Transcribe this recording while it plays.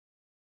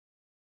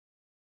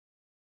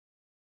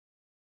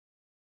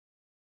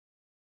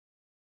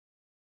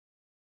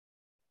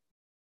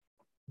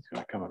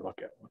going to come and look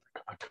at what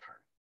the card.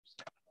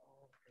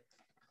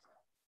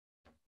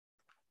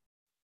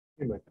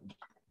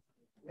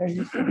 Yeah, he's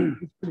a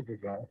pretty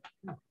good guy.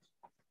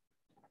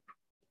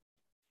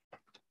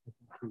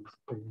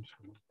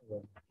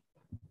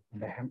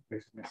 The hemp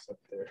business up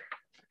there.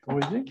 Oh,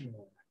 is he?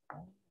 Yeah.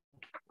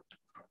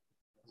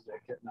 Is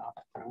that getting off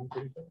the ground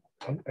pretty good?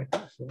 I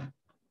think so.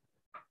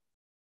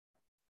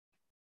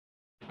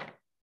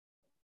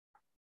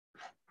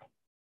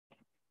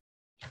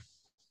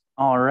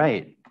 All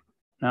right,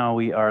 now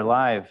we are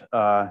live.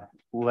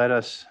 Let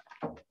us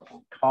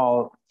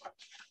call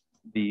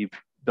the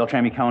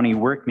Beltrami County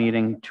work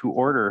meeting to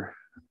order.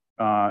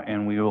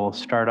 And we will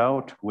start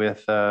out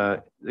with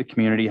the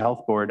Community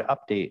Health Board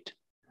update.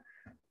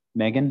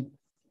 Megan?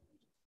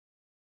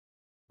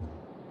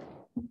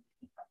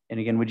 And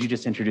again, would you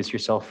just introduce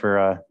yourself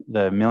for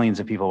the millions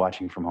of people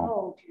watching from home?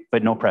 Oh,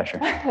 but no pressure.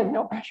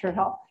 No pressure at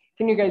all.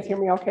 Can you guys hear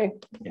me okay?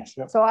 Yes.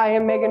 So I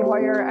am Megan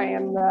Hoyer. I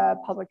am the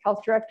Public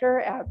Health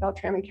Director at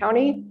Beltrami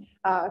County.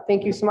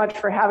 Thank you so much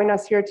for having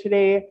us here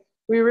today.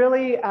 We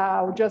really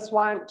just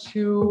want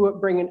to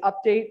bring an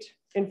update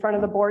in front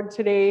of the board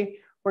today.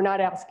 We're not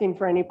asking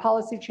for any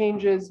policy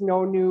changes,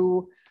 no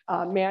new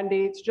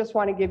mandates. Just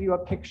want to give you a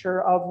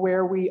picture of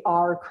where we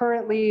are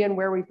currently and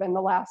where we've been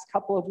the last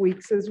couple of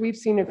weeks, as we've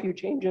seen a few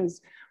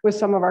changes with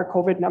some of our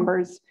COVID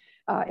numbers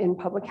in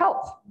public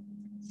health.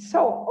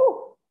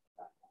 So,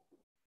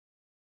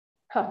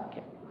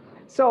 okay.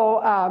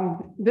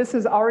 So this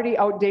is already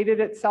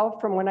outdated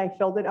itself from when I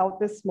filled it out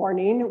this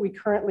morning. We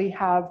currently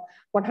have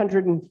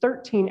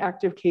 113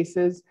 active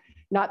cases,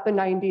 not the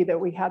 90 that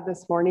we had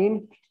this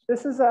morning.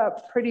 This is a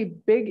pretty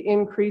big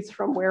increase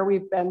from where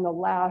we've been the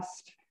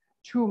last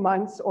 2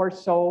 months or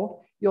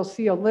so. You'll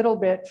see a little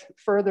bit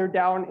further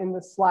down in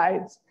the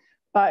slides,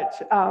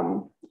 but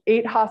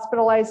 8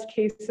 hospitalized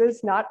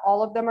cases. Not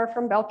all of them are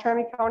from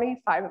Beltrami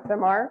County, 5 of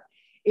them are.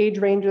 Age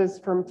ranges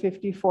from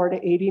 54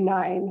 to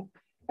 89.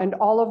 And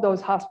all of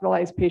those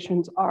hospitalized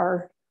patients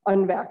are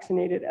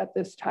unvaccinated at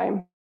this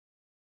time.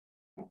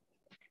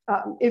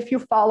 If you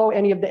follow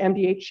any of the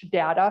MDH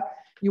data,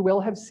 you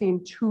will have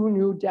seen 2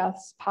 new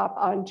deaths pop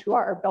onto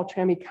our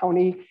Beltrami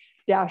County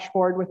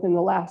dashboard within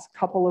the last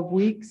couple of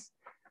weeks.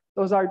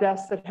 Those are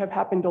deaths that have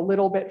happened a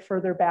little bit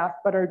further back,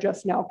 but are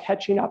just now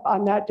catching up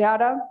on that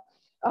data.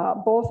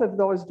 Both of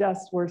those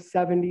deaths were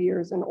 70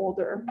 years and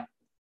older.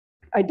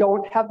 I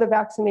don't have the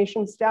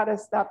vaccination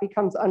status. That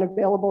becomes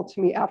unavailable to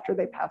me after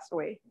they pass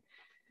away.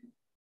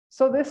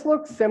 So this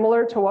looks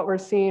similar to what we're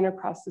seeing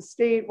across the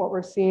state, what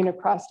we're seeing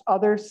across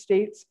other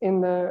states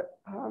in the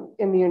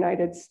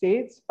United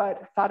States,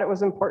 but I thought it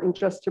was important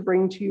just to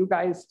bring to you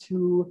guys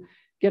to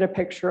get a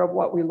picture of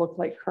what we look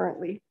like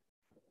currently.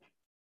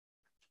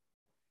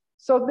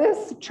 So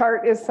this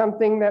chart is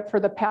something that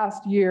for the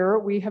past year,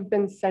 we have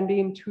been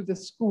sending to the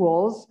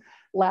schools.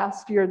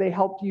 Last year, they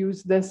helped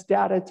use this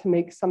data to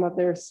make some of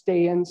their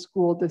stay in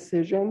school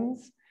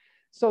decisions.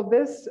 So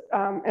this,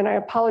 and I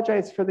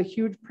apologize for the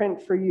huge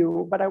print for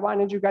you, but I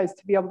wanted you guys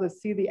to be able to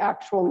see the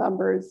actual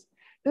numbers.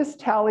 This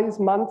tallies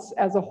months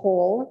as a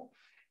whole.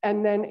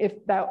 And then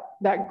if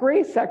that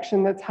gray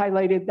section that's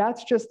highlighted,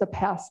 that's just the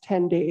past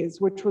 10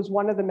 days, which was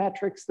one of the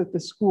metrics that the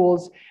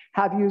schools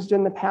have used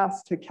in the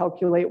past to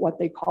calculate what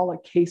they call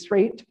a case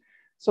rate.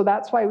 So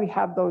that's why we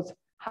have those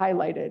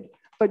highlighted.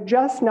 But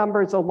just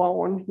numbers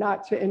alone,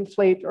 not to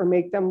inflate or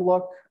make them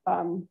look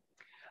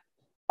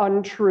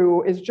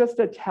untrue, is just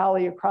a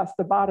tally across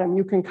the bottom.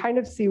 You can kind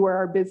of see where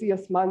our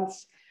busiest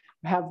months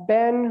have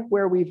been,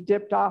 where we've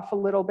dipped off a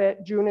little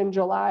bit. June and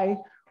July,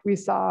 we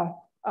saw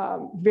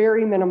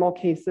very minimal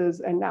cases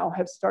and now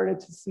have started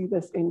to see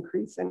this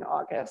increase in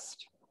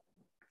August.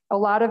 A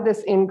lot of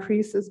this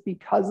increase is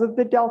because of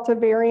the Delta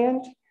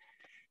variant.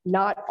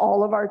 Not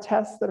all of our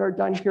tests that are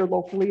done here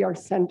locally are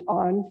sent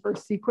on for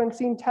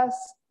sequencing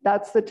tests.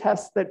 That's the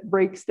test that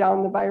breaks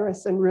down the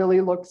virus and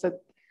really looks at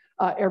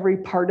every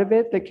part of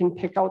it that can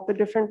pick out the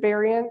different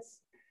variants.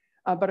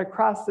 But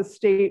across the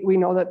state, we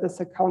know that this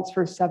accounts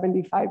for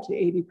 75 to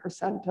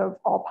 80% of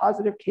all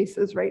positive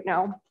cases right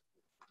now.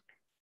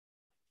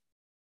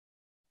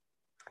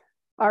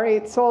 All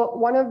right, so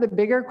one of the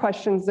bigger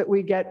questions that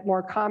we get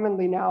more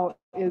commonly now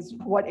is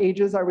what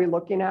ages are we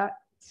looking at?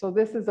 So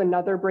this is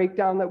another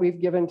breakdown that we've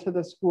given to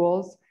the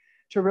schools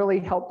to really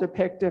help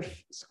depict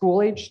if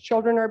school-age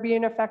children are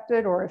being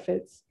affected or if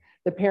it's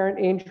the parent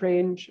age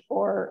range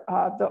or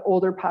the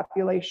older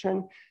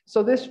population.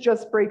 So this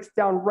just breaks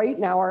down right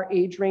now, our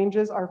age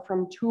ranges are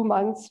from 2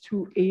 months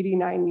to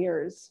 89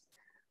 years.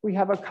 We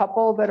have a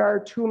couple that are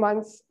 2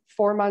 months,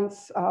 4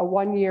 months,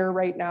 1 year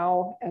right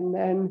now, and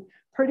then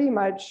pretty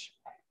much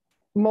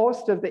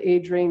most of the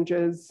age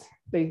ranges,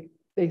 they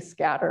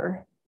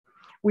scatter.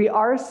 We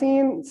are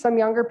seeing some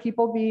younger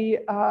people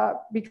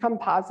become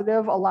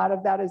positive. A lot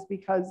of that is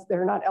because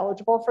they're not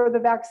eligible for the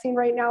vaccine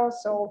right now.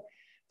 So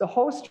the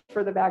host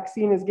for the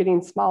vaccine is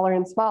getting smaller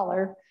and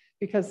smaller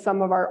because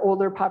some of our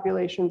older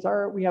populations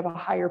we have a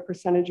higher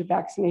percentage of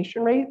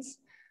vaccination rates.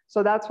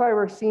 So that's why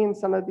we're seeing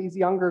some of these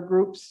younger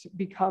groups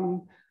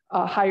become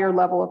a higher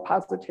level of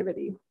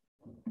positivity.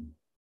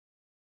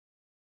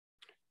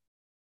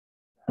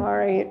 All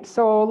right,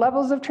 so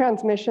levels of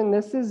transmission,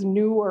 this is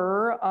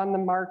newer on the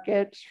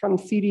market from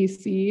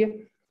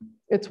CDC.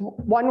 It's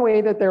one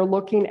way that they're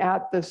looking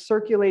at the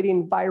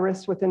circulating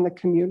virus within the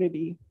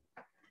community.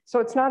 So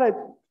it's not a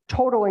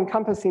total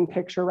encompassing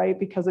picture, right?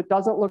 Because it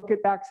doesn't look at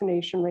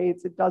vaccination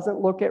rates, it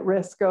doesn't look at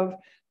risk of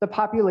the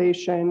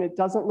population, it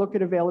doesn't look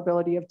at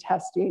availability of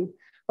testing,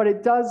 but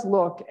it does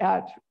look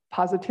at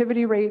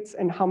positivity rates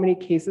and how many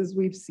cases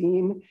we've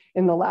seen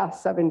in the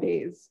last 7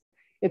 days.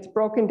 It's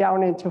broken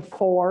down into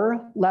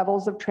 4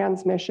 levels of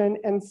transmission,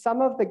 and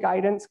some of the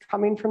guidance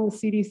coming from the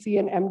CDC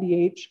and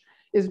MDH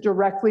is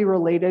directly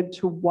related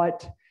to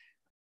what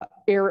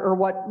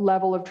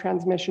level of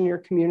transmission your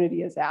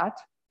community is at.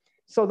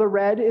 So the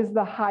red is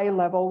the high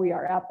level. We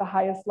are at the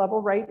highest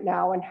level right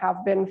now and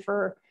have been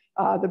for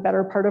the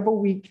better part of a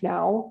week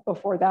now.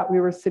 Before that, we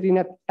were sitting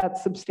at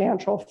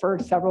substantial for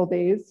several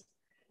days.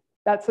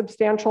 That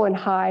substantial and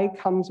high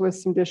comes with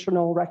some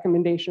additional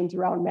recommendations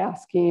around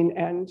masking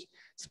and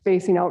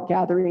spacing out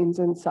gatherings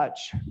and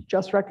such.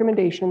 Just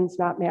recommendations,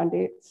 not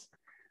mandates.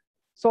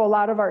 So a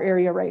lot of our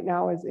area right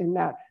now is in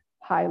that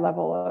high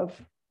level of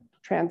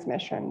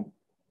transmission.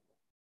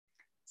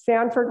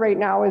 Sanford right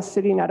now is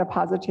sitting at a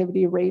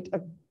positivity rate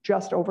of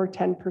just over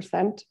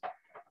 10%.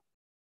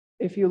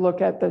 If you look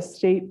at the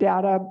state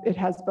data, it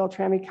has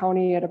Beltrami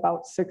County at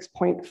about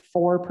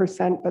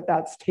 6.4%, but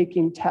that's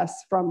taking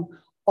tests from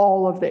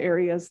all of the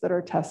areas that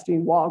are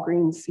testing: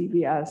 Walgreens,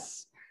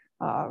 CVS,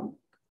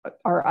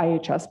 our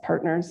IHS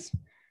partners.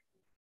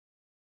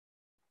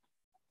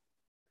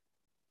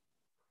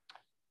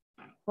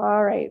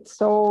 All right,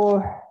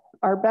 so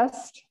our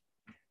best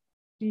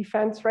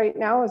defense right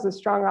now is a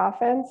strong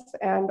offense,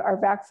 and our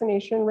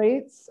vaccination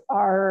rates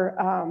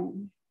are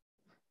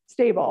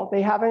stable.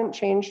 They haven't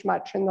changed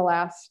much in the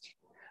last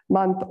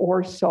month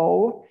or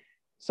so.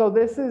 So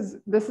this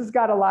has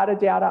got a lot of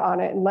data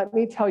on it, and let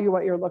me tell you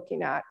what you're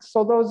looking at.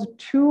 So those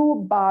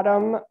 2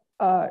 bottom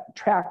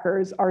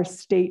trackers are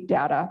state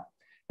data.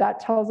 That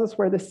tells us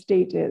where the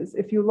state is.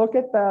 If you look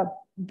at the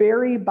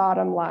very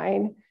bottom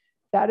line,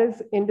 that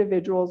is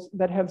individuals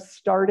that have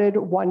started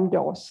 1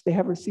 dose. They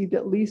have received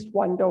at least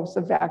 1 dose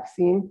of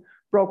vaccine,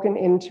 broken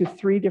into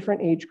 3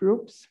 different age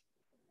groups.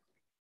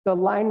 The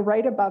line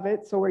right above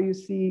it, so where you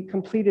see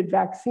completed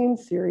vaccine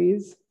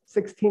series,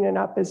 16 and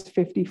up is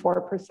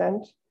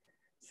 54%.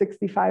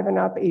 65 and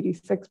up,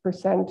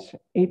 86%,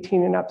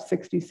 18 and up,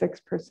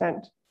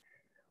 66%.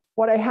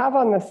 What I have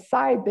on the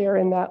side there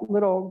in that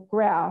little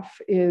graph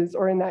is,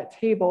 or in that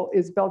table,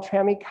 is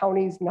Beltrami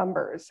County's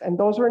numbers. And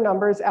those were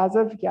numbers as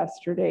of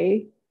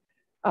yesterday,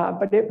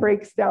 but it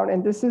breaks down,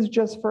 and this is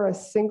just for a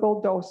single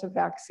dose of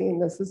vaccine.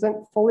 This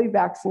isn't fully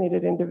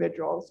vaccinated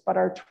individuals, but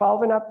our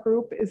 12 and up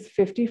group is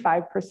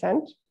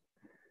 55%.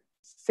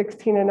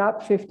 16 and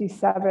up,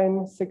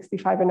 57,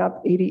 65 and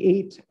up,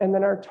 88. And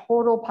then our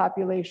total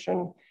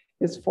population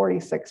is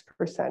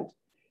 46%. And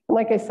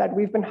like I said,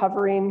 we've been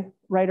hovering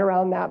right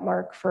around that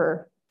mark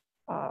for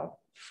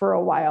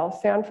a while.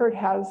 Sanford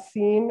has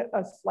seen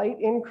a slight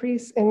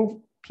increase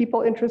in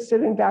people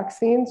interested in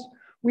vaccines.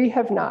 We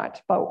have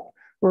not, but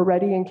we're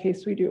ready in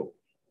case we do.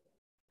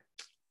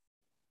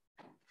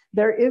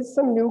 There is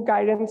some new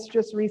guidance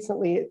just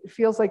recently. It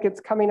feels like it's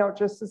coming out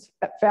just as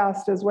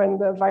fast as when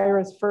the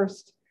virus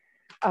first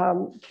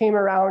came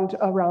around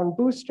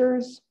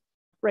boosters.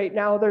 Right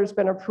now, there's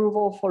been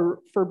approval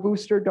for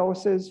booster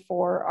doses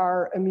for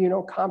our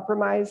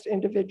immunocompromised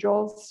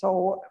individuals.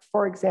 So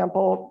for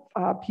example,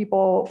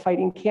 people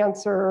fighting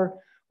cancer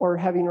or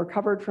having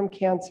recovered from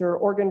cancer,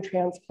 organ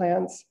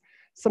transplants,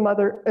 some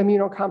other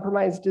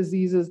immunocompromised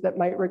diseases that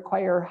might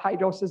require high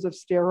doses of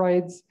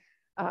steroids.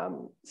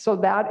 So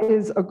that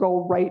is a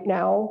go right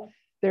now.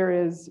 There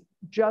is,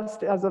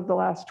 just as of the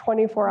last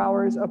 24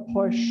 hours, a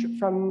push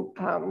from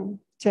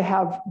to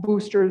have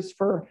boosters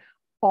for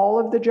all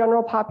of the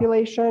general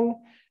population.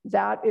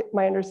 That,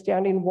 my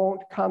understanding,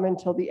 won't come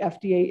until the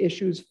FDA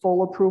issues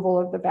full approval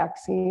of the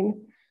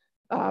vaccine,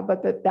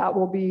 but that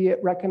will be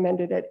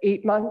recommended at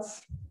 8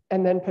 months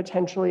and then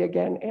potentially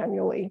again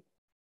annually.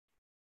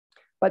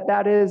 But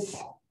that is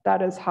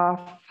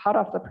hot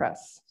off the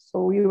press.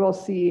 So we will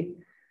see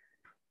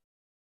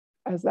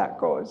as that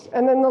goes.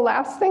 And then the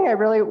last thing I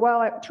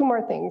have 2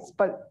 more things,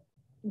 but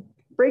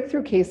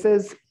breakthrough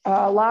cases,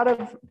 a lot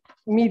of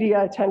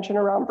media attention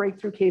around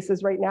breakthrough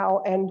cases right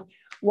now and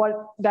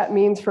what that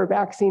means for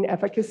vaccine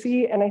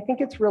efficacy. And I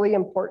think it's really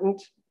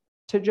important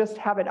to just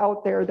have it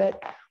out there that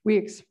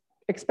we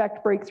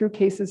expect breakthrough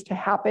cases to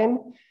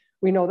happen.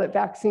 We know that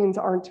vaccines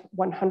aren't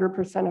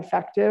 100%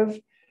 effective,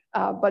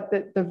 but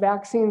that the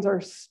vaccines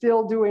are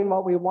still doing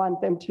what we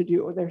want them to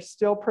do. They're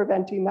still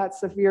preventing that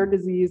severe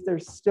disease. They're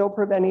still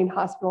preventing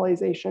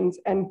hospitalizations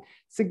and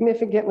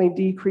significantly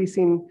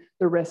decreasing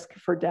the risk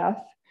for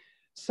death.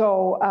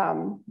 So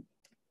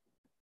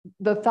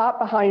the thought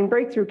behind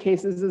breakthrough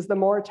cases is the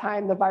more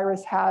time the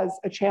virus has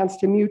a chance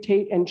to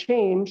mutate and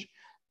change,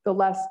 the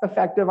less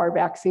effective our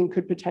vaccine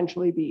could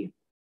potentially be.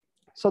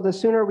 So the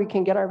sooner we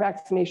can get our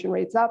vaccination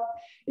rates up,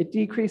 it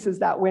decreases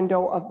that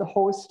window of the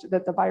host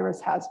that the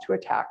virus has to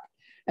attack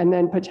and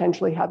then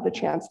potentially have the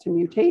chance to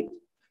mutate.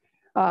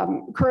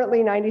 Currently,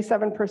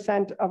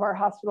 97% of our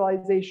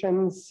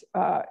hospitalizations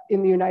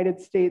in the United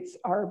States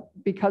are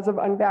because of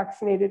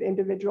unvaccinated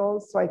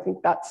individuals. So I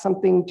think that's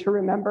something to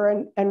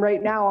remember. And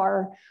right now,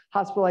 our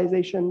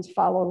hospitalizations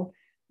follow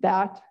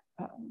that.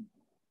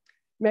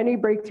 Many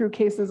breakthrough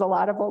cases, a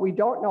lot of what we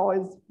don't know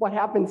is what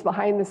happens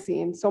behind the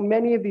scenes. So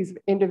many of these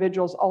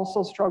individuals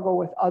also struggle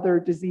with other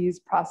disease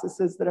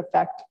processes that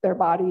affect their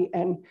body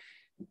and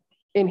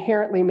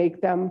inherently make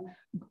them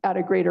at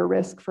a greater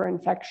risk for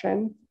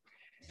infection.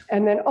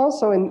 And then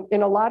also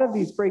in a lot of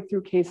these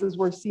breakthrough cases,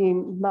 we're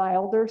seeing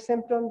milder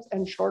symptoms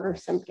and shorter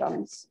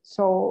symptoms.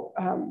 So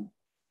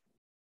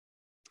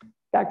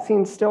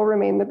vaccines still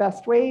remain the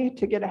best way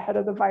to get ahead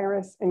of the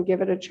virus and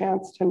give it a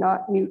chance to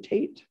not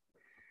mutate.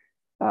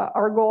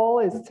 Our goal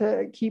is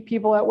to keep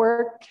people at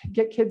work,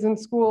 get kids in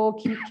school,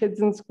 keep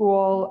kids in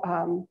school,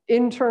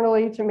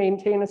 internally to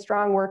maintain a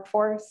strong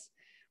workforce.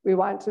 We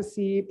want to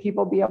see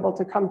people be able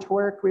to come to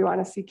work. We want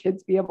to see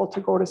kids be able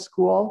to go to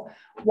school.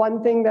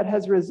 One thing that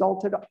has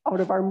resulted out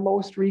of our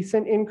most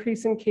recent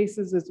increase in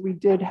cases is we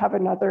did have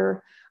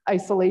another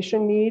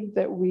isolation need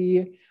that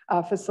we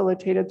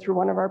facilitated through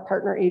one of our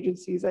partner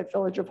agencies at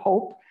Village of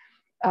Hope.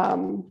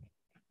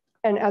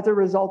 And as a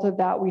result of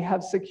that, we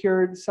have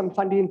secured some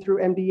funding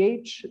through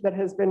MDH that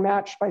has been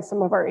matched by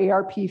some of our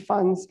ARP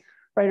funds,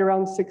 right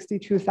around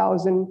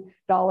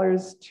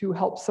 $62,000 to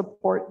help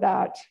support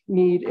that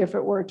need if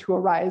it were to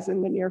arise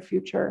in the near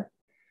future.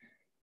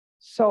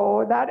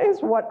 So that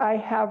is what I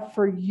have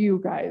for you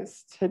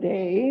guys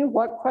today.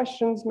 What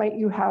questions might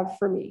you have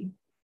for me?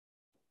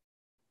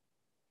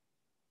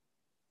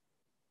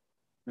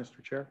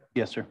 Mr. Chair?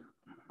 Yes, sir.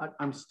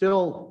 I'm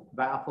still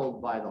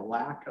baffled by the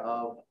lack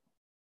of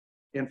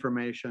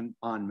information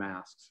on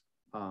masks.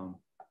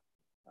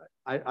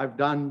 I've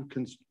done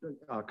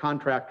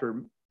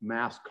contractor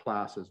mask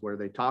classes where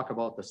they talk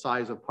about the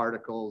size of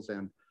particles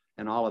and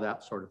all of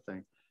that sort of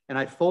thing. And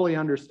I fully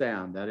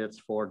understand that it's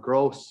for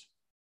gross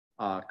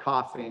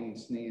coughing,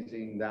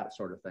 sneezing, that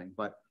sort of thing.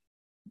 But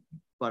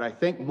I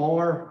think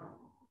more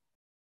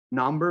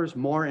numbers,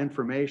 more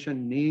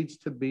information needs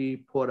to be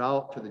put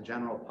out to the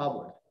general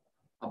public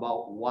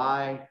about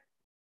why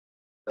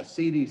the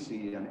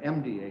CDC and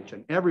MDH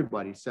and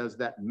everybody says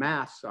that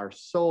masks are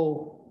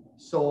so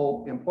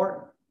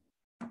important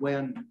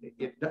when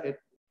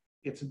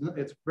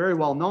it's very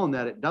well known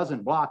that it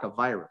doesn't block a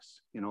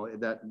virus. You know,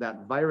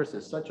 that virus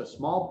is such a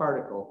small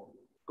particle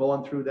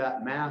going through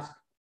that mask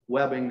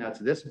webbing that's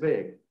this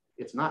big.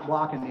 It's not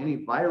blocking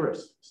any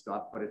virus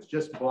stuff, but it's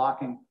just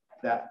blocking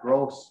that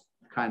gross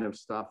kind of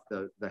stuff,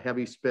 the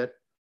heavy spit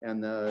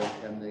and all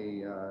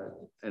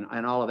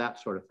of that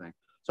sort of thing.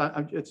 So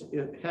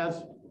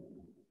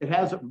it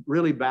has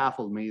really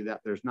baffled me that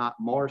there's not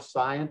more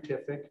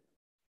scientific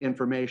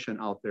information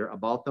out there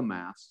about the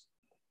masks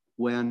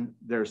when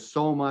there's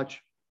so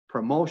much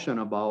promotion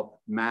about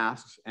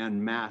masks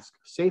and mask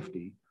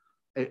safety.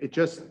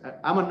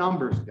 I'm a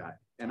numbers guy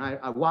and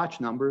I watch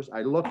numbers.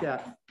 I look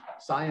at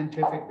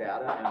scientific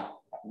data and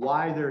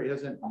why there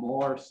isn't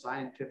more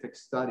scientific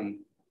study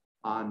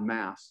on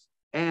masks.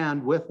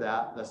 And with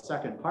that, the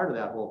second part of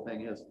that whole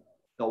thing is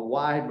the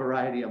wide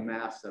variety of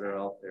masks that are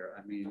out there.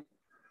 I mean,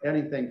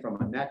 anything from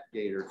a neck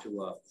gaiter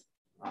to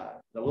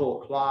the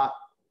little cloth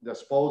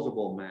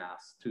disposable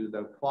mask to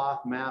the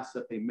cloth mask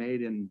that they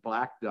made in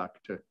black duck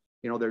to,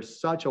 you know,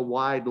 there's such a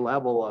wide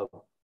level of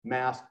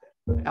mask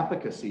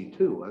efficacy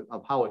too,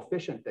 of how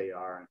efficient they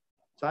are.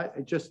 So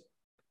I just,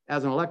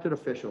 as an elected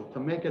official, to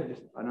make an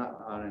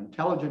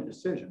intelligent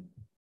decision,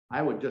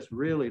 I would just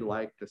really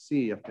like to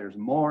see if there's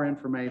more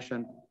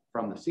information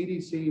from the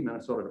CDC,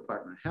 Minnesota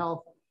Department of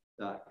Health,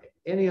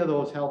 any of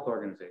those health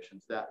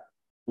organizations that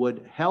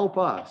would help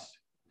us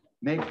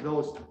make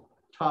those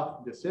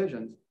tough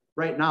decisions.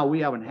 Right now, we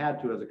haven't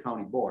had to as a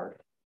county board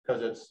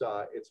because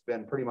it's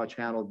been pretty much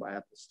handled by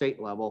at the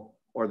state level,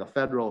 or the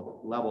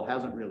federal level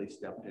hasn't really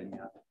stepped in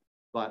yet.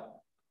 But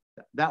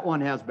that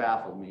one has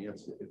baffled me.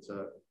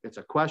 It's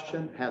a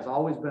question, has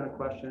always been a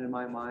question in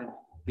my mind,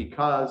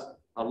 because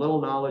a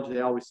little knowledge,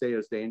 they always say,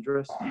 is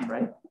dangerous,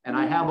 right? And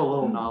I have a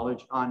little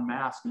knowledge on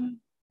masks,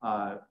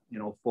 you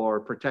know, for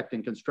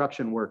protecting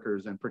construction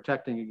workers and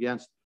protecting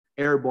against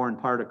airborne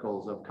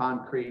particles of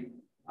concrete,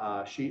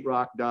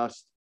 sheetrock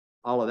dust,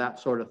 all of that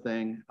sort of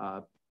thing.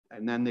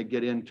 And then they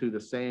get into the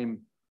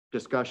same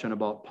discussion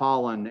about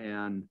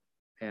pollen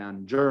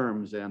and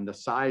germs and the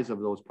size of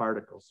those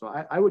particles. So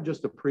I would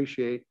just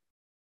appreciate,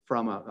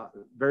 from a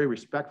very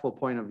respectful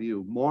point of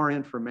view, more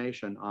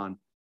information on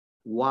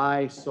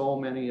why so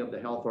many of the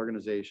health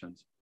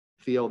organizations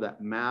feel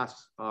that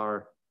masks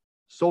are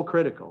so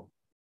critical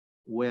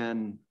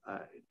when,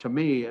 to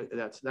me,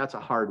 that's a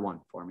hard one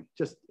for me.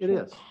 Just, it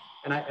is.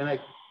 And I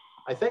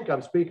think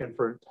I'm speaking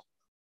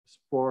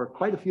for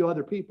quite a few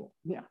other people.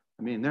 Yeah.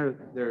 I mean,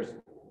 there's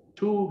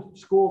two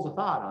schools of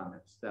thought on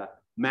this, that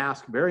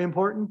mask, very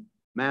important,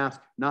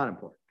 mask, not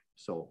important.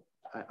 So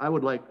I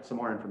would like some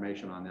more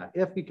information on that.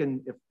 If you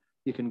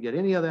can get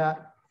any of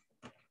that,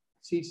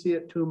 CC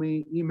it to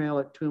me, email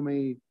it to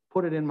me,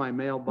 put it in my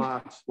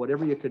mailbox,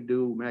 whatever you could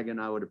do, Megan,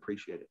 I would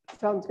appreciate it.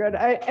 Sounds good.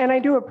 And I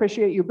do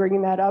appreciate you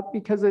bringing that up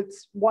because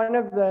it's one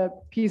of the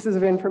pieces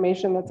of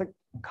information that's a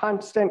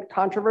constant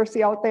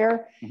controversy out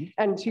there.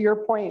 And to your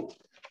point,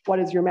 what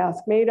is your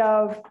mask made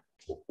of?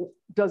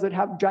 Does it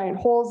have giant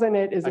holes in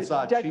it? Is it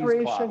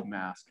decoration? Cheesecloth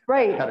mask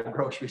right at a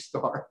grocery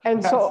store.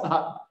 And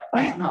so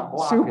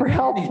super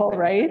helpful,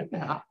 right?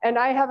 Yeah. And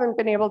I haven't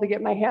been able to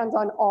get my hands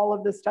on all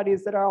of the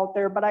studies that are out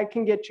there, but I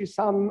can get you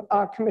some,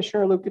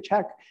 Commissioner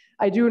Lukacek.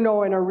 I do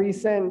know in a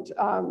recent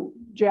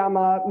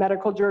JAMA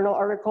Medical Journal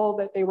article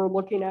that they were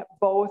looking at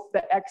both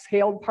the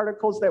exhaled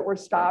particles that were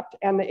stopped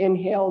and the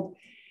inhaled.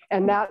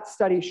 And that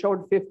study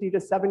showed 50 to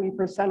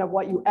 70% of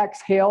what you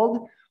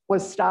exhaled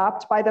was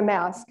stopped by the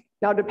mask.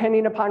 Now,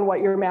 depending upon what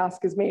your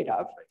mask is made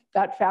of,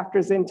 that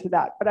factors into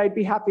that. But I'd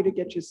be happy to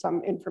get you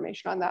some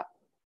information on that.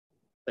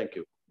 Thank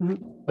you.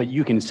 But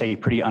you can say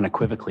pretty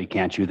unequivocally,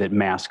 can't you, that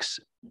masks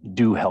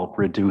do help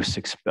reduce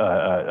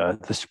the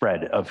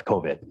spread of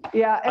COVID?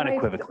 Yeah,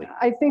 unequivocally.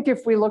 I think if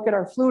we look at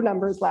our flu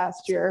numbers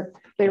last year,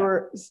 they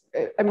were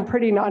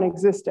pretty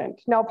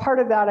non-existent. Now, part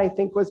of that I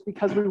think was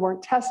because we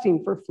weren't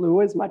testing for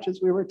flu as much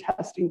as we were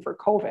testing for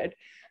COVID.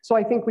 So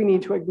I think we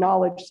need to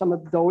acknowledge some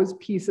of those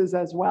pieces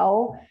as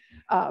well.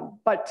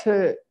 But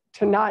to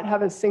not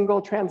have a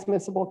single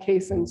transmissible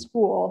case in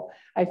school,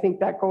 I think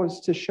that goes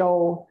to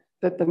show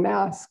that the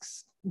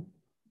masks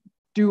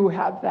do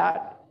have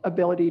that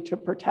ability to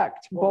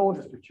protect both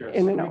Mr. Chair,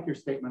 in and make out. your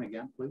statement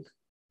again, please.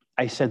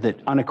 I said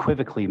that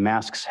unequivocally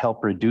masks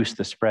help reduce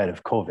the spread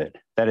of COVID.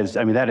 That is,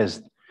 I mean, that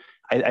is,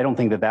 I don't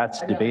think that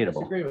that's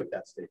debatable. I disagree with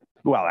that statement.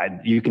 Well,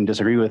 you can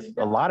disagree with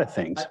a lot of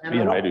things.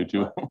 You know, I do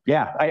too.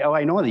 yeah,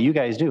 I know that you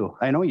guys do.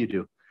 I know you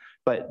do.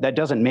 But that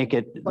doesn't make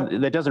it,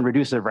 that doesn't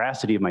reduce the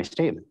veracity of my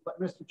statement.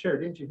 But Mr. Chair,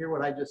 didn't you hear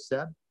what I just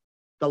said?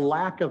 The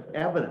lack of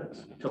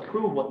evidence to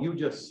prove what you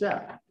just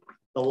said,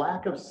 the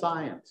lack of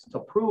science to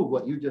prove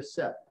what you just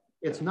said.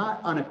 It's not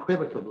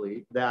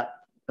unequivocally that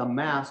the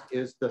mask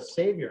is the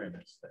savior in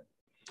this thing.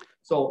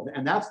 So,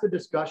 and that's the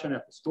discussion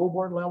at the school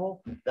board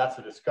level. That's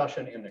the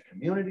discussion in the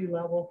community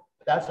level.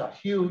 That's a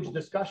huge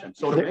discussion.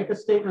 So to make a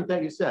statement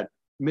that you said,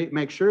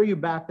 make sure you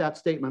back that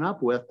statement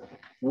up with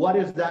what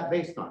is that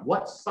based on?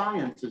 What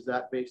science is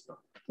that based on?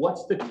 What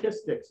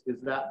statistics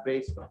is that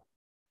based on?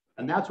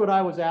 And that's what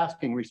I was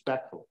asking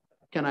respectfully.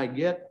 Can I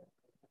get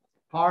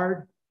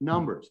hard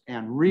numbers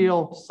and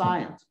real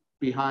science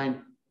behind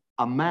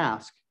a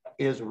mask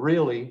is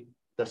really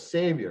the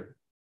savior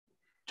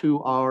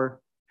to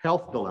our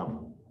health dilemma?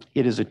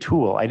 It is a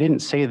tool. I didn't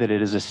say that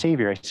it is a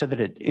savior. I said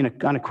that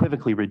it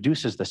unequivocally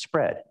reduces the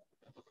spread.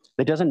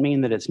 That doesn't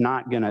mean that it's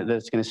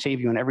gonna save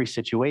you in every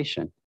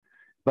situation.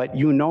 But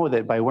you know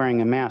that by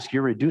wearing a mask,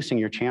 you're reducing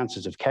your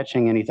chances of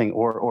catching anything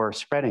or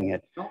spreading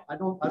it. No, I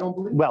don't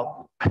believe.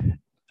 Well,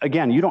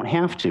 again, you don't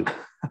have to.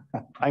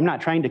 I'm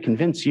not trying to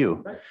convince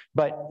you,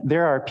 but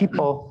there are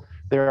people,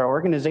 there are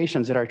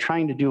organizations that are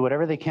trying to do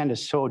whatever they can to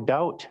sow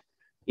doubt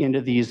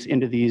into these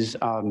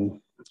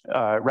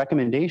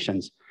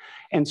recommendations.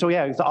 And so,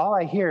 yeah, all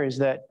I hear is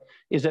that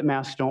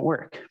masks don't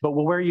work. But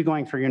well, where are you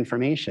going for your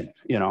information?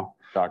 You know,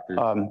 Doctor.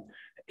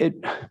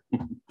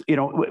 You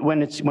know,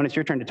 when it's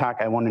your turn to talk,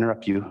 I won't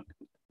interrupt you.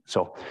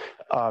 So,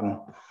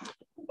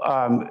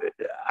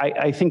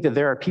 I think that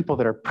there are people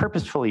that are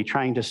purposefully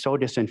trying to sow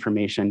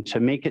disinformation to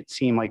make it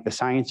seem like the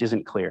science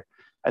isn't clear.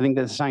 I think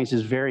that the science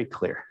is very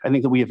clear. I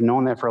think that we have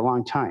known that for a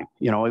long time.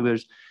 You know,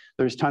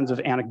 there's tons of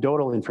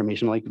anecdotal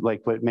information,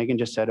 like what Megan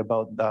just said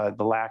about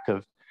the lack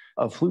of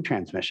flu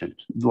transmission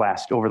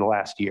over the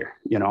last year.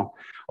 You know,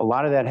 a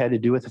lot of that had to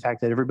do with the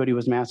fact that everybody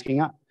was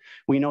masking up.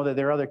 We know that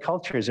there are other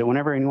cultures that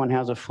whenever anyone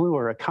has a flu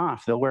or a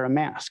cough, they'll wear a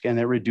mask and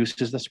it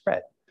reduces the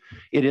spread.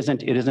 It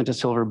isn't a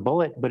silver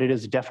bullet, but it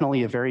is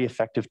definitely a very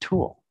effective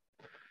tool.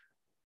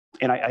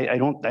 And I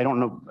don't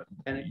know.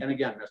 And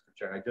again, Mr.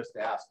 Chair, I just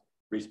asked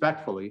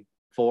respectfully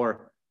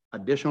for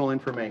additional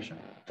information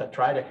to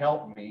try to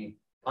help me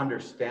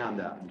understand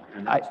that.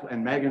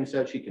 And Megan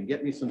said she can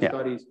get me some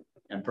studies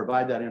and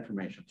provide that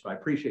information. So I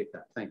appreciate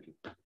that. Thank you.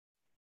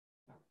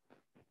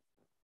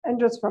 And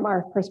just from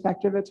our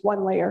perspective, it's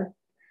one layer.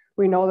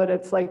 We know that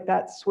it's like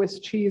that Swiss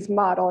cheese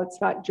model. It's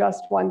not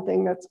just one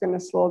thing that's going to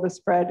slow the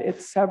spread.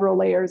 It's several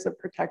layers of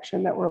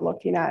protection that we're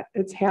looking at.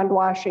 It's hand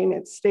washing,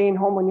 it's staying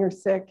home when you're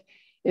sick,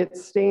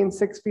 it's staying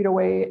 6 feet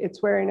away,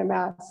 it's wearing a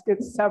mask.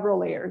 It's several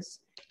layers.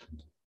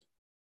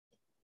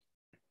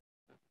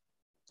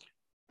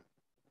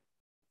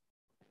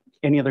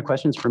 Any other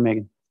questions for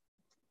Megan?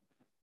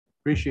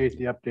 Appreciate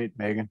the update,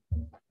 Megan.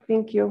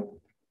 Thank you.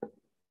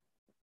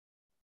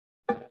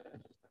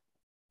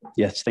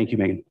 Yes, thank you,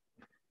 Megan.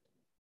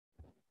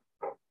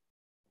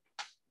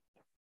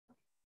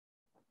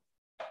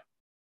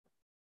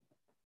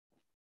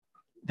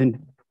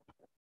 Then,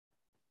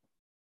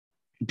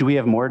 do we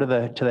have more to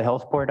the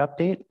health board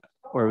update,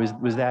 or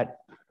was that?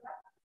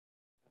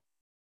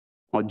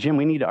 Well, Jim,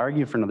 we need to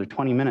argue for another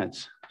 20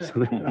 minutes.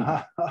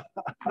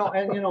 No,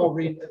 and you know,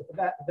 Reed,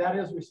 that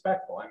is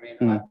respectful. I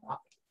mean,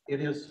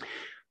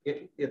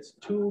 it's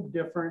two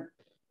different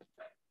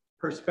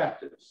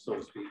perspectives, so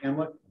to speak. And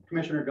what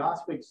Commissioner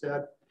Goswig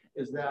said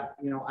is that,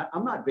 you know,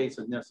 I'm not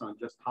basing this on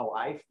just how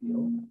I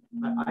feel.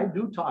 I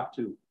do talk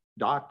to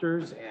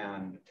doctors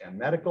and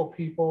medical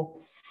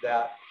people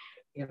that,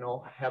 you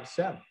know, have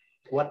said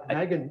what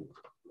Megan,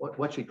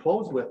 what she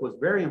closed with was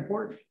very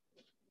important.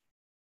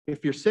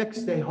 If you're sick,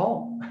 stay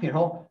home. You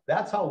know,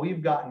 that's how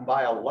we've gotten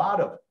by a lot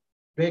of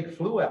big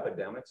flu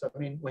epidemics. I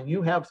mean, when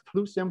you have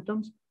flu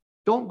symptoms,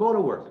 don't go to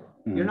work.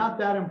 You're not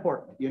that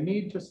important. You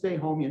need to stay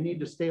home. You need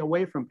to stay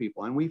away from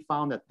people. And we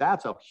found that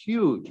that's a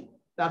huge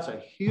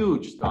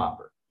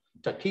stopper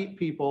to keep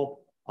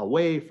people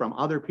away from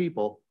other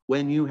people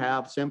when you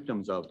have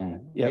symptoms of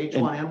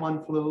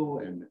H1N1 flu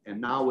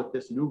and now with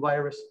this new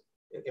virus.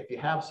 If you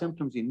have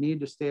symptoms, you need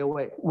to stay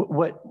away.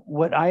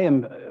 What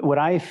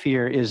I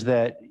fear is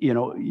that, you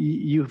know,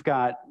 you've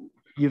got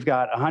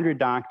 100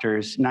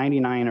 doctors,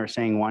 99 are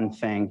saying one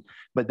thing,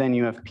 but then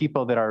you have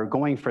people that are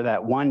going for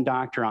that one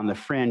doctor on the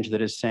fringe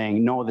that is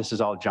saying, no, this is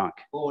all junk.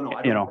 Oh,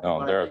 no, you know,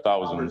 no, there are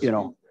thousands. You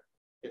know,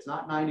 it's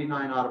not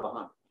 99 out of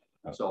 100.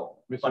 So,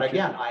 but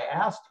again, I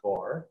asked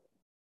for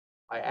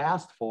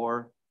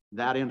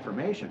that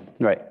information,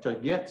 right? To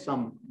get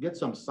some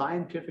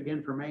scientific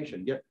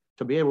information,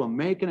 to be able to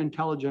make an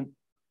intelligent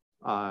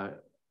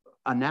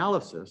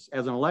analysis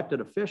as an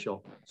elected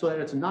official, so that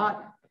it's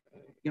not,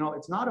 you know,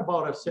 it's not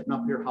about us sitting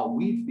up here how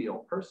we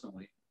feel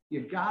personally.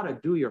 You've got to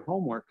do your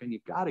homework and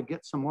you've got to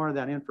get some more of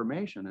that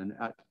information.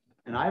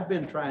 And I've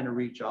been trying to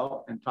reach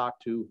out and talk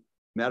to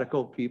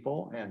medical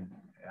people and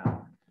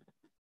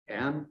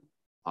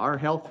our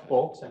health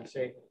folks and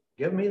say,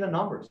 give me the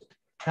numbers,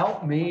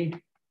 help me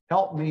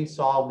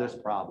solve this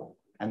problem.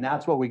 And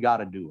that's what we got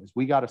to do, is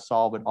we got to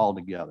solve it all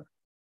together.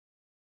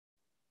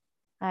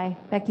 Hi,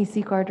 Becky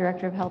Secor,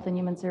 Director of Health and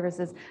Human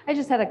Services. I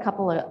just had a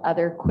couple of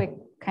other quick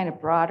kind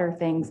of broader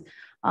things.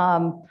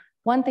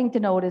 One thing to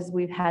note is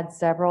we've had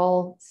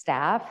several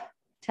staff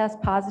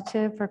test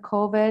positive for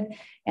COVID.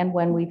 And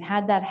when we've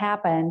had that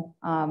happen,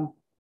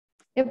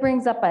 it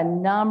brings up a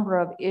number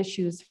of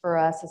issues for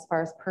us as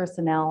far as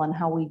personnel and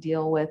how we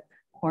deal with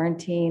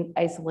quarantine,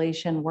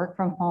 isolation, work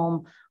from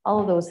home,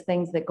 all of those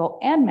things that go,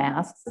 and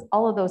masks,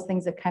 all of those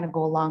things that kind of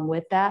go along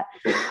with that.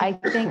 I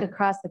think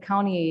across the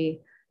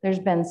county, there's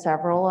been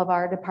several of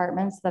our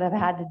departments that have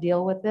had to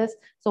deal with this.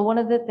 So one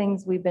of the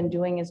things we've been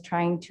doing is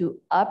trying to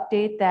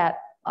update that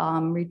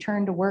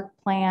return to work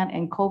plan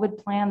and COVID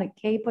plan that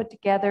Kay put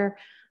together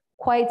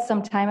quite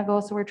some time ago.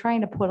 So we're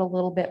trying to put a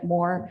little bit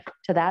more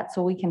to that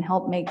so we can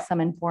help make some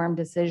informed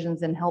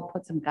decisions and help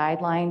put some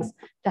guidelines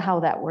to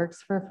how that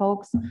works for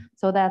folks.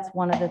 So that's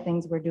one of the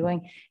things we're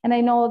doing. And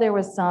I know there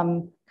was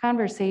some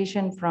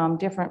conversation from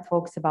different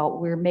folks about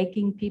we're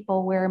making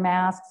people wear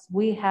masks.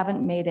 We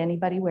haven't made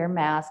anybody wear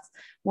masks.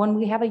 When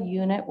we have a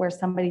unit where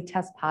somebody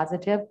tests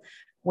positive,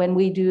 when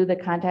we do the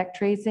contact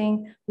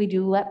tracing, we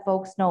do let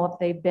folks know if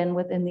they've been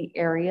within the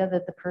area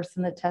that the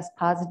person that tests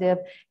positive,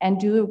 and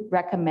do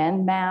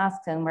recommend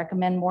masks and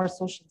recommend more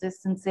social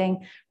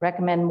distancing,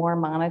 recommend more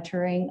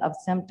monitoring of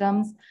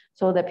symptoms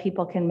so that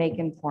people can make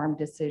informed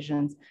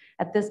decisions.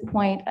 At this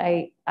point,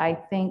 I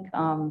think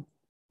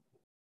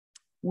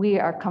we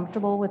are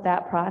comfortable with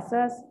that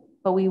process,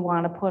 but we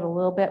want to put a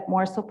little bit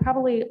more. So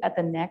probably at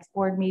the next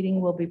board meeting,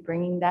 we'll be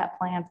bringing that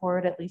plan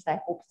forward. At least I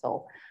hope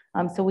so.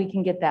 So we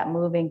can get that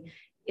moving.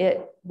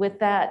 With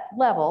that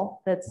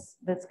level that's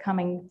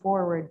coming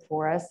forward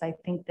for us, I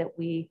think that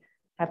we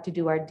have to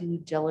do our due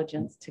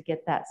diligence to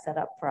get that set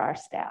up for our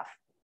staff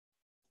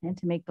and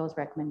to make those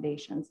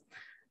recommendations.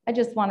 I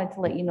just wanted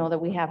to let you know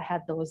that we have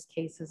had those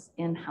cases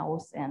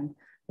in-house and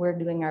we're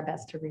doing our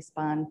best to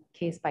respond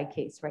case by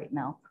case right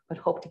now, but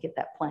hope to get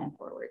that plan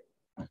forward.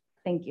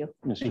 Thank you.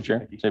 Mr.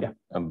 Chair,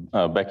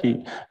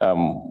 Becky,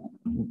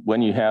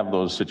 when you have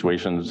those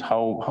situations,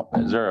 how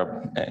is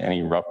there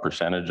any rough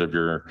percentage of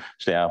your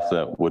staff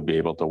that would be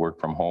able to work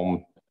from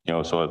home, you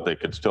know, so that they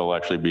could still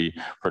actually be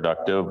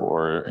productive,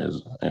 or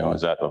is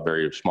that a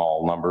very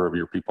small number of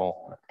your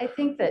people? I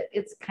think that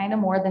it's kind of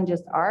more than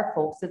just our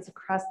folks, it's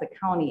across the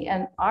county,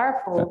 and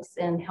our folks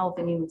in Health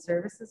and Human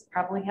Services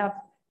probably have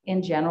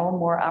in general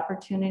more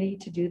opportunity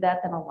to do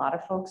that than a lot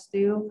of folks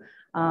do.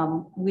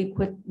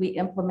 We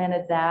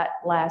implemented that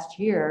last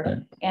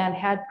year and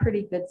had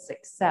pretty good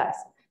success.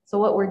 So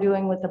what we're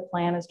doing with the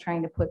plan is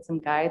trying to put some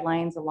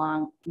guidelines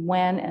along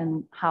when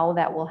and how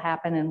that will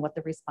happen and what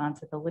the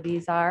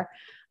responsibilities are,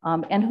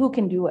 and who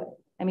can do it.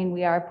 I mean,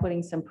 we are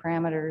putting some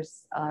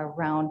parameters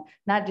around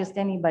not just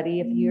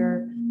anybody.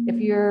 If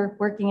you're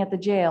working at the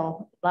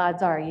jail,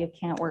 odds are you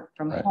can't work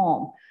from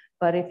home.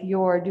 But if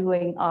you're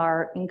doing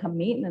our income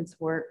maintenance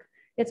work,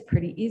 it's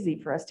pretty easy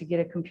for us to get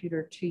a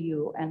computer to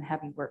you and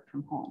have you work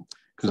from home.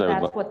 So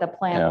that's what the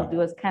plan will do,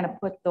 is kind of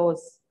put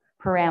those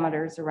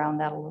parameters around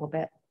that a little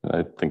bit.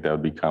 I think that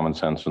would be common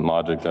sense and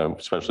logic,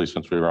 especially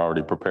since we were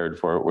already prepared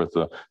for it with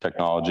the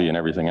technology and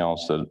everything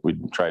else, that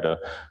we'd try to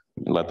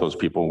let those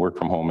people work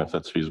from home if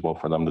it's feasible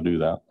for them to do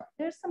that.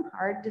 There's some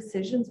hard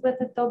decisions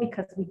with it though,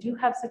 because we do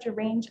have such a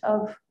range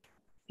of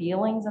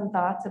feelings and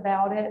thoughts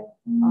about it.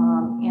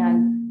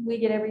 And we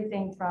get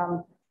everything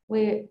from,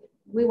 we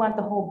want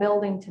the whole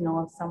building to know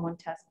if someone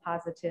tests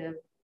positive,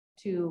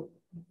 to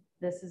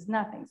this is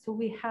nothing. So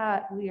we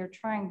are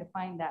trying to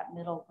find that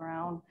middle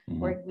ground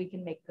where we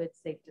can make good,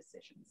 safe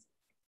decisions.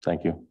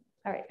 Thank you.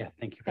 All right. Yeah,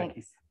 thank you, Becky.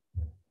 Thanks.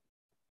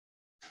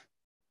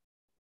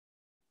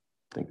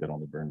 I think that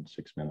only burned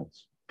 6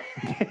 minutes.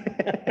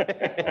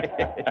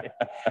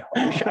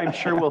 I'm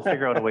sure we'll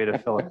figure out a way to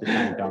fill it the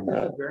time down.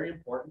 It's a very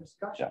important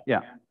discussion.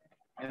 Yeah.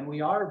 And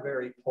we are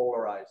very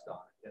polarized on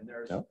it. And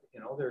there's, Yep. you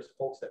know, there's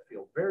folks that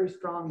feel very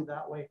strongly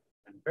that way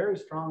and very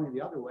strongly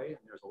the other way. And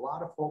there's a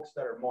lot of folks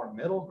that are more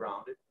middle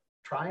grounded,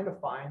 trying to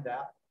find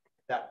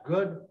that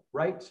good,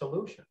 right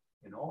solution.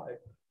 You know,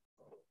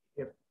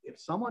 if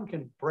someone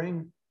can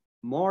bring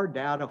more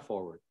data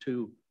forward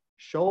to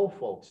show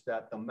folks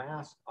that the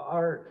masks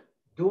are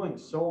doing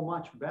so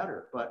much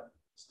better, but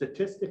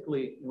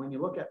statistically, when you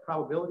look at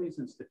probabilities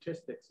and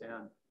statistics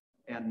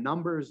and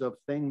numbers of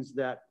things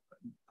that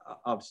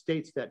of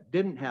states that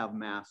didn't have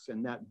masks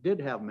and that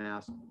did have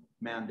mask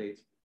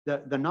mandates,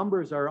 the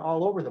numbers are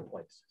all over the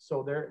place.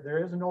 So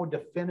there is no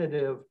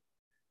definitive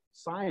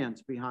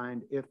science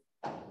behind if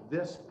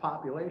this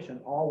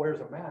population all wears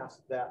a mask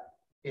that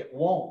it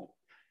won't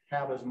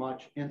have as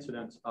much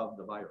incidence of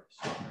the virus.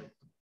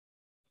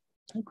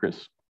 Hey,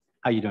 Chris.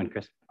 How you doing,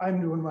 Chris?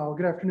 I'm doing well.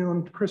 Good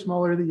afternoon. Chris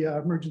Muller, the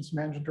Emergency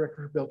Management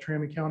Director of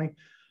Beltrami County.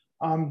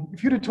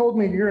 If you'd have told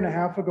me a year and a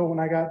half ago when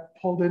I got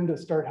pulled in to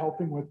start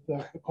helping with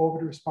the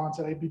COVID response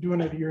that I'd be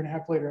doing it a year and a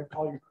half later, I'd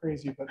call you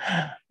crazy, but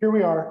here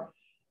we are.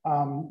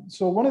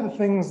 So one of the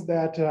things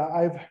that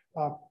I've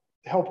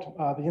helped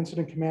the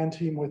incident command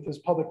team with is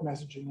public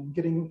messaging and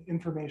getting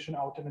information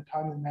out in a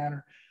timely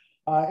manner.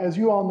 As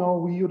you all know,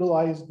 we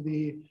utilized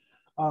the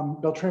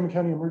Beltrami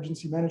County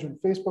Emergency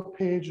Management Facebook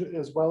page,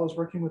 as well as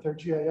working with our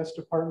GIS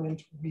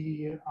department.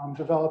 We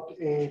developed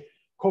a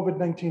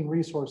COVID-19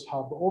 resource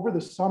hub. Over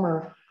the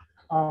summer,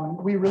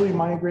 we really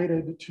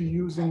migrated to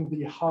using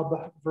the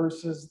hub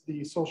versus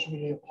the social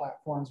media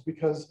platforms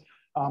because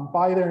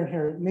by their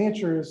inherent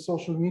nature,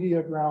 social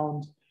media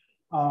ground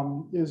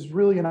is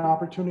really an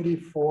opportunity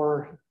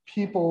for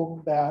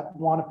people that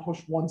want to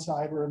push one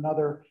side or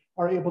another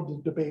are able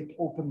to debate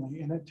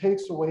openly, and it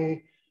takes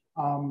away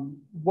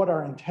what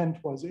our intent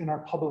was in our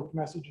public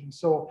messaging.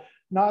 So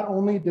not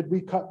only did we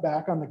cut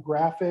back on the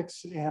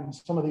graphics and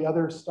some of the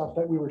other stuff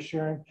that we were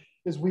sharing,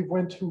 is we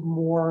went to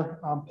more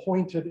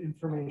pointed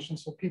information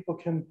so people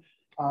can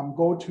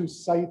go to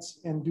sites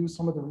and do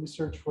some of the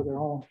research for their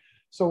own.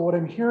 So what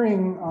I'm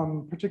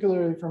hearing,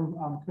 particularly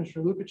from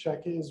Commissioner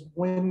Lukacek, is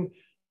when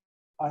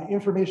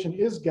information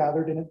is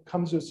gathered and it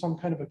comes to some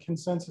kind of a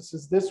consensus,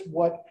 is this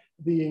what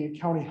the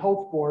county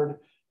health board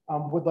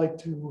would like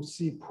to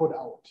see put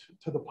out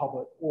to the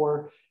public?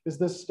 Or is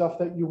this stuff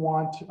that you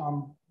want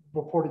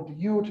reported to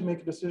you to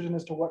make a decision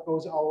as to what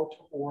goes out?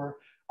 Or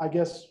I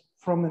guess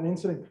from an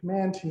incident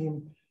command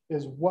team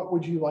is what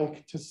would you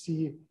like to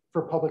see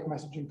for public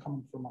messaging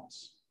coming from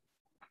us?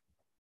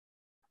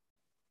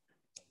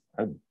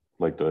 I'd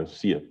like to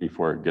see it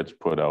before it gets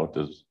put out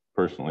as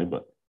personally,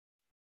 but.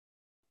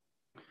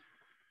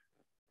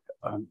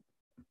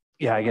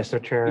 Yeah, I guess,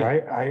 Mr. Chair,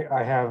 yeah.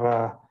 I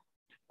have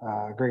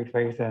great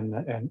faith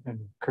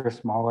in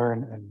Chris Muller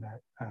and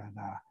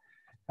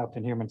Health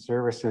and Human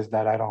Services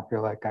that I don't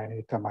feel like I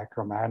need to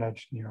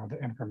micromanage, you know, the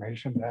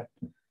information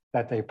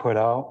that they put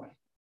out.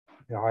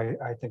 You know,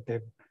 I think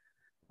they've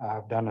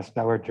done a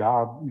stellar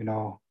job, you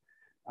know,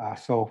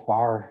 so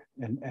far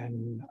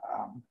in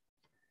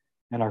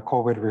our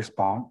COVID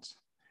response.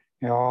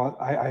 You know,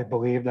 I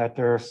believe that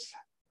there's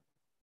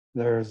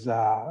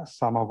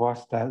some of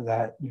us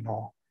that you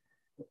know,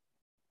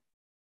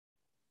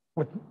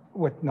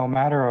 with no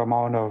matter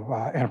amount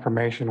of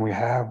information we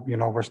have, you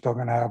know, we're still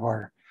going to have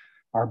our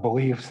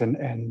beliefs,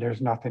 and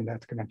there's nothing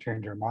that's going to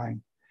change our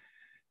mind.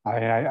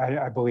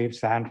 I believe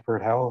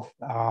Sanford Health,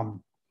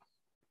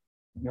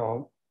 you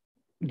know,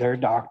 their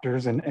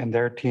doctors and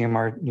their team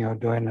are, you know,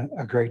 doing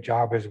a great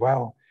job as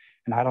well.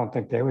 And I don't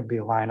think they would be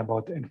lying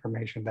about the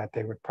information that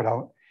they would put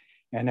out.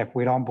 And if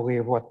we don't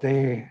believe what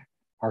they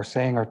are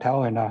saying or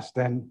telling us,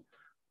 then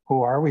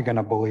who are we going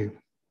to believe?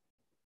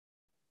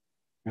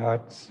 You know,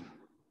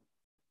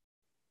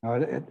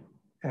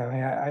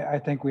 I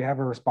think we have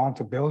a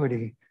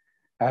responsibility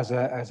as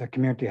a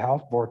community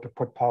health board to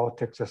put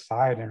politics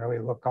aside and really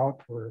look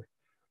out for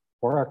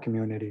our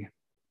community.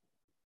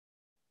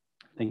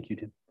 Thank you,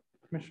 Tim.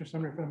 Commissioner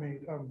Sumner, if I may,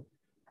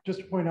 just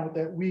to point out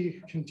that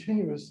we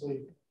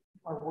continuously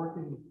are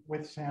working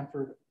with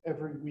Sanford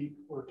every week.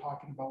 We're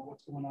talking about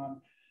what's going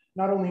on,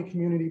 not only in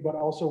community, but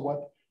also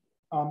what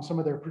some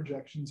of their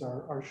projections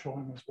are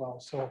showing as well.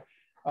 So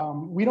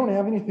we don't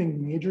have anything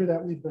major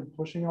that we've been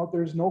pushing out.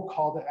 There's no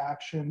call to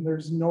action.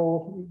 There's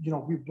no, you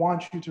know, we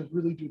want you to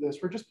really do this.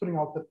 We're just putting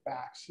out the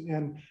facts.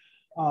 And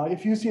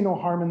if you see no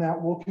harm in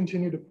that, we'll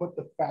continue to put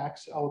the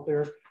facts out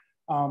there.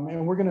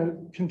 And we're going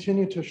to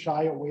continue to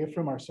shy away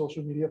from our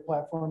social media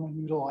platform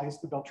and utilize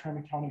the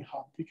Beltrami County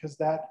Hub, because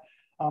that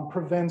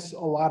prevents a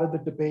lot of the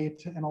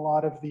debate and a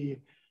lot of the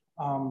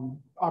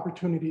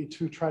opportunity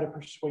to try to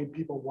persuade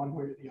people one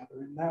way or the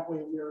other. And that way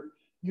we're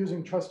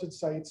using trusted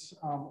sites,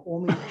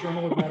 only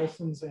Journal of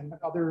Medicines and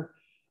other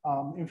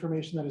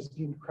information that is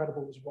deemed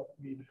credible is what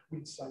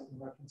we'd cite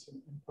and reference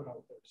and put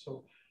out there.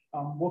 So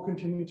we'll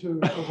continue to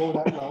go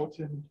that route.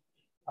 And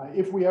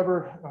if we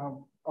ever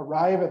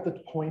arrive at the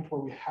point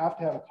where we have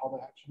to have a call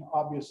to action,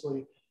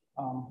 obviously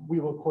we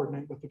will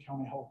coordinate with the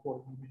county health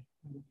board when we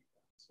do that.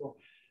 So,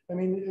 I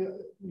mean,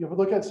 you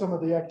look at some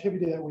of the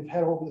activity that we've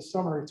had over the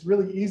summer, it's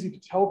really easy to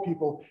tell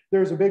people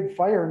there's a big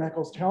fire in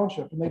Eccles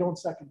Township and they don't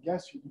second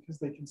guess you because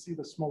they can see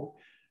the smoke.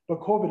 But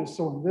COVID is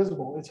so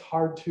invisible, it's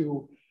hard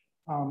to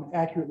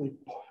accurately,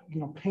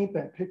 paint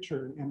that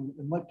picture and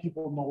let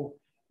people know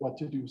what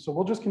to do. So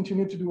we'll just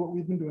continue to do what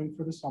we've been doing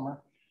for the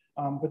summer.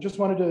 But just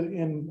wanted to,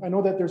 and I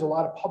know that there's a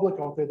lot of public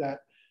out there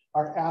that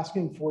are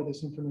asking for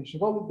this information.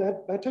 Well,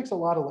 that takes a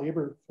lot of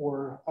labor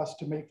for us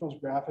to make those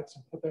graphics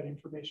and put that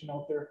information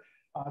out there.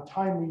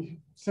 Time we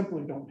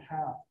simply don't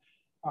have.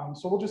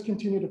 So we'll just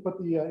continue to put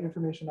the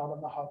information out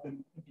on the hub and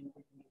do what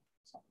we can do.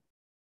 So.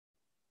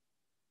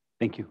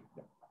 Thank you.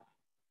 Yeah.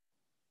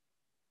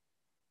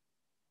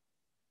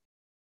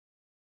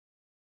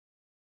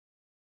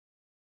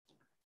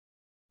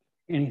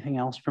 Anything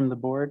else from the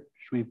board?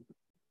 Should we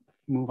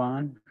move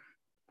on?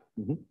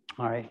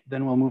 All right,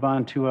 then we'll move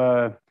on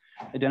to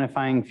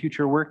identifying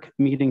future work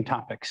meeting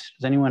topics.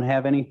 Does anyone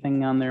have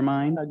anything on their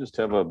mind? I just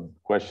have a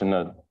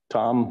question.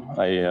 Tom,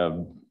 I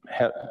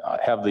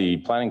have the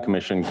Planning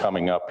Commission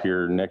coming up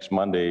here next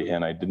Monday,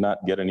 and I did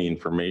not get any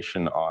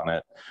information on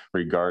it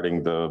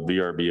regarding the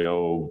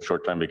VRBO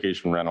short-time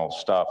vacation rental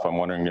stuff. I'm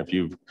wondering if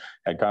you've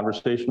had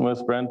conversation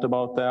with Brent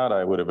about that.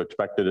 I would have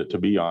expected it to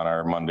be on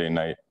our Monday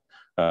night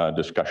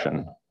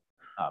discussion.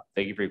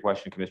 Thank you for your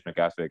question, Commissioner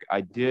Gaswick. I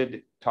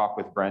did talk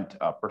with Brent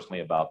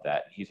personally about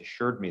that. He's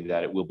assured me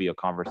that it will be a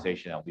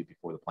conversation that will be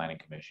before the Planning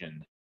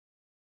Commission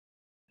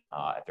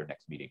at their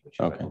next meeting, which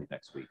is I believe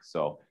next week.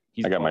 So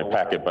I got my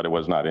packet, but it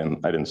was not in.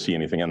 I didn't see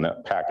anything in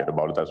that packet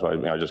about it. That's why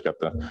I just got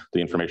the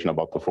information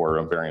about the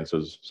 4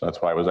 variances. So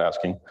that's why I was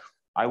asking.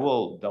 I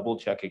will double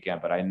check again,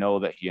 but I know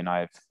that he and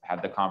I have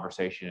had the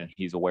conversation and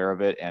he's aware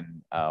of it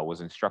and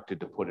was instructed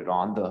to put it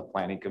on the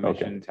Planning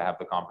Commission to have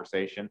the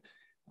conversation.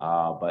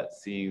 But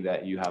seeing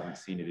that you haven't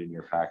seen it in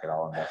your packet,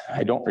 I'll investigate.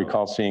 I don't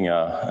recall seeing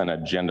an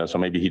agenda, so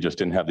maybe he just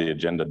didn't have the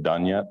agenda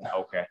done yet.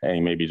 Okay. And he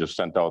maybe just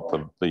sent out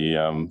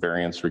the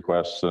variance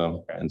requests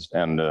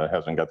and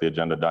hasn't got the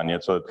agenda done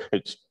yet. So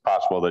it's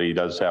possible that he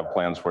does have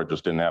plans for it,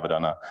 just didn't have it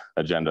on an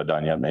agenda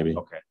done yet, maybe.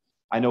 Okay.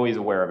 I know he's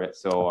aware of it,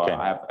 so I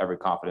have every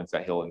confidence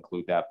that he'll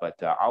include that,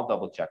 but I'll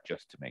double check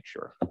just to make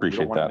sure.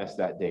 Appreciate that. Don't miss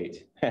that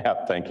date.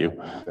 Yeah, thank you.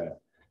 Okay.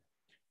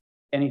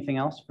 Anything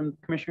else from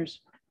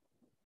commissioners?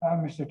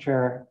 Mr.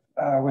 Chair,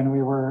 when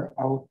we were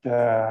out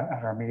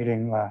at our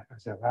meeting, was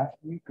it last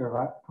week or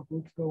a couple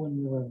weeks ago when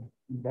we were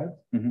in bed?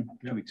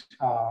 2 weeks.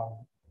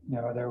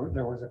 There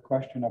was a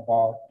question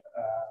about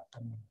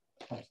from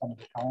some of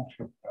the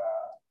township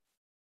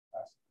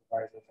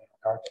supervisors in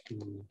regards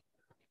to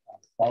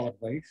solid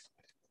waste.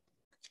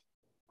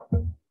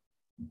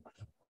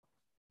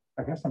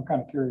 I guess I'm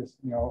kind of curious,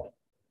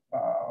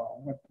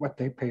 what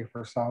they pay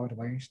for solid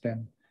waste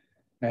and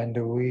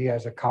do we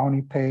as a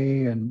county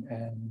pay and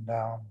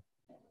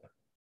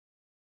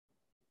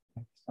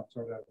some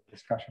sort of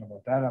discussion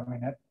about that. I mean,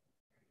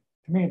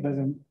 to me, it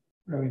doesn't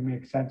really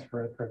make sense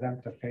for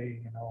them to pay,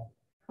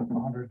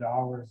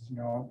 $100,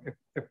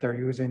 if they're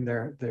using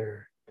their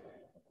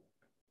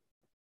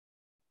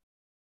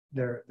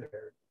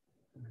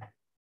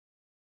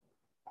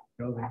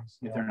buildings.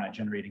 If they're not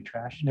generating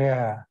trash.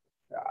 Yeah,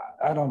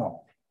 I don't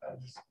know.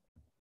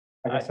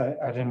 I guess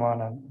I didn't want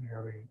to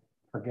really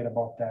forget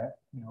about that,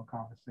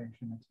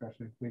 conversation,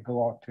 especially if we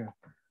go out to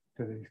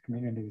these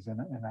communities and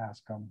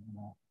ask them,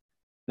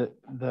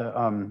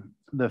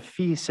 The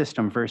fee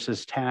system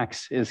versus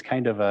tax is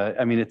kind of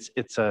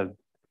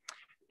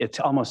it's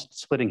almost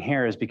splitting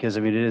hairs because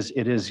it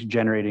is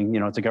generating,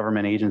 it's a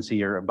government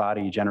agency or a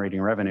body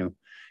generating revenue.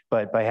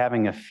 But by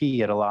having a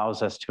fee, it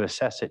allows us to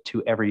assess it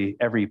to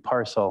every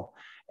parcel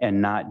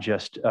and not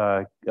just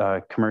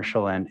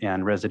commercial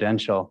and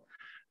residential.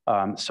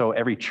 So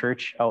every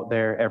church out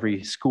there,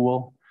 every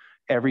school,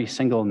 every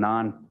single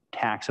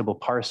non-taxable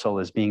parcel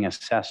is being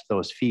assessed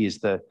those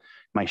fees.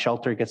 My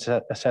shelter gets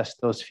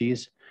assessed those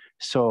fees.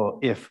 So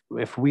if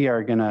we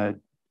are gonna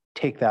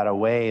take that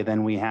away,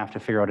 then we have to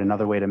figure out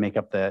another way to make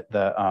up that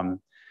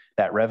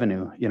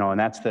revenue, and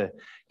that's the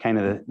kind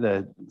of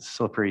the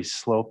slippery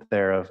slope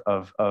there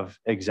of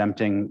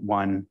exempting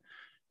one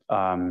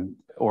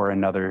or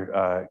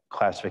another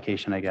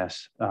classification, I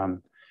guess.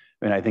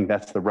 And I think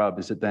that's the rub,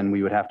 is that then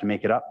we would have to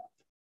make it up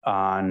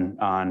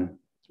on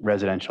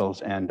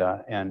residentials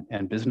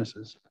and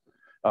businesses.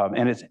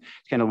 And it's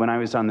kind of, when I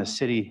was on the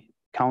city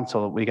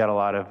council, I got a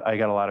lot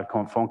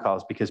of phone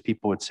calls because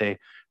people would say,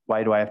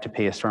 why do I have to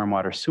pay a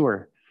stormwater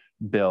sewer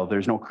bill?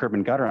 There's no curb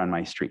and gutter on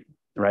my street,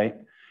 right?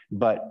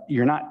 But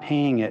you're not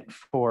paying it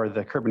for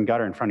the curb and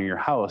gutter in front of your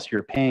house.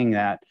 You're paying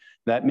that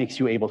makes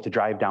you able to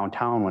drive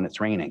downtown when it's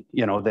raining,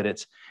 that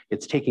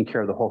it's taking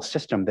care of the whole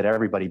system that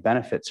everybody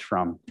benefits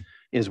from,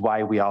 is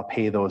why we all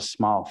pay those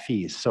small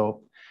fees.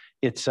 So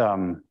it's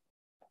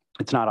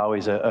not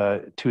always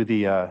to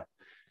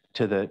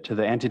to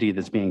the entity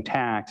that's being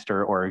taxed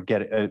or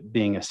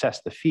being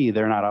assessed the fee,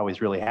 they're not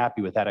always really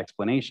happy with that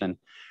explanation.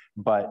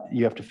 But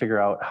you have to figure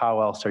out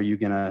how else are you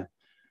gonna,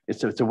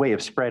 it's a way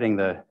of spreading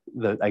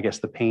I guess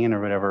the pain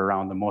or whatever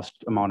around the most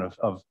amount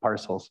of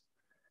parcels.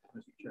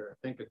 Mr. Chair, I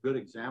think a good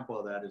example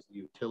of that is the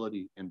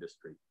utility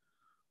industry.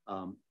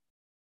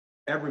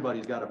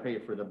 Everybody's got to pay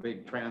for the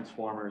big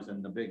transformers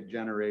and the big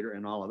generator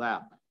and all of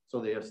that. So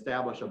they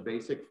establish a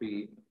basic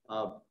fee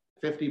of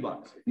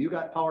 $50. If you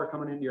got power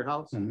coming into your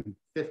house,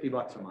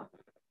 $50 a month.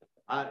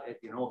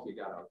 You know, if you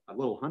got a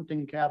little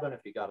hunting cabin,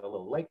 if you got a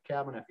little lake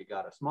cabin, if you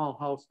got a small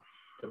house,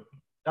 it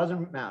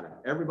doesn't matter.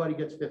 Everybody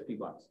gets $50.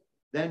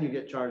 Then you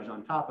get charged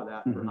on top of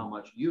that for how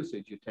much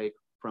usage you take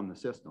from the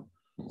system.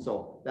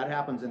 So that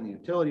happens in the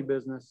utility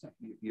business.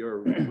 Your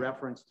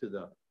reference to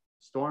the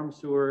storm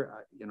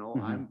sewer, you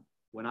know,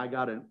 when I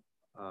got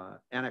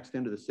annexed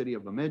into the city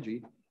of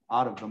Bemidji,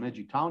 out of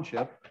Bemidji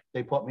Township,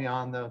 they put me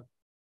on the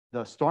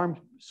storm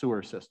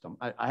sewer system.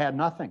 I had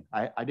nothing.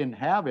 I didn't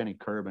have any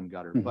curb and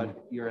gutter,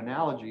 but your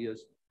analogy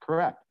is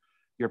correct.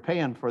 You're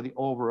paying for the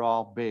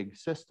overall big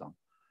system,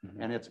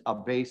 and it's a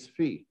base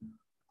fee.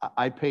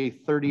 I pay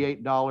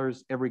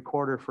 $38 every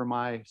quarter for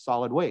my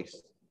solid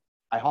waste.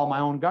 I haul my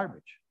own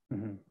garbage,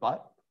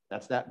 but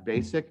that's that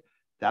basic.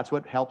 That's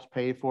what helps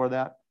pay for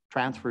that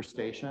transfer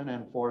station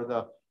and for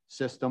the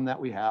system that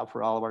we have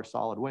for all of our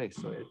solid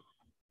waste. So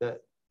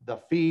the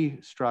fee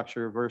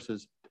structure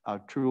versus a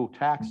true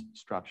tax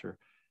structure.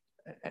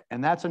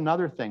 And that's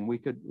another thing we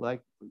could,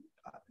 like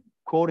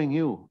quoting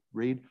you,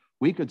 Reed,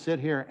 we could sit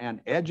here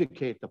and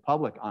educate the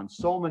public on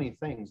so many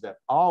things that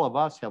all of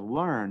us have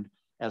learned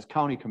as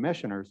county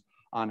commissioners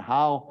on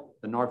how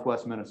the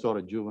Northwest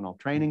Minnesota Juvenile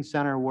Training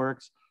Center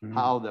works,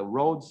 how the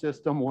road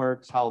system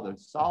works, how the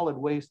solid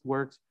waste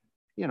works.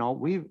 You know,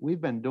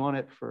 we've been doing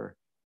it for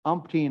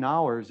umpteen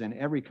hours in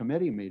every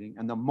committee meeting.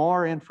 And the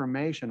more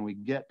information we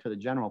get to the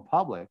general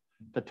public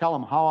to tell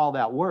them how all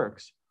that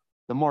works,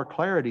 the more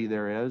clarity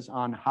there is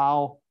on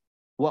how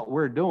what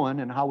we're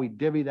doing and how we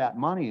divvy that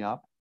money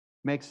up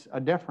makes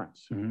a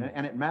difference.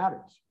 And it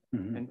matters.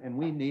 And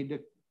we need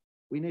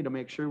to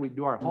make sure we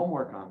do our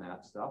homework on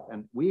that stuff.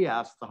 And we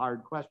ask the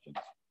hard questions.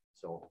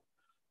 So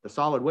the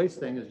solid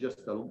waste thing is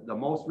just the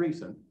most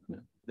recent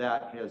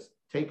that has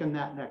taken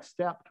that next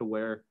step to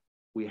where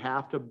we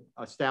have to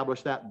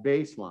establish that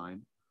baseline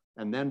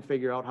and then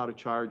figure out how to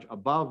charge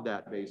above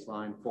that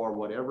baseline for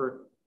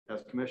whatever,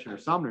 as Commissioner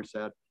Sumner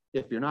said,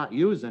 if you're not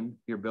using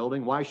your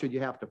building, why should you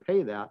have to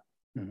pay that?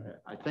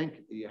 I think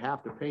you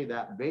have to pay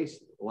that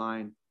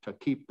baseline to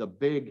keep the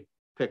big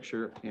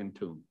picture in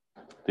tune.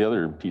 The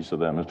other piece of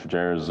that, Mr.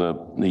 Chair, is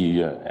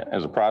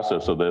as a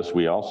process of this,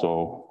 we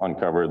also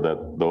uncovered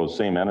that those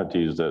same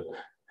entities that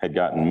had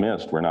gotten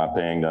missed were not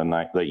paying the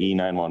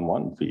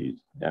E911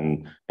 fees.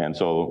 And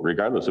so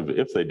regardless of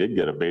if they did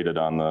get abated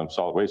on the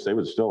solid waste, they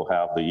would still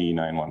have the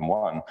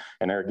E911.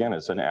 And there again,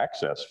 it's an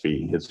access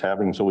fee. It's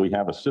having, so we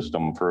have a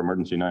system for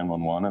emergency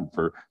 911 and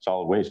for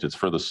solid waste. It's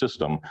for the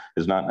system.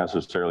 It's not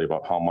necessarily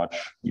about how much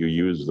you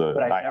use the.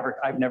 But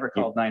I've never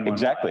called 911.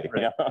 Exactly.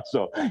 Right? Yeah.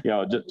 So, you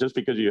know, just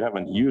because you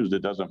haven't used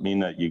it doesn't mean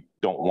that you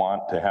don't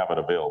want to have it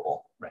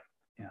available. Right.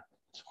 Yeah.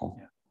 So.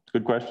 Yeah.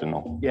 Good question,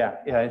 though. Yeah,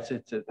 it's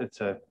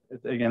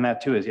again,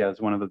 that too is,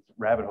 it's one of the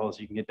rabbit holes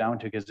you can get down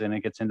to, because then it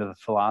gets into the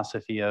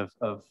philosophy of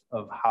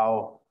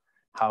how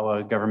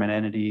a government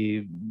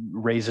entity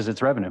raises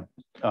its revenue.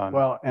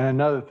 Well, and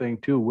another thing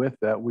too with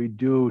that, we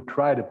do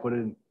try to put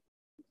in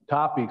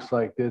topics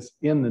like this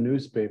in the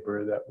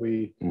newspaper that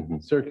we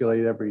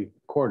circulate every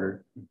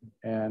quarter.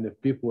 And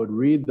if people would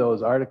read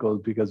those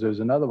articles, because there's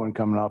another one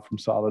coming out from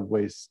solid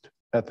waste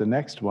at the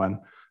next one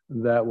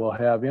that will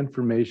have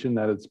information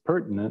that is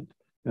pertinent.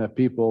 And if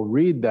people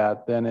read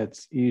that, then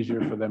it's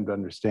easier for them to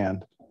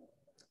understand.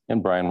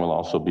 And Brian will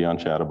also be on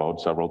Chat About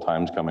several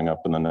times coming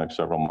up in the next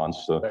several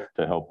months to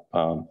help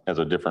as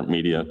a different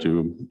media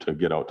to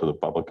get out to the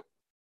public.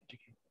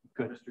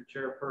 Good. Mr.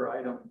 Chair, per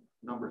item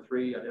number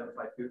 3,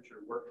 identify future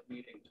work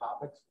meeting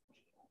topics.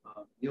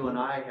 You and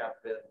I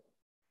have been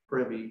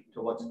privy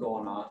to what's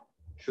going on.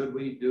 Should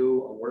we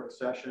do a work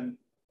session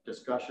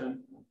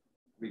discussion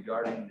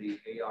regarding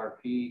the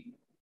ARP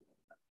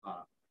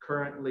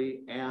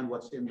currently and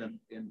what's into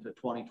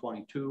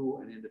 2022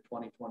 and into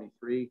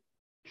 2023?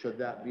 Should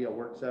that be a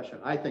work session?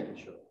 I think it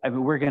should. I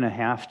mean, we're going to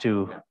have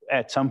to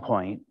at some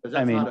point. Because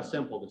that's not a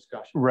simple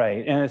discussion.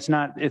 Right. And it's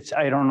not,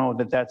 I don't know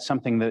that that's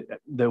something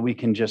that we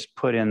can just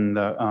put in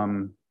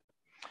the,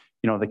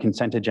 the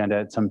consent agenda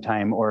at some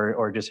time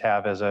or just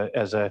have as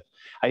a,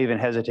 I even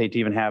hesitate to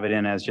even have it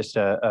in as just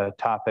a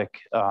topic.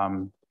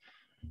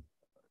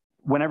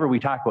 Whenever we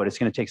talk about it, it's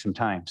going to take some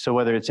time. So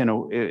whether it's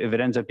if it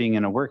ends up being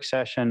in a work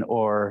session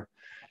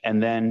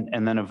and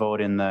then a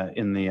vote in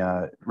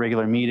the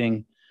regular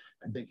meeting.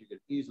 I think you could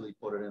easily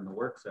put it in the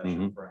work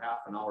session for a half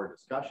an hour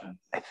discussion.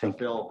 I think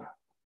Phil,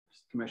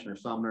 Commissioner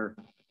Sumner,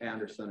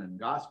 Anderson, and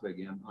Gosbig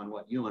in on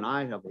what you and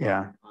I have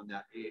learned on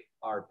that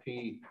ARP,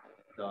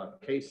 the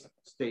case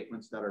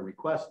statements that are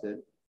requested,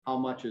 how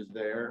much is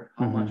there,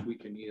 how much we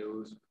can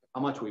use,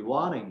 how much we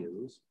want to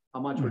use, how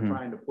much we're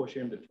trying to push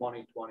into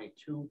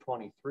 2022,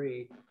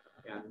 23,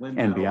 and when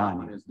And that beyond.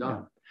 allotment is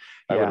done.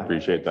 I would Yeah.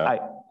 appreciate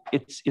that.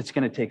 It's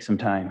going to take some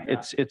time.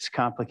 It's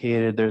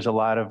complicated. There's a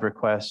lot of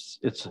requests.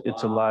 It's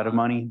a lot of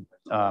money.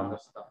 It's a lot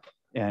of stuff.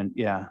 And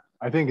yeah,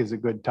 I think it's a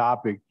good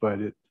topic, but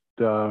it,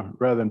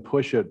 rather than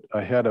push it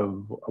ahead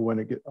of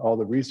when all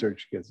the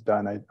research gets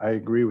done, I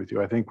agree with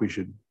you. I think we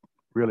should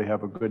really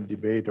have a good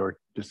debate or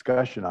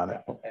discussion on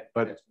it.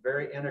 But It's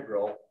very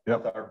integral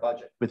Yep. with our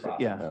budget with, process.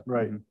 yeah.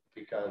 right,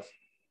 Because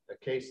the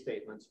case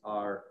statements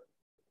are,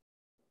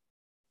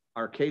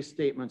 our case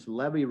statements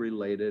levy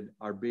related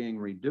are being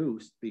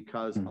reduced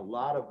because a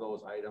lot of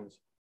those items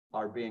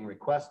are being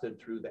requested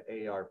through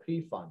the ARP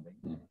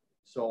funding.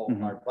 So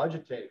our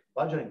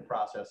budgeting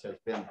process has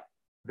been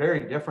very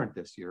different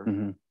this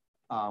year.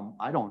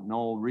 I don't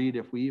know, Reed,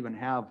 if we even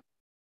have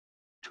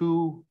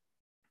 2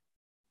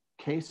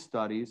 case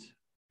studies,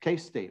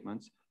 case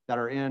statements that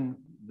are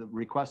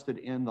requested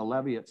in the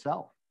levy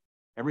itself.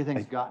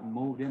 Everything's gotten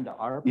moved into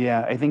ARP.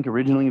 Yeah, I think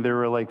originally there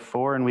were like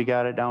 4 and we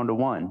got it down to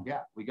 1. Yeah,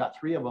 we got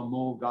 3 of them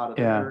moved out of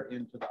Yeah. there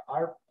into the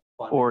ARP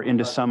funding. Or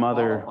into because some we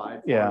other,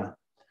 qualified yeah.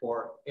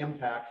 For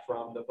impact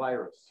from the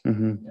virus.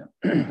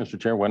 Mr.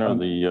 Chair, when are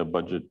the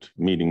budget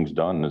meetings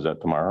done? Is that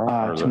tomorrow?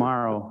 or the-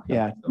 Tomorrow,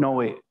 yeah. No,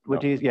 wait,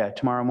 what day is, yeah,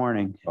 tomorrow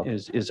morning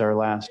is our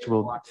last,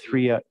 we'll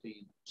 3,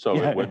 So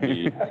Yeah. it would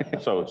be,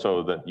 so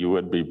that you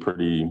would be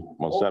pretty,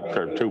 well, set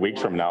for 2 weeks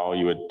from now,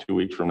 2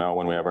 weeks from now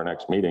when we have our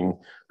next meeting,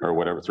 or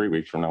whatever, 3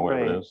 weeks from now,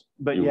 whatever it Right. is.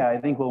 But You- yeah,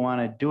 I think we'll want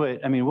to do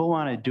it. I mean, we'll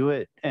want to do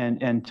it.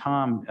 And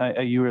Tom,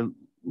 you were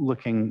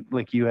looking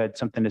like you had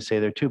something to say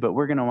there too, but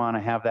we're going to want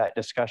to have that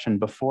discussion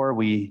before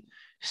we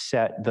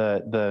set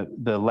the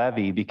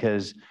levy,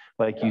 because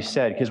like you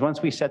said, because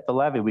once we set the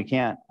levy,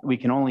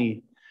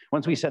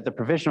 once we set the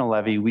provisional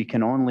levy, we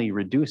can only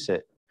reduce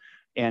it.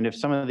 And if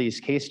some of these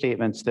case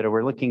statements that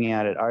we're looking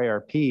at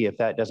IRP, if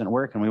that doesn't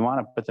work and we want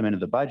to put them into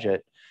the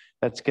budget,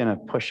 that's going to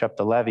push up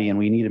the levy, and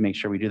we need to make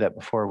sure we do that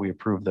before we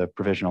approve the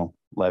provisional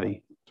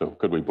levy. So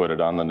could we put it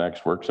on the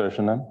next work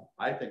session then?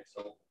 I think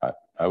so.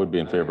 I would be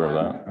in favor of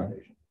that.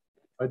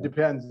 it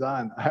depends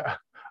on,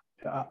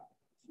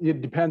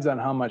 it depends on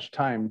how much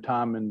time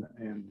Tom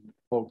and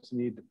folks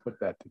need to put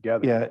that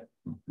together. Yeah.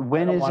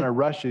 When I don't is want to it?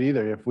 rush it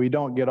either. If we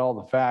don't get all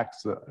the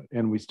facts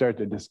and we start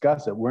to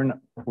discuss it, we're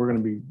going to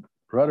be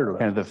rudderless.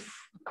 Kind of the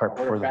cart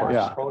before the horse.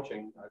 Yeah.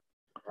 Approaching.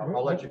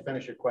 I'll let you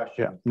finish your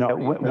question. Yeah, no,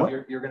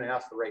 You're going to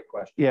ask the right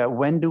question. Yeah,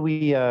 when do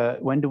we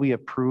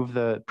approve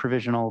the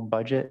provisional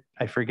budget?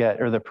 I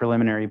forget, or the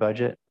preliminary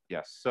budget?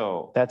 Yes,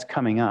 so That's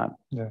coming up.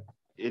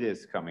 it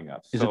is coming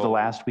up. Is it the So-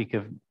 last week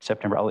of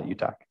September? I'll let you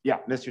talk. Yeah,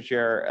 Mr.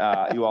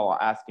 Chair, you all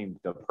are asking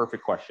the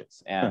perfect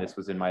questions, and this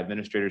was in my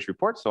administrator's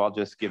report, so I'll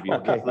just give you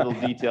Okay. a little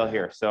detail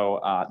here. So,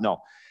 no.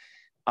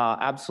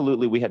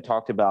 Absolutely, we had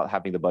talked about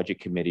having the budget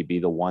committee be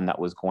the one that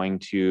was going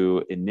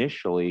to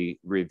initially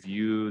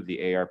review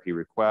the ARP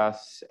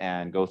requests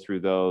and go through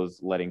those,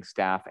 letting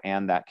staff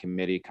and that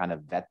committee kind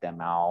of vet them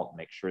out,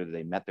 make sure that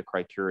they met the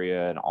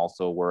criteria and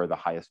also were the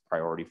highest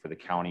priority for the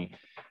county.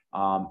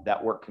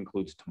 That work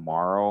concludes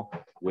tomorrow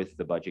with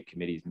the budget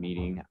committee's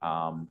meeting.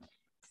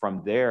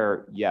 From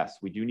there, yes,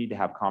 we do need to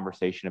have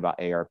conversation about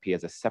ARP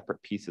as a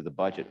separate piece of the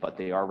budget, but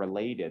they are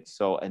related.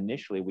 So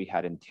initially we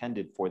had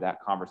intended for that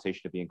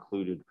conversation to be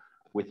included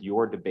with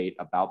your debate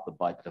about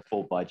the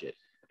full budget,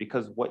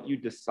 because what you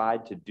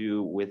decide to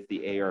do with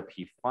the ARP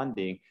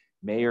funding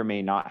may or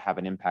may not have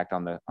an impact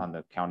on the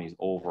county's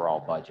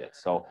overall budget.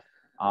 So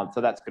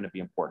that's going to be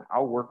important.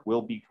 Our work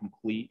will be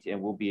complete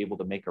and we'll be able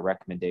to make a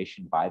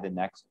recommendation by the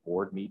next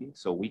board meeting.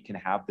 So we can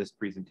have this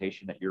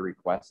presentation that you're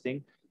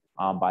requesting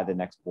by the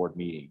next board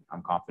meeting.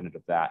 I'm confident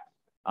of that.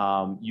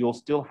 You'll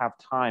still have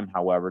time,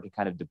 however, to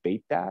kind of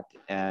debate that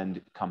and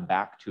come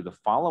back to the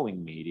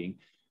following meeting,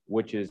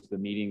 which is the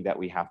meeting that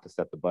we have to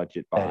set the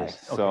budget by. That is,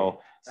 So okay.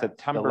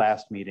 September. The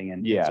last meeting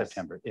in Yes.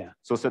 September, yeah.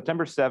 So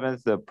September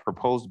 7th, the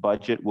proposed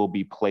budget will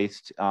be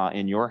placed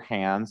in your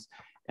hands.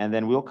 And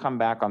then we'll come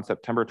back on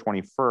September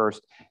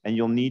 21st, and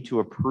you'll need to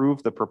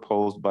approve the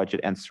proposed budget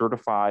and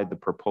certify the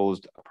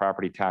proposed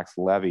property tax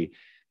levy.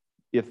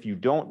 If you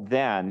don't,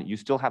 then you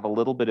still have a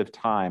little bit of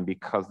time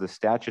because the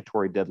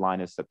statutory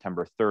deadline is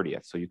September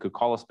 30th. So you could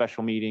call a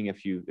special meeting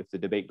if the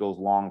debate goes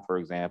long, for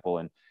example,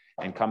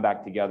 and come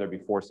back together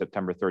before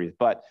September 30th.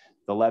 But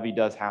the levy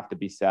does have to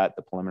be set.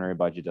 The preliminary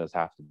budget does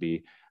have to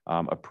be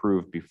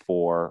approved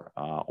before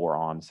or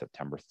on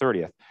September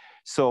 30th.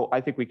 So I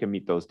think we can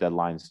meet those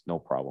deadlines, no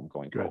problem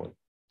going forward.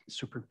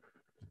 Super.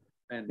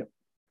 And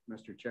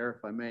Mr. Chair,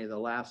 if I may, the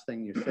last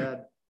thing you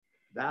said,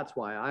 that's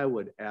why I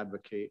would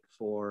advocate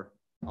for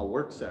a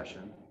work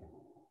session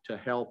to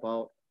help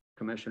out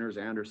Commissioners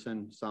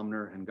Anderson,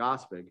 Sumner, and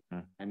Gospig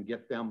and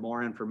get them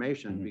more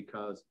information,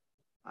 because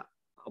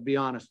I'll be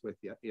honest with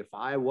you, if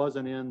I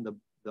wasn't in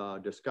the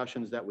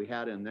discussions that we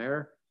had in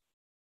there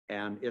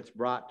and it's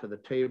brought to the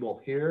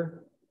table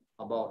here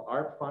about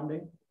ARP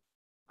funding,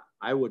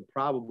 I would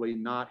probably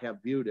not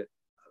have viewed it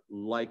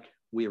like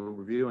we were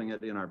reviewing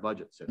it in our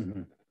budget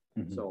system.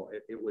 So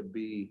it would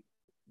be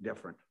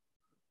different.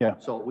 Yeah.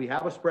 So we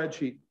have a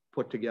spreadsheet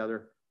put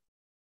together.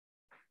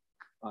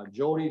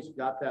 Jody's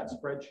got that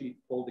spreadsheet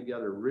pulled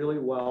together really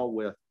well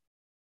with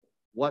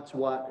what's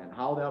what and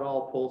how that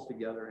all pulls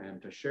together,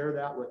 and to share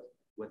that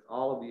with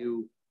all of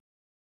you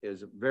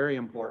is very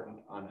important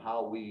on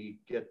how we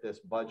get this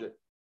budget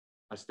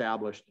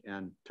established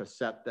and to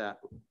set that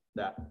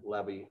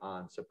levy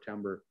on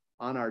September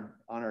on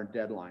our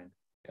deadline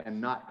and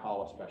not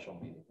call a special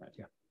meeting.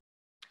 Yeah.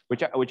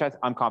 Which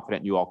I'm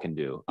confident you all can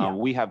do. Yeah.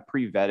 We have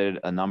pre-vetted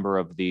a number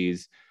of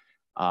these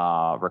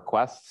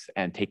requests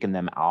and taken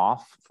them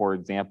off. For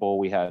example,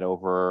 we have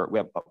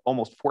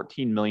almost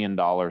 $14 million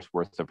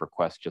worth of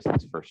requests just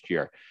this first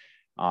year.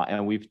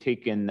 And we've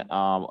taken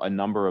a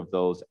number of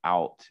those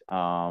out,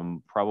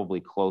 probably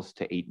close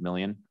to 8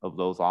 million of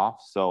those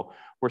off. So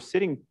we're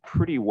sitting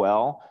pretty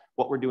well.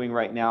 What we're doing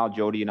right now,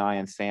 Jody and I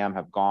and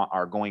Sam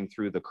are going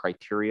through the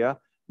criteria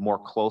more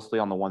closely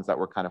on the ones that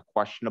were kind of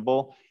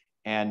questionable.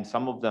 And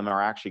some of them are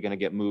actually going to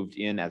get moved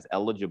in as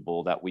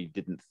eligible that we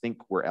didn't think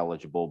were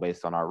eligible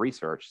based on our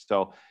research.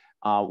 So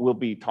we'll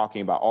be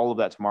talking about all of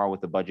that tomorrow with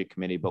the budget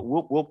committee, but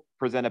we'll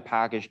present a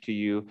package to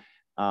you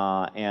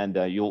and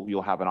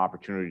you'll have an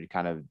opportunity to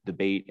kind of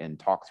debate and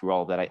talk through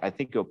all of that. I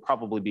think it'll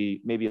probably be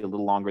maybe a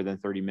little longer than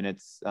 30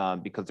 minutes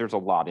because there's a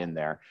lot in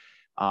there.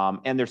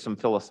 And there's some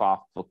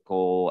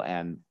philosophical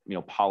and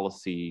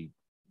policy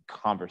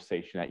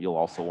conversation that you'll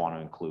also want to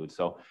include.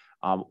 So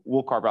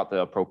we'll carve out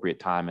the appropriate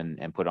time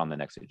and put it on the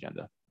next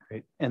agenda.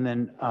 Great. And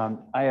then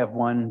I have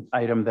one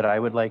item that I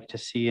would like to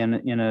see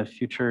in a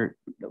future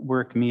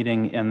work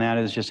meeting, and that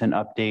is just an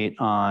update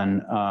on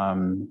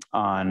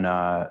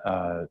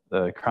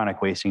the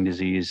chronic wasting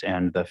disease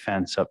and the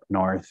fence up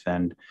north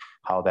and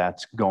how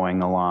that's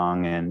going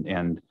along.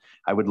 And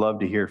I would love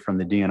to hear from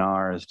the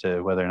DNR as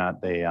to whether or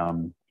not they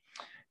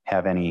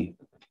have any,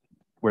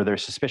 where their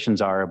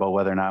suspicions are about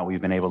whether or not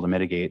we've been able to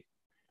mitigate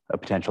a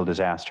potential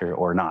disaster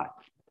or not.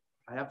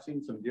 I have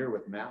seen some deer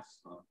with masks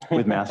on.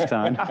 With masks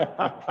on.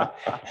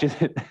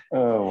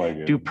 Oh my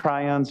goodness. Do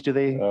prions, do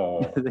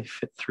they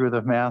fit through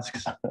the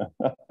masks?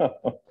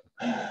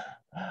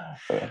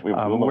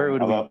 Where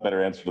would a lot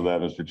better answer to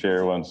that, Mr.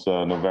 Chair, once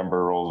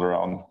November rolls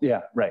around. Yeah,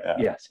 right. Yeah.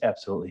 Yes,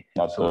 absolutely.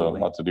 Lots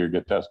of deer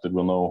get tested.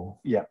 We'll know.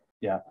 Yeah.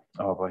 Yeah.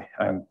 Oh boy.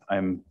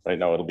 I'm right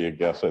now it'll be a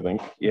guess, I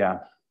think. Yeah.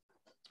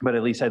 But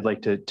at least I'd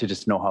like to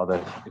just know how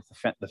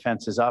if the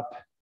fence is up,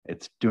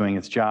 it's doing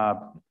its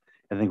job.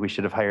 I think we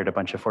should have hired a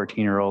bunch of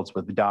 14-year-olds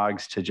with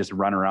dogs to just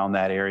run around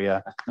that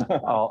area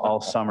all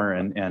summer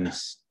and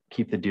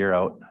keep the deer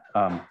out.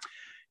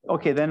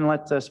 Okay, then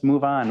let us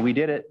move on. We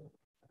did it.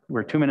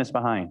 We're 2 minutes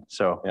behind.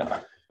 So yeah.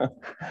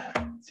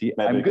 See,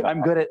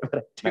 I'm good at what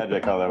I do.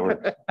 Magic how that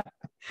works.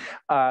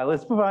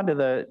 Let's move on to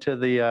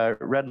the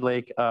Red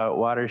Lake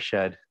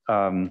Watershed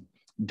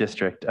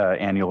District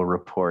annual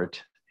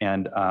report.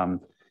 And I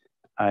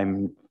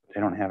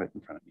don't have it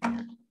in front of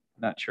me.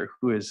 Not sure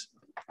who is.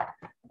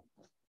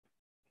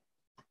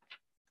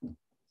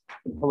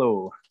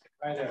 Hello.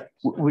 Hi there.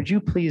 Would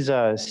you please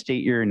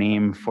state your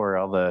name for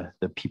all the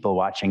people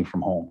watching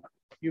from home?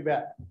 You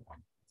bet.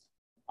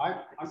 I'm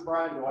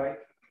Brian Dwight.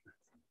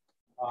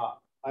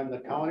 I'm the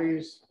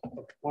county's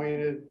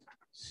appointed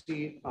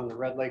seat on the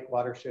Red Lake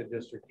Watershed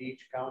District.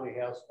 Each county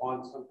has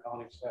one. Some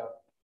counties have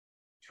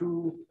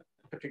 2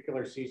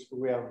 particular seats, but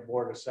we have a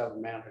board of 7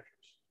 managers.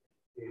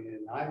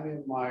 And I'm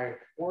in my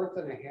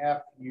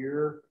 4.5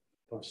 year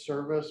of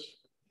service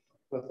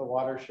with the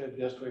Watershed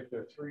District.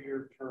 They're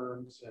 3-year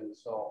terms, and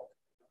so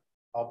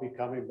I'll be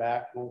coming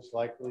back most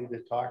likely to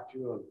talk to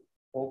you and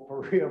hope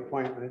for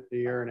reappointment in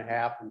a 1.5 years.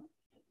 And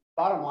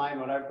bottom line,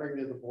 what I bring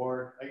to the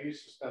board, I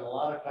used to spend a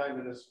lot of time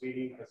in this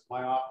meeting because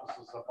my office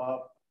is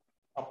up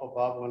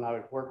above when I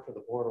would work for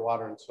the Board of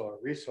Water and Soil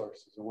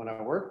Resources. And when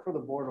I worked for the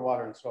Board of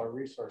Water and Soil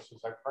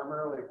Resources, I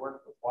primarily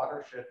worked with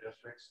watershed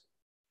districts,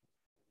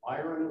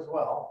 Myron as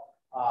well,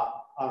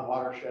 on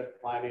watershed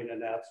planning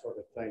and that sort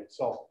of thing.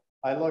 So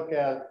I look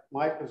at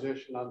my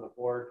position on the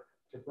board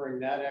to bring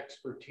that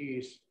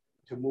expertise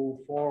to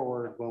move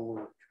forward when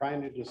we're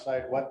trying to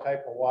decide what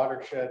type of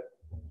watershed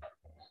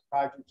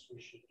projects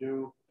we should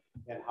do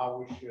and how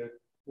we should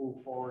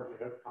move forward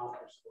to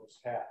accomplish those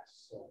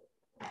tasks. So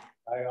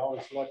I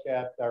always look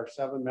at our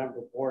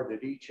 7-member board,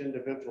 that each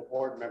individual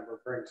board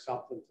member brings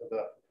something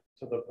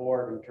to the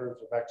board in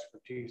terms of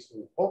expertise,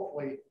 and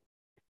hopefully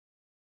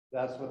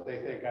that's what they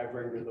think I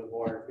bring to the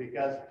board.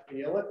 Because when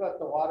you look at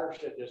the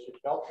watershed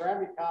district,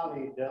 Beltrami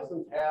County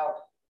doesn't have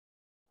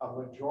a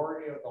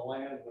majority of the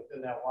land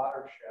within that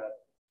watershed.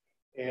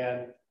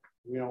 And,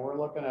 we're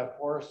looking at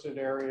forested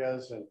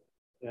areas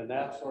and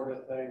that sort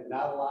of thing.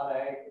 Not a lot of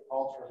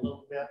agriculture, a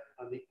little bit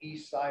on the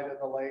east side of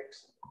the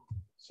lakes.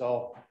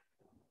 So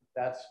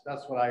that's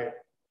what I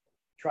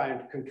try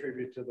and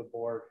contribute to the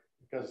board,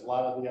 because a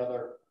lot of the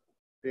other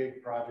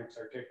big projects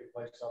are taking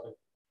place in other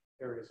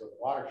areas of the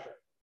watershed.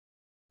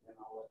 And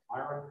I'll let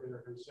Myron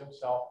introduce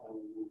himself and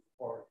we move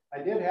forward. I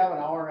did have an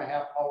 1.5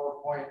 hour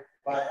PowerPoint,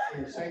 but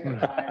in the sake of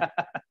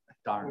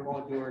time, we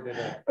won't do her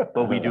today.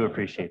 Well, we do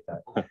appreciate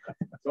that.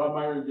 So I'm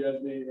Myron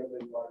Gesney, Red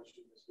Lake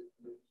Watershed District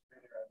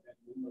Administrator. I've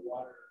been in the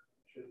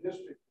watershed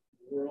district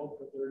world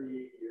for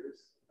 38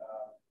 years.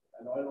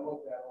 I know I don't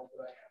look that old,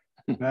 but I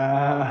am. And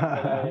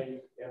I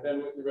have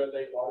been with the Red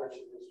Lake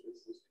Watershed District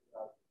since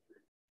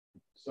 2003.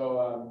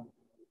 So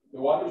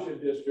the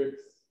watershed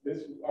districts,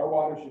 our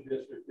watershed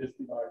district is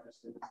the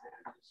largest in the state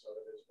of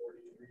Minnesota. There's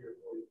 43 or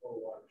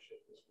 44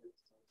 watershed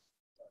districts,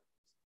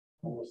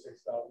 almost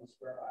 6,000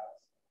 square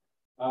miles.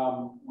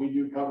 We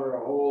do cover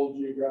a whole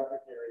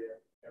geographic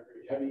area,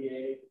 every heavy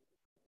A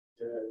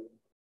to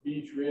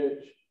Beach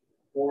Ridge,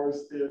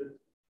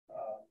 forested,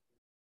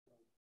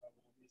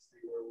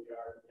 obviously where we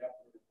are in the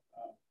upper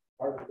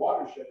part of the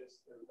watershed is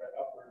the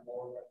upper and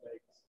lower Red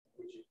Lakes,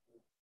 which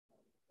include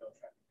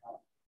Beltrami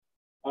County.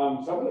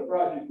 Some of the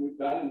projects we've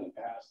done in the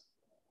past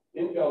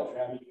in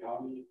Beltrami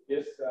County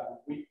is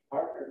we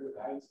partnered with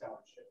Hines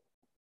Township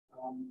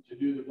to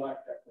do the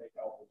Black Duck Lake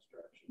Elbow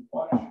Construction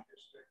Watershed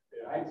District.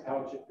 The Hines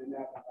Township didn't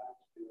have the time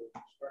to do it,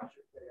 the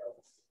structure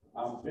failed.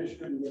 Fish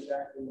couldn't get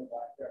back in the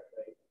Black Duck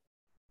Lake,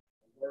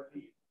 or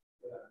feet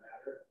for that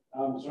matter.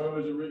 So it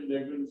was a really,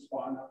 they couldn't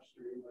spawn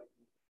upstream.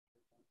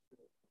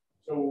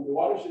 So the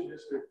watershed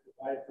district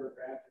applied for a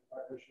grant in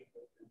partnership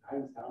with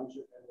Hines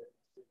Township and the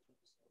to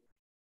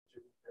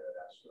repair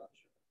that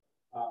structure.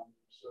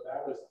 So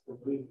that was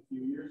completed a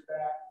few years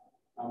back.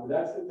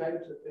 That's the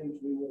types of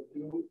things we will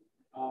do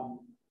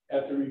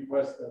at the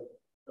request of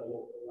the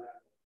local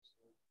landowners,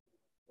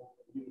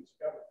 local units of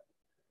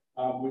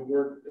government. We've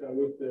worked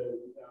with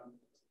the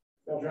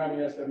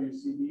Beltrami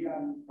SWCD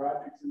on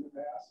projects in the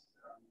past.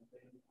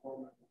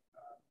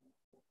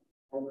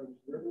 Cormorant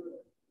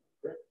River,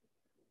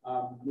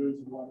 doing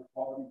some water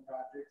quality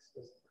projects.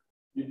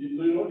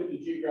 You look at the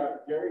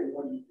geographic area, and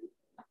what do you do?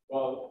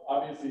 Well,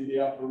 obviously the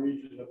upper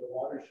regions of the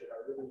watershed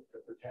are really to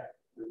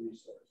protect the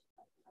resource.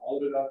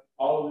 All of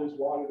this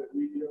water that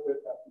we deal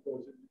with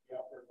goes into the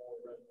upper and lower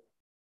reservoir.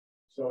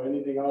 So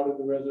anything out of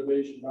the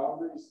reservation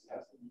boundaries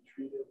has to be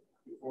treated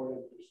before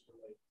it enters the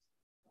lake.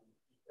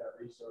 Keep that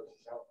resource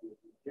as healthy as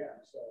we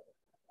can. So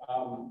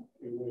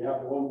we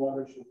have the one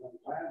watershed, one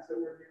plants that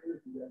we're dealing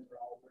with. You guys are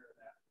all aware of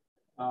that.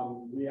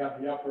 We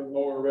have the upper and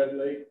lower Red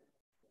Lake,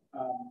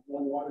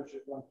 one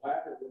watershed, one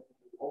plant that will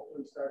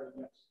hopefully starting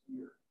next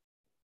year.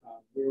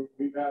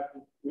 We have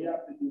to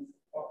do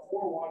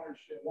one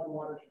watershed, one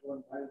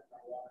plant in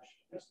our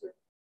watershed district.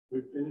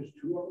 We've finished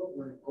 2 of them.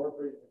 We're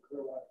incorporating the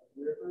Clearwater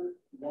River,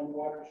 one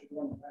watershed,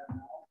 one plant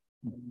now.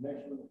 And the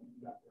next one will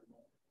be upper and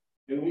lower.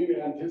 And we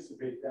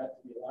anticipate that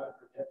to be a lot of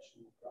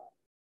protection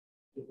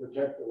to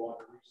protect the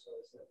water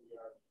resource that we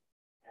are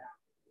have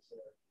in this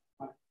area.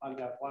 On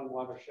that one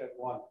watershed,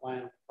 one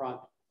plant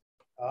front,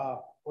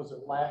 was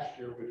it last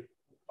year we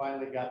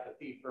finally got the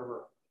Thief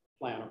River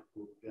plan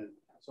approved, and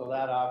so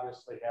that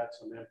obviously had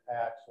some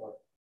impacts or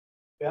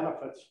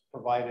benefits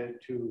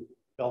provided to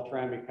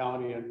Beltrami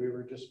County. And we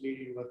were just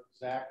meeting with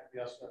Zach at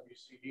the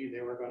SWCD.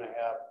 They were going to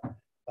have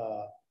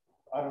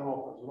I don't know if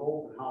it was an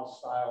open house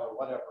style or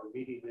whatever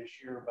meeting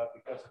this year, but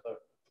because of the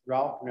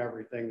drought and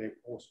everything, they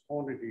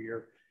postponed it a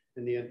year.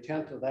 And the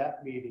intent of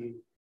that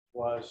meeting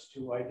was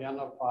to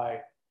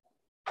identify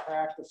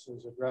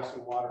practices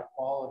addressing water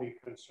quality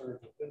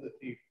concerns within the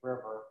Thief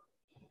River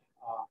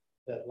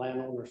that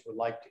landowners would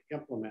like to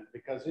implement,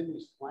 because in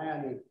these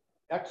planning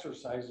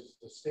exercises,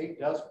 the state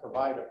does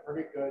provide a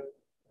pretty good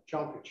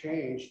chunk of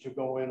change to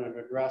go in and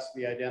address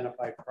the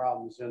identified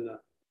problems in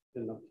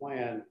the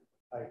plan.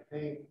 I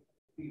think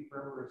Thief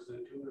River is to the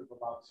tune of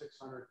about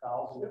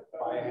 600,000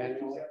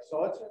 biannually,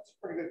 so it's a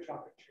pretty good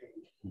chunk of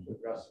change to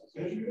address this.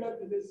 Have you got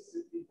the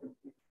Mississippi?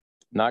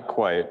 Not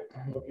quite.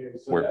 Okay,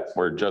 so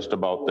we're just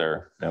about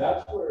there. Yeah.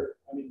 That's where,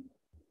 I mean,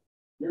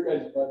 your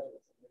guys' budget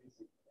is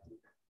amazing.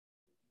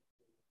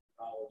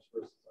 Dollars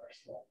versus our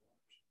small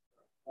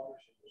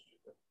watershed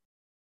district.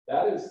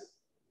 That is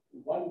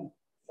one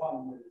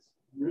fund that has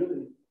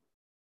really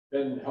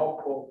been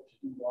helpful to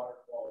do water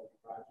quality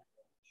projects,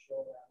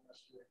 show that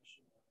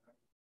restoration.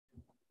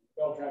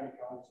 Beltrami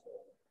County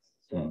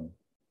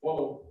full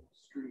of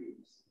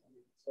streams. I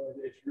mean, so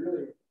it's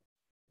really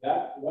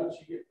that once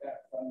you get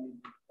that funding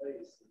in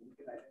place, and you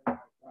can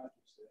identify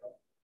projects that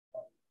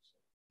help.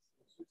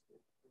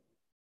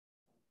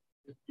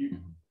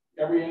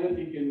 Every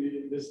entity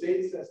can, the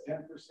state says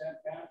 10%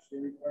 match, they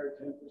require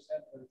 10%,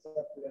 but it's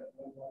up to that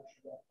one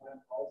watershed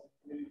plan policy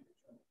committee to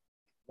determine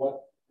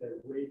what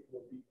the rate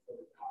will be for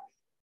the cost.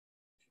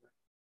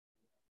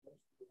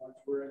 Once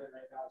we're in it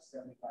right now, it's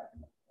 75%.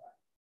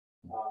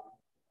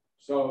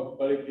 So,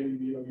 but it can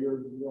be,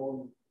 your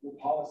own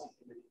policy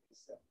committee can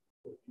set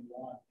what you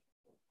want.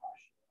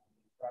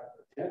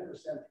 10%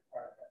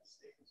 required by the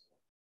state.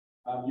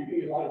 You can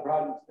get a lot of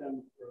projects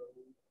done for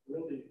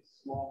really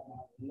small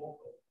amount of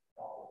local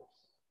dollars.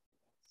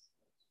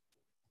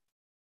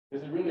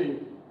 Because it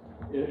really,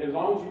 as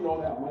long as you know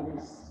that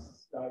money's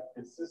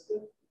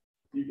consistent,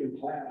 you can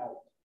plan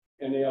out.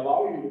 And they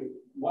allow you to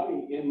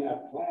money in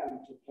that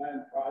plan to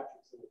plan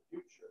projects in the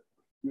future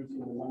using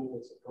the money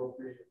that's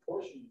appropriated,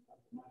 portion of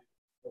the money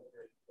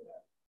appropriated for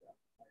that.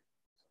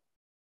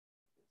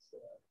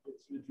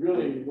 It's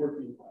really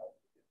working well.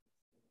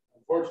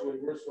 Unfortunately,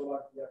 we're so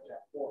lucky we have to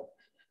have 4.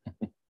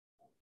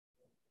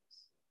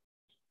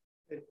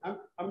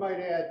 I might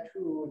add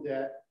too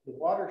that the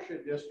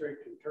watershed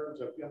district, in terms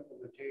of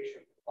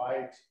implementation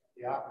provides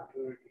the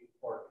opportunity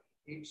for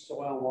each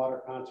soil and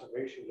water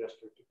conservation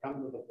district to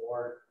come to the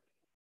board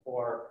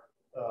for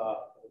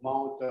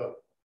amount of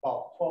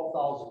about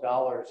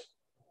 $12,000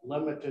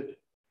 limited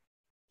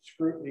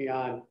scrutiny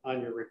on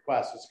your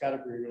request. It's got to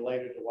be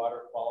related to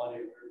water quality.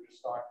 We were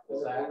just talking to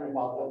Zach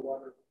about the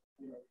water,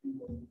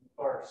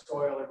 or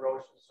soil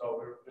erosion. So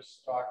we were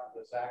just talking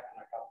to Zach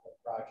on a couple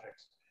of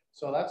projects.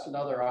 So that's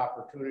another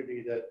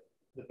opportunity that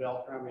the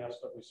Beltrami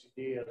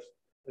SWCD has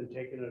been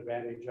taking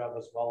advantage of,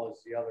 as well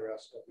as the other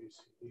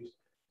SWCDs.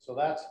 So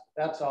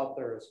that's out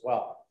there as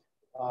well.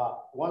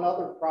 One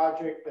other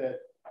project that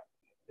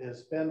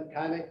has been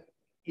kind of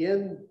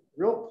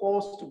real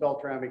close to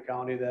Beltrami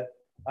County that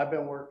I've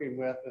been working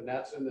with, and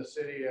that's in the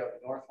city of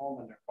North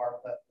Holmen and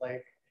Bartlett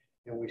Lake.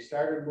 And we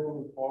started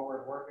moving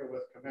forward, working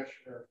with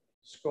Commissioner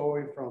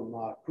Scobie from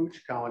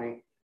Cooch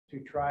County to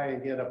try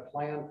and get a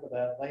plan for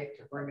that lake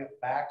to bring it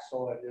back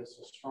so it is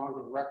a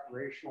stronger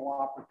recreational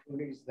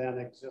opportunities than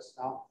exist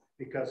now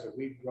because of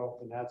weed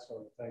growth and that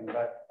sort of thing.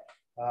 But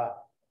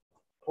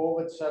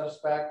COVID set us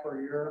back for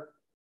a year.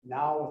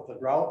 Now with the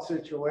drought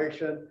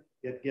situation,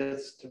 it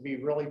gets to be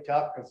really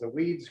tough because the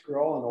weeds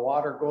grow and the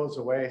water goes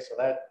away. So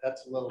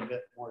that's a little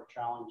bit more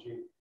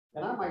challenging.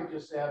 And I might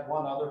just add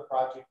one other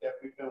project that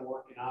we've been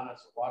working on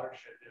as a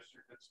watershed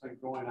district that's been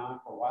going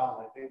on for a while.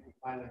 And I think we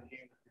finally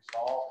came to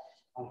resolve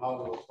on how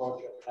to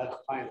approach it. That's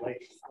Pine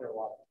Lake in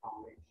Clearwater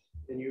County.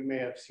 And you may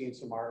have seen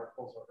some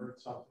articles or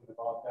heard something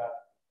about that.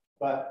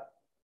 But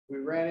we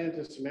ran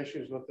into some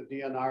issues with the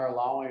DNR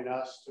allowing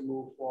us to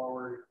move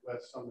forward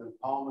with some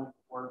impoundment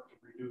work to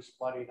reduce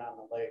flooding on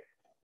the lake.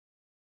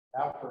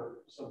 After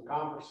some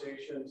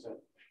conversations and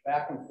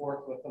back and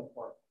forth with them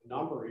for a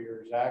number of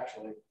years,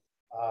 actually,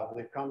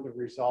 they've come to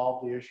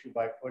resolve the issue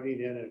by putting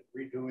in and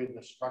redoing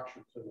the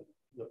structure to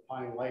the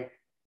Pine Lake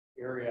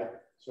area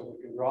so we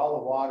can draw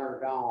the water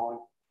down,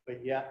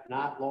 but yet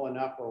not low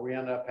enough where we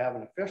end up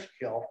having a fish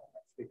kill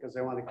because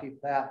they want to keep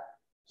that.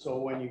 So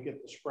when you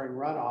get the spring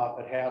runoff,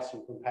 it has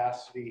some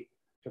capacity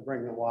to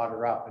bring the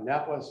water up. And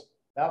that was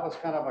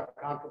kind of a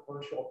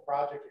controversial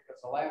project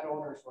because the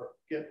landowners were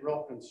getting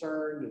real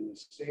concerned and the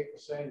state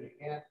was saying you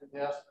can't do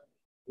this.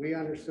 We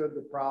understood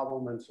the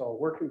problem. And so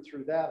working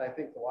through that, I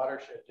think the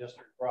watershed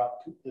district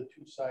brought the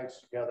two sides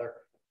together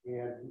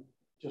and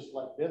just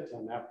let bids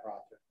on that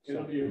project.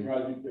 It'll be a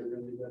project that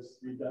really does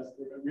rebuilds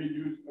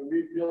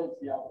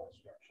the outlet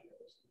structure that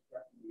was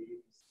constructed in the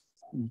 80s,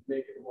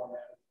 make it a more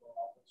manageable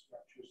outlet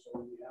structure. So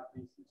when you have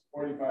this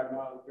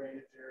 45-mile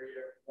drainage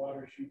area,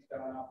 water shoots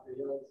down off the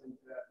hills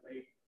into that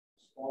lake,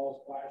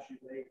 small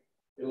splashy lake.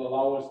 It'll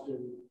allow us to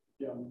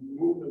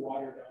move the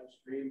water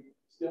downstream,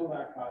 still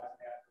not causing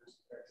adverse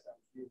effects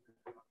downstream.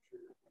 I'm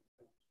sure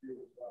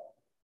downstream as well.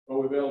 But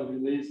we'll be able to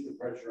release the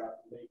pressure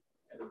out the lake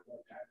at a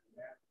more timely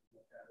manner.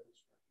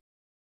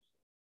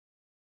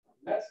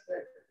 That's the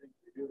type of thing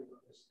we're doing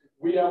with this.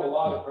 We have a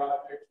lot of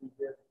projects we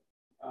did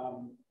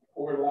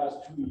over the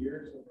last 2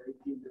 years, over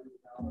 $18 million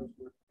worth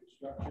of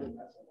construction.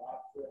 That's a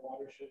lot for a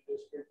watershed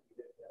district. We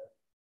did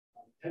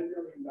 $10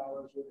 million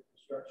worth of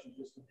construction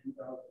just in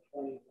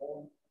 2020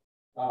 alone.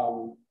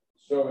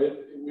 So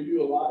we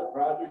do a lot of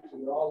projects,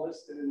 and they're all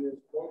listed in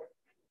this book.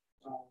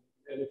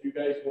 And if you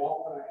guys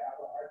want one, I have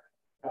a hard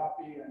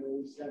copy. I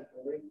know we sent the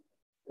link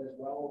as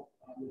well.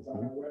 It's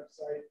on our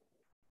website.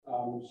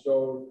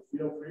 So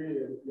feel free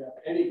to, if you have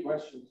any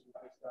questions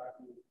about this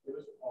document, give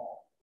us a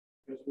call,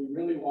 because we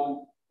really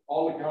want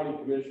all the county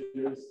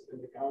commissioners and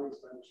the counties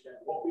to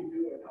understand what we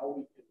do and how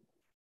we can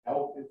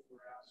help if we're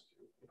asked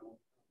to.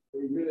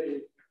 We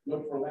really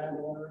look for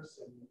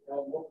landowners and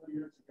local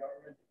units of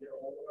government to get a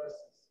hold of us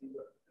and see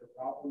what the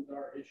problems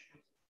are,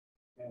 issues,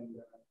 and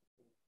we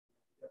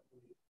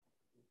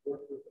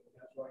work with them.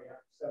 That's why we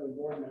have 7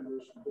 board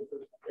members from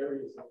different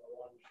areas of the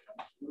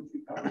watershed.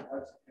 County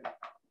parts of Canada.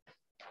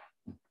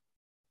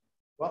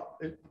 Well,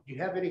 do you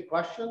have any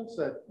questions?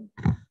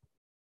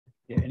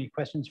 Yeah, any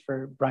questions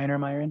for Brian or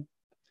Myron?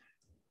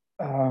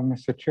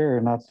 Mr.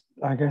 Chair,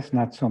 I guess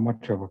not so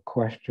much of a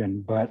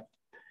question, but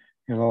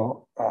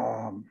over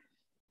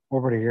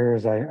the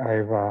years,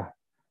 I've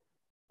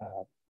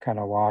kind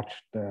of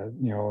watched the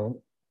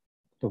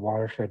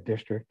watershed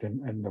district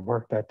and the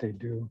work that they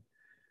do,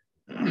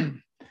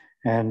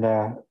 and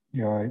I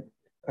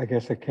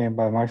guess it came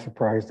by my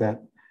surprise that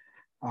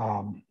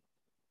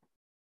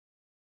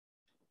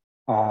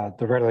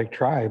the Red Lake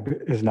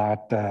Tribe does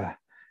not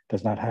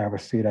have a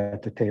seat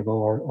at the table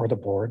or the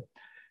board.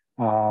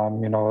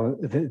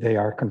 They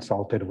are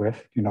consulted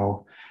with.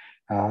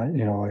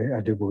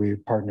 I do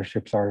believe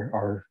partnerships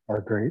are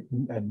great,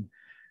 and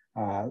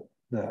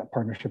the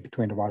partnership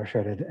between the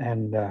watershed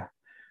and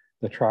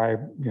the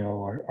tribe,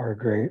 are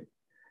great.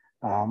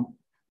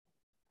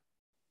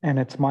 And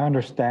it's my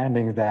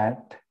understanding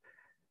that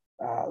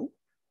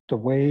the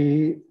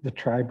way the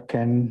tribe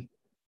can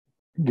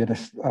get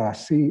a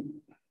seat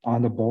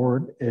on the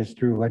board is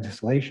through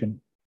legislation,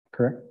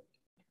 correct?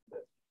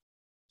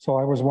 So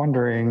I was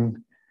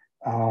wondering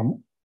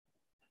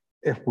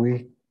if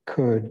we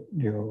could,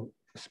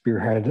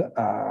 spearhead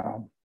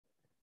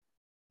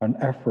an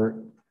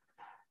effort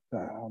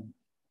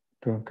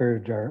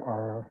encourage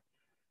our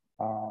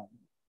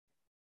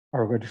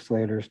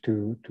legislators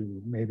to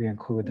maybe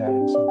include that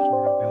in some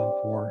sort of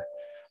bill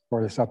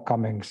for this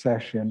upcoming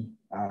session,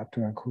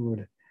 to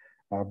include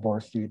a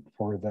board seat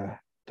for the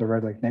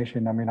Red Lake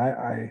Nation. I mean,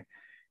 I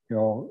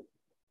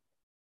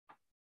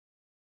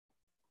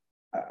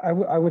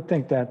would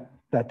think that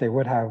they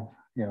would have,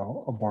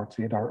 a board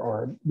seat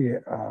or be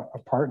a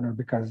partner,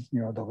 because,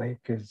 the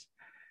lake is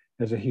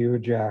a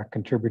huge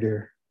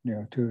contributor,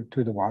 to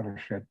the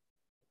watershed.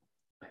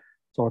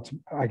 So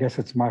I guess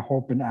it's my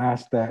hope and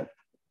ask that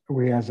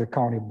we as a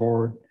county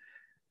board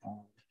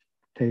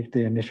take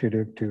the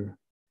initiative to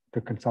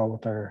consult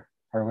with our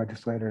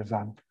legislators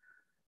on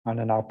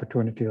an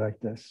opportunity like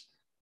this.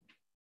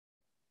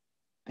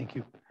 Thank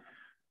you.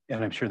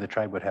 And I'm sure the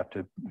tribe would have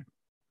to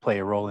play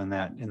a role in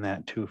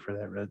that too, for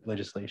that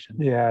legislation.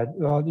 Yeah,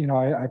 well,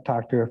 I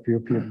talked to a few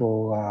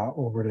people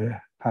over the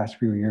past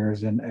few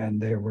years,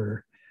 and they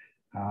were,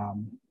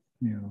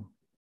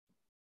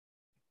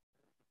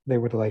 they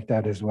would like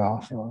that as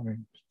well. So, I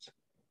mean,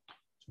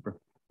 super.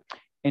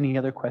 Any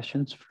other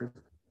questions for?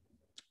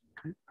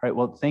 All right,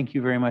 well, thank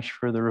you very much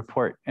for the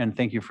report, and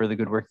thank you for the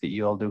good work that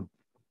you all do.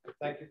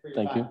 Thank you for your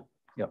Thank time. you.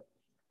 Yep.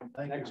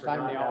 Next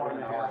time, the hour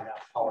and a half.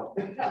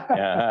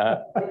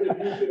 Yeah. If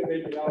you should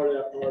make an hour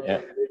that far,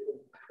 Yeah.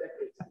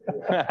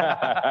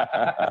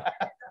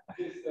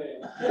 just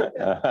saying.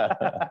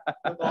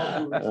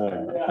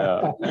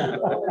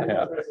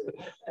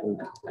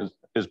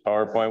 His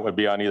PowerPoint would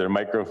be on either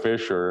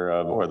microfiche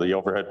or the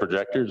overhead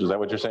projectors. Is that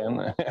what you're saying?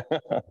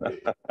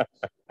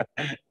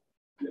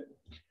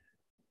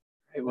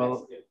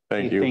 Well,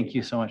 Thank you. Thank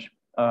you so much.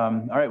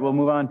 All right, we'll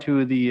move on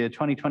to the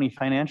 2020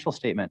 financial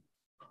statement.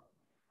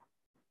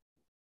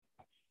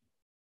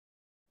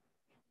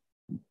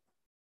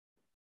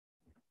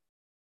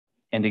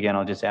 And again,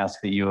 I'll just ask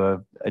that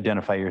you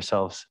identify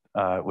yourselves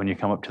when you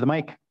come up to the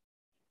mic.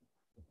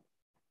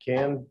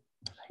 Can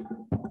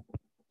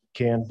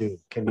do.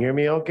 Can you hear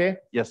me okay?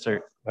 Yes,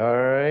 sir. All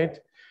right.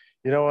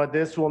 You know what?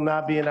 This will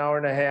not be an hour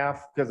and a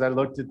half, because I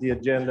looked at the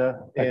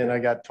agenda and I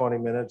got 20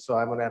 minutes, so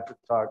I'm going to have to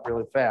talk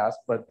really fast.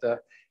 But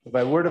if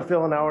I were to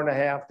fill an hour and a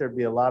half, there'd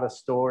be a lot of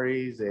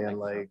stories, and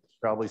like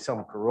probably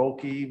some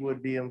karaoke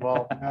would be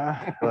involved.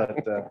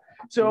 But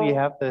so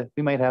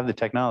we might have the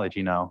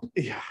technology now.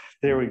 Yeah,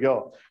 there we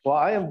go. Well,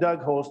 I am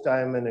Doug Host.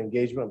 I'm an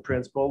engagement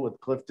principal with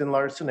Clifton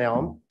Larson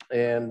Elm,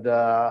 and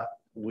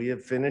we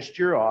have finished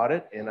your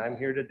audit, and I'm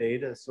here today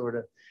to sort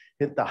of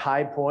hit the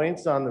high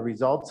points on the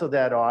results of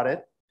that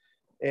audit.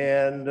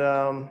 And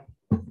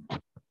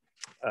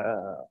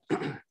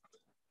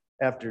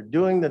after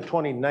doing the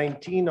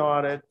 2019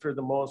 audit for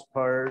the most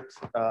part,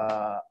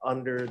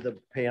 under the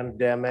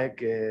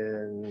pandemic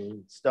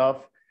and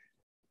stuff,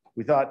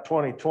 we thought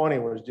 2020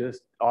 was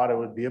just audit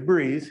would be a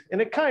breeze,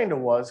 and it kind of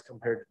was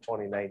compared to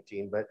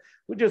 2019, but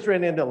we just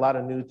ran into a lot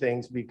of new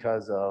things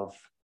because of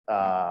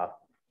the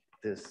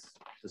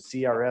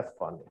CRF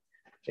funding.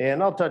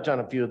 And I'll touch on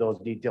a few of those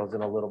details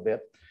in a little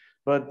bit.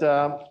 But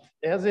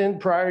as in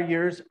prior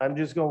years, I'm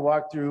just going to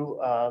walk through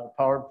the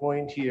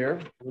PowerPoint here,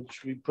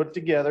 which we put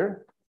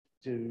together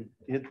to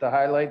hit the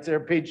highlights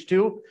there. Page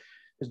 2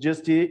 is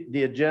just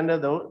the agenda,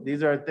 though.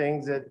 These are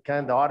things that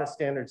kind of the audit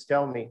standards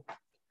tell me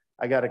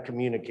I got to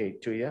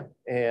communicate to you.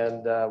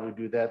 And we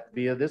do that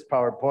via this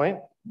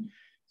PowerPoint.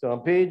 So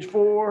on page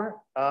 4,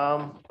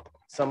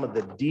 some of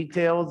the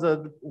details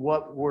of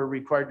what we're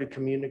required to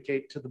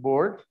communicate to the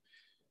board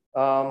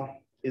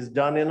is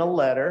done in a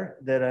letter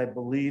that I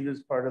believe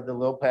is part of the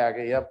little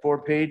packet. You have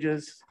 4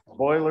 pages,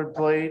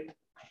 boilerplate.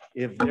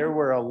 If there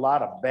were a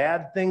lot of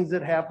bad things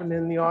that happened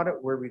in the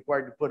audit, we're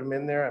required to put them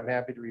in there. I'm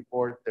happy to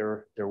report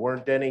there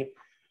weren't any.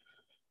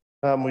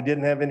 We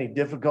didn't have any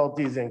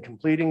difficulties in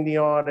completing the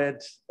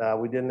audit.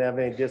 We didn't have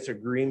any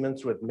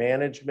disagreements with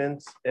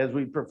management as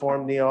we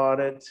performed the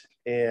audit.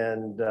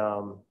 And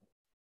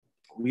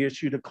we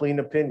issued a clean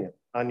opinion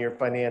on your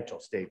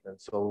financial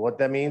statements. So what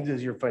that means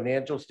is your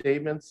financial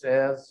statements,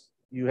 as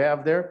you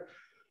have there,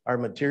 are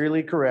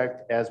materially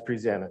correct as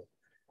presented.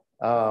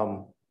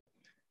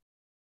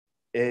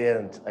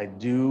 And I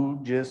do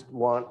just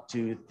want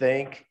to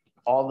thank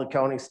all the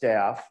county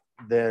staff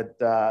that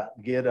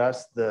get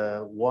us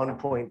the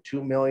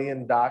 1.2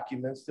 million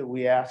documents that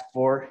we ask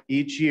for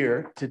each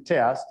year to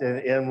test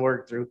and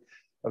work through.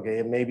 Okay,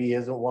 it maybe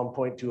isn't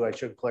 1.2. I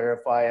should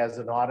clarify, as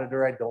an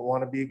auditor, I don't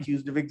want to be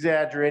accused of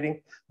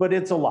exaggerating, but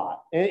it's a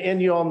lot.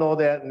 And you all know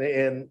that,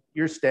 and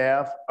your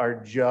staff are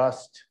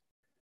just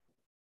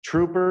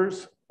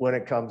troopers when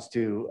it comes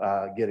to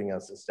getting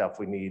us the stuff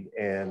we need,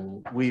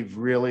 and we've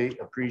really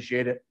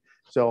appreciate it.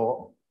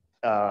 So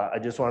I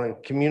just want to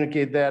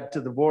communicate that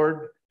to the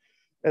board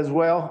as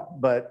well,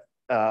 but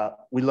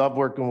we love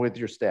working with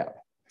your staff.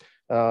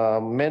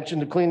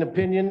 Mentioned a clean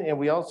opinion, and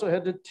we also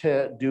had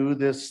to do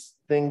this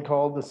thing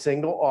called the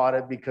single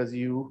audit because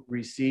you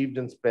received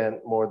and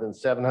spent more than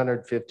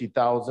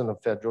 $750,000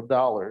 of federal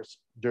dollars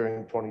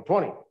during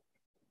 2020.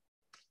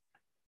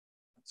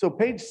 So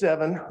page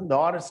 7, the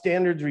audit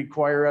standards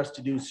require us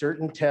to do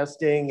certain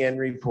testing and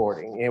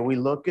reporting. And we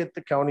look at the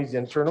county's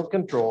internal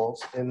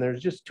controls, and there's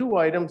just 2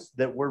 items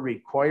that we're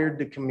required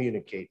to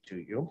communicate to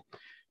you.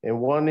 And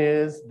one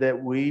is that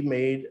we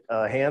made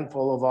a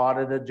handful of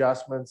audit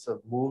adjustments of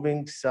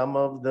moving some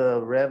of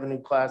the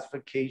revenue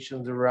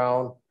classifications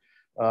around,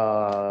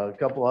 a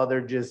couple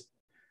other just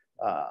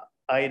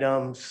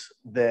items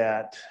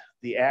that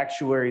the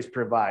actuaries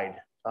provide.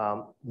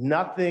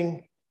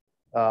 Nothing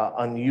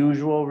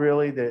unusual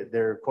really,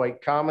 they're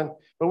quite common,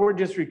 but we're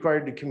just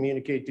required to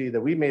communicate to you that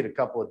we made a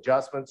couple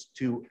adjustments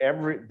to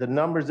the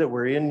numbers that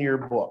were in your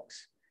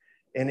books.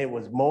 And it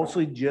was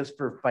mostly just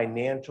for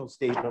financial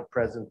statement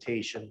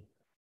presentation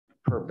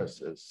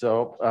purposes.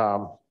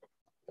 So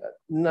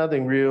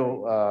nothing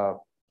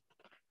real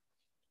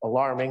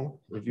alarming,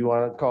 if you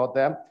want to call it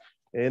that.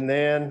 And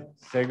then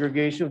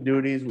segregation of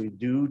duties, we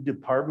do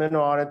department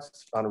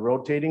audits on a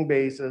rotating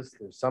basis.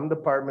 There's some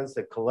departments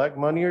that collect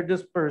money or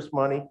disperse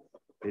money.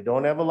 They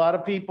don't have a lot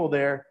of people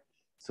there.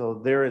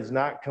 So there is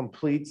not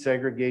complete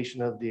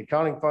segregation of the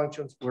accounting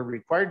functions. We're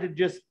required to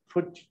just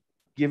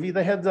give you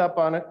the heads up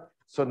on it.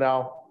 So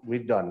now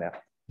we've done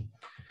that.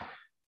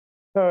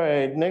 All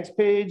right, next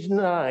page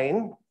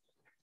 9.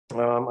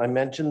 I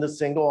mentioned the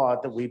single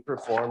audit that we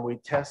performed. We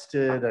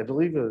tested, I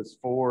believe it was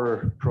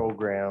 4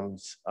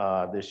 programs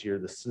this year.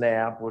 The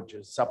SNAP, which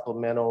is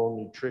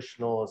Supplemental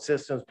Nutritional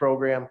Assistance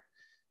Program,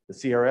 the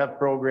CRF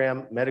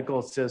program, medical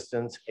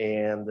assistance,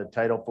 and the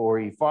Title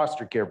IV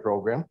foster care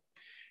program.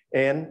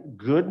 And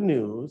good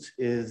news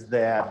is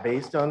that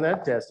based on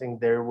that testing,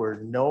 there were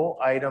no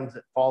items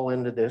that fall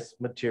into this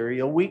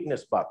material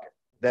weakness bucket.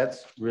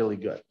 That's really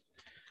good.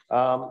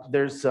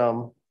 There's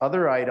some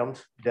other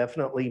items,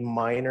 definitely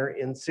minor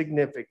in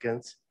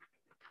significance,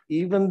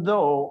 even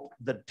though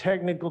the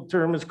technical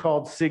term is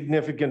called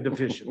significant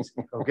deficiency,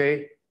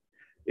 okay?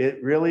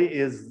 It really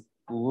is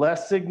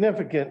less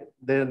significant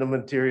than the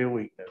material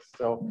weakness.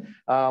 So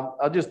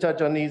I'll just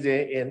touch on these,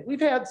 and we've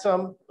had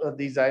some of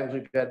these items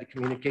we've had to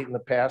communicate in the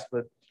past,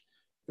 but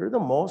for the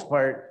most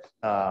part,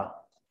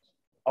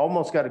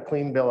 almost got a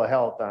clean bill of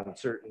health on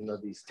certain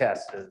of these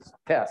tests,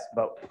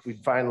 but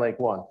we'd find like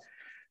one.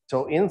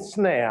 So in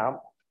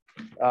SNAP,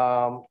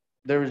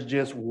 there was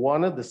just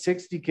one of the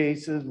 60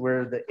 cases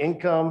where the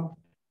income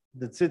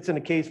that sits in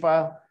a case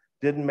file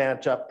didn't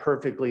match up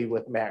perfectly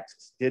with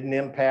Max's, didn't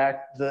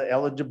impact the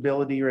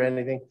eligibility or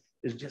anything.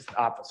 It's just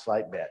off a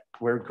slight bit.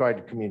 We're required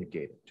to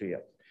communicate it to you.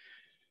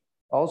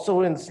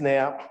 Also in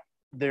SNAP,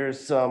 there's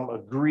some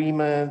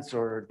agreements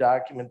or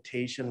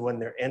documentation when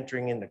they're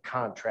entering into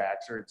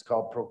contracts, or it's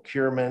called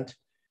procurement.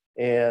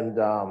 And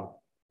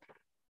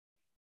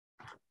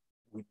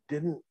we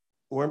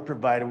weren't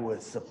provided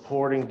with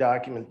supporting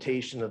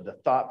documentation of the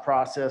thought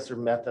process or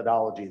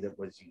methodology that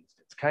was used.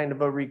 It's kind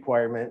of a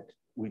requirement.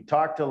 We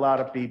talked to a lot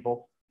of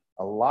people.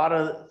 A lot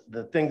of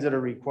the things that are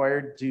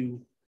required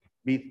to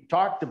be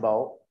talked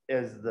about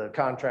as the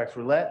contracts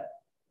were let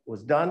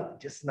was done,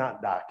 just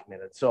not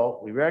documented. So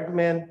we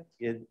recommend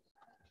it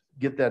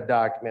get that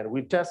documented.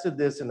 We've tested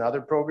this in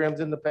other programs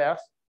in the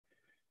past,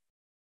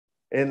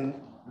 and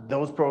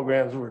those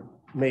programs were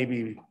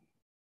maybe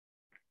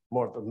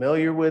more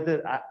familiar with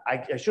it.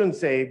 I shouldn't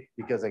say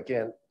because I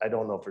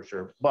don't know for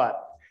sure,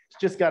 but it's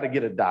just got to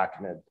get it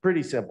documented.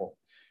 Pretty simple.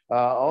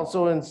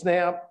 Also in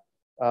SNAP,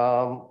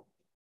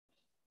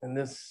 and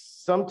this,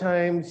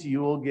 sometimes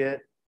you will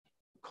get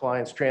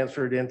clients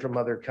transferred in from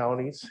other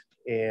counties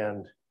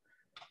and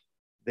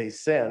they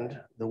send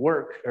the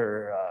work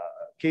or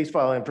case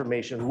file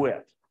information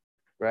with,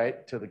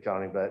 right, to the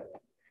county, but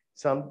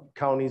some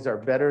counties are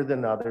better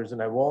than others,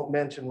 and I won't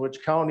mention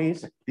which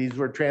counties these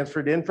were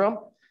transferred in from,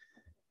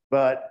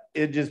 but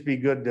it'd just be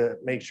good to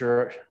make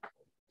sure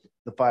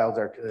the files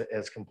are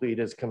as complete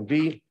as can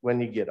be when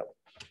you get them.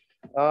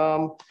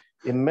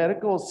 In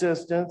medical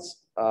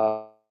assistance,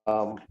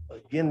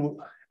 again,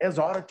 as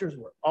auditors,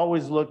 we're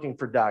always looking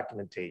for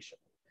documentation.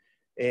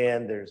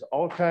 And there's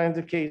all kinds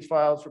of case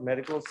files for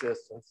medical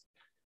assistance.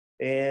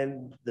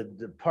 And the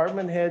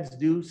department heads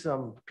do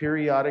some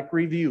periodic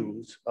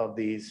reviews of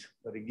these.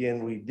 But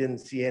again, we didn't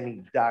see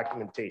any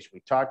documentation.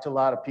 We talked to a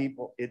lot of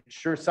people. It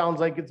sure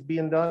sounds like it's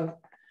being done,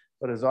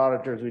 but as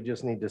auditors, we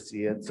just need to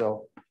see it.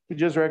 So we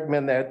just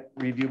recommend that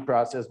review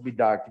process be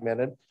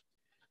documented.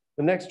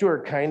 The next 2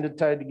 are kind of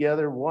tied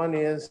together. One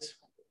is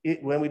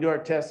when we do our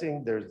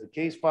testing, there's the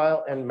case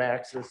file and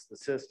Maxis, the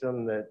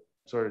system that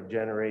sort of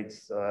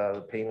generates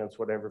the payments,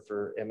 whatever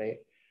for MA.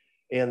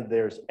 And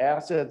there's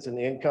assets and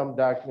income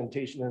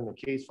documentation in the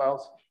case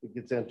files. It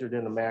gets entered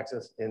into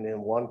Maxis. And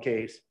in one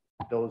case,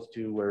 those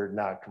 2 were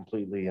not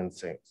completely in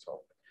sync. So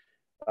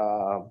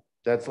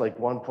that's like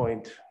it's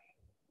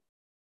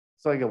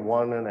like a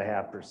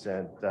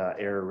 1.5%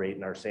 error rate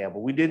in our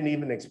sample. We didn't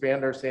even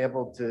expand our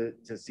sample to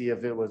see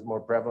if it was more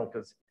prevalent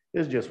because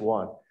it's just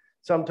 1.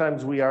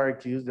 Sometimes we are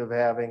accused of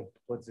having,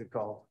 what's it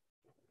called?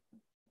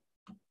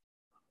 I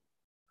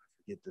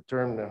forget the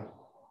term now.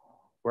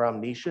 We're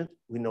omniscient.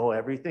 We know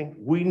everything.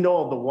 We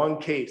know the one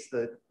case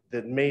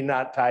that may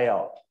not tie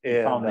out.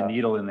 And found the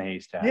needle in the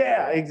haystack.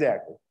 Yeah,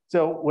 exactly.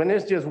 So when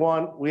it's just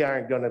one, we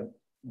aren't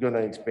gonna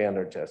expand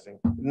our testing.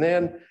 And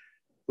then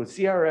with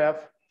CRF,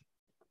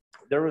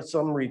 there was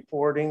some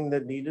reporting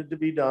that needed to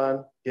be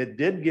done. It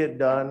did get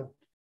done.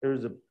 There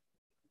was a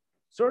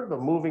sort of a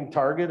moving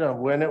target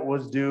on when it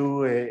was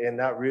due and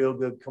not real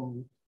good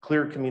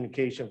clear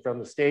communication from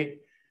the state.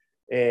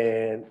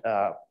 And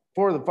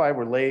 4 of the 5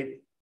 were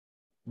late,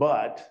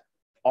 but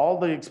all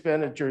the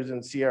expenditures in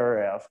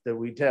CRF that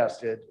we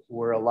tested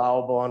were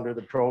allowable under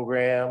the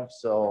program.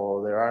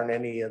 So there aren't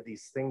any of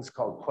these things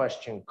called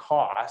question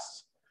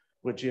costs,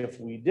 which if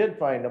we did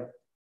find them,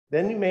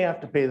 then you may have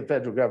to pay the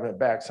federal government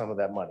back some of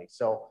that money.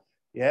 So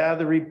yeah,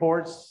 the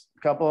reports,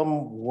 a couple of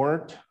them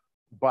weren't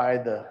by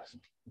the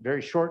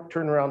very short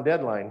turnaround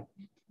deadline,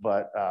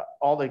 but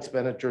all the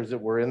expenditures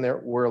that were in there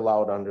were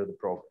allowed under the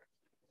program.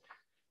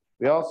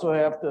 We also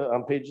have to,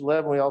 on page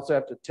 11, we also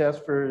have to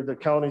test for the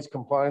county's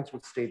compliance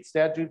with state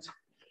statutes.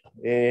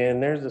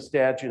 And there's a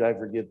statute, I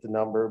forget the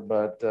number,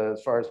 but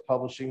as far as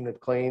publishing the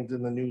claims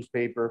in the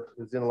newspaper,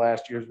 it was in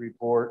last year's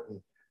report. And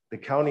the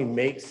county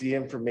makes the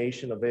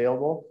information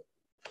available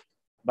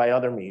by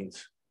other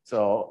means.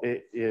 So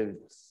if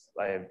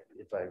I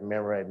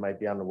remember, it might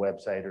be on the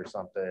website or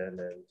something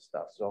and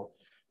stuff. So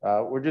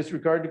we're just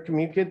required to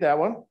communicate that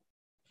one.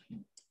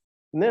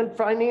 And then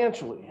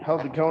financially, how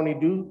the county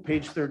do,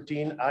 page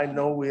 13. I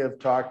know we have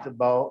talked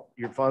about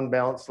your fund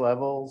balance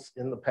levels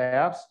in the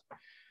past.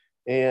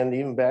 And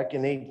even back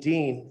in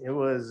 18, it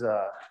was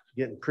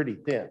getting pretty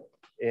thin.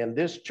 And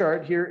this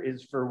chart here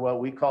is for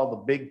what we call the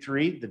big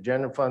 3, the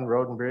general fund,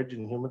 road and bridge,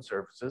 and human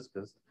services,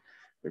 because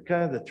they're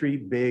kind of the 3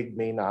 big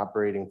main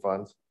operating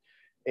funds.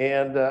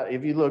 And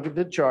if you look at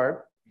the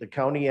chart, the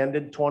county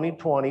ended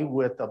 2020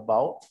 with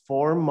about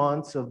 4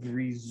 months of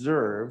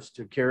reserves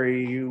to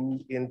carry you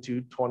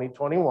into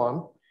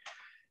 2021.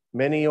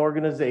 Many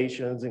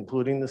organizations,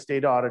 including the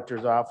state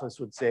auditor's office,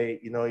 would say,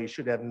 you know, you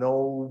should have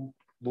no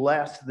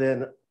less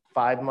than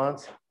 5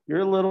 months. You're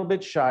a little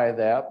bit shy of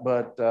that,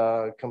 but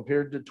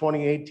compared to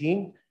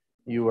 2018,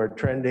 you are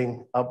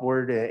trending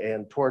upward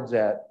and towards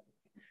that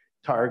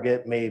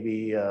target,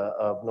 maybe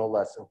of no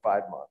less than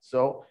 5 months.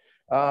 So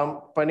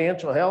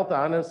financial health,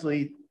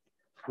 honestly,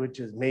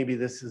 which is maybe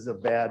this is a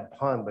bad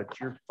pun, but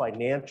your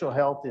financial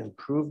health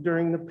improved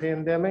during the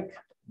pandemic.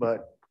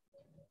 But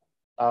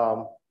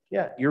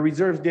yeah, your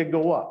reserves did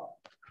go up.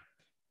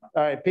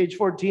 All right, page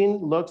 14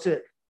 looks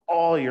at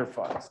all your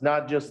funds,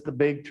 not just the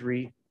big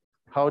 3.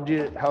 How'd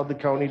the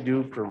county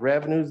do for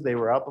revenues? They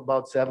were up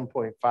about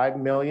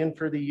 7.5 million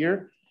for the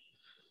year.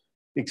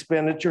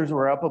 Expenditures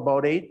were up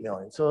about 8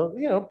 million. So,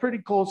 you know, pretty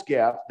close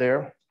gap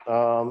there.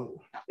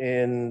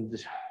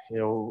 And, you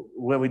know,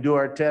 when we do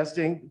our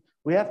testing,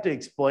 we have to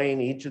explain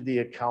each of the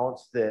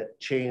accounts that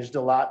changed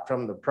a lot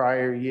from the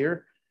prior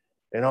year,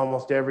 and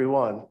almost every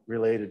one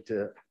related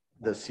to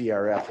the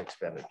CRF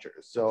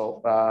expenditures.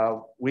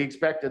 So we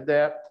expected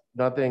that,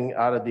 nothing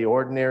out of the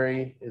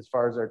ordinary as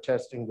far as our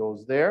testing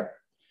goes there.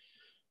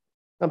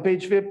 On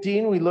page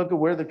 15, we look at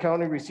where the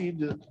county received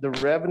the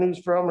revenues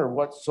from or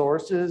what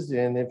sources.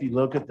 And if you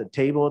look at the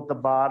table at the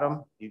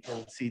bottom, you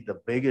can see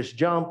the biggest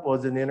jump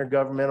was in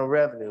intergovernmental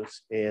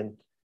revenues. And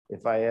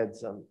if I had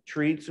some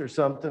treats or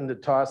something to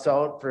toss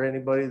out for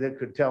anybody that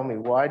could tell me,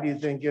 why do you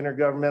think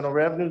intergovernmental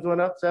revenues went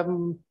up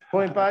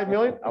 7.5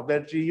 million? I'll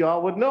bet you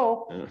all would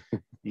know.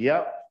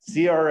 Yep,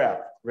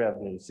 CRF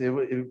revenues.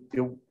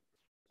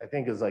 I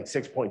think it was like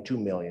 6.2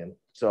 million.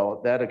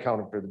 So that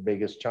accounted for the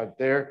biggest chunk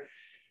there.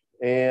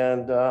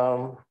 And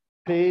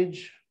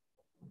page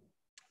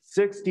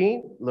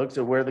 16 looks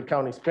at where the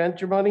county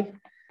spent your money.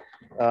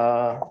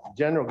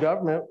 General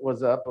government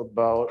was up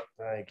about,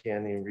 I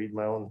can't even read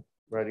my own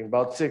writing,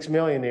 about 6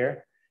 million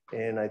here.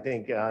 And I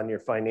think on your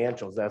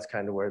financials, that's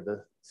kind of where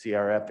the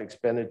CRF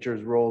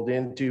expenditures rolled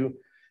into.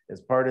 As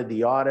part of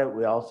the audit,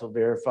 we also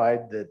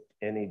verified that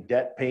any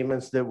debt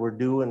payments that were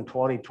due in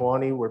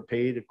 2020 were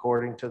paid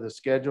according to the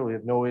schedule. We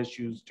have no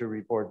issues to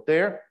report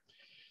there.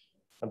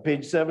 On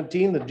page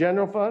 17, the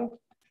general fund,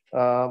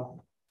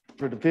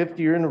 for the 5th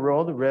year in a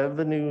row, the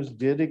revenues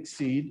did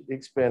exceed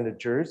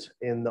expenditures,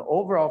 and the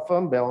overall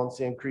fund balance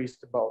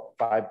increased about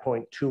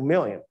 5.2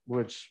 million,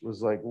 which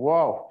was like,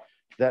 whoa.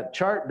 That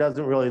chart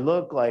doesn't really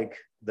look like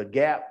the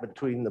gap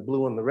between the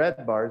blue and the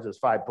red bars is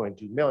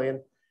 5.2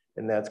 million,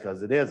 and that's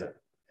because it isn't.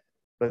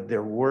 But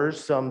there were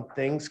some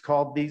things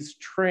called these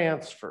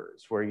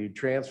transfers, where you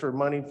transfer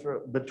money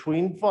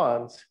between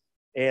funds.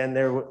 And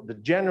the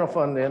general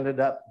fund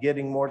ended up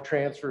getting more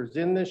transfers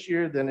in this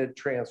year than it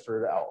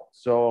transferred out.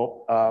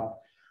 So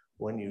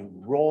when you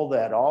roll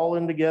that all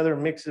in together,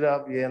 mix it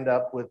up, you end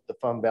up with the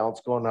fund balance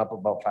going up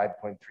about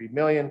 5.3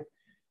 million.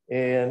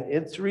 And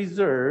its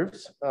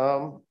reserves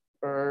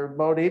are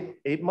about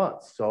eight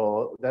months.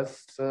 So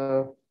that's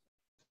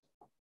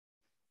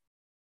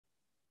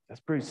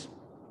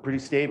pretty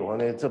stable,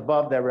 and it's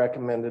above that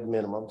recommended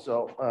minimum.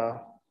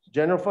 So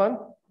general fund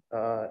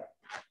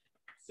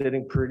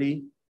sitting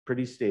pretty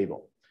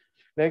stable.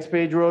 Next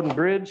page, road and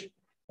bridge.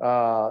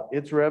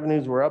 Its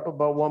revenues were up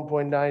about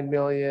 1.9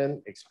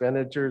 million.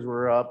 Expenditures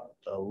were up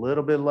a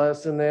little bit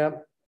less than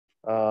that.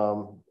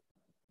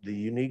 the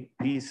unique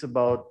piece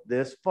about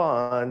this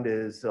fund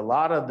is a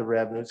lot of the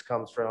revenues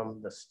comes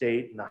from the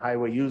state and the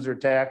highway user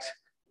tax.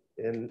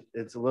 And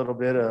it's a little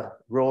bit of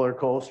roller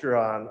coaster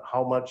on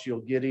how much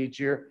you'll get each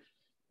year.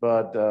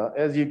 But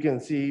as you can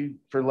see,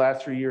 for the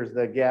last 3 years,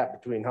 the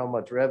gap between how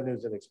much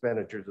revenues and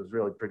expenditures is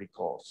really pretty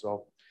close.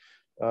 So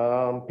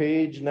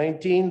page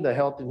 19, the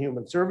Health and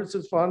Human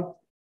Services Fund,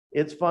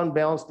 its fund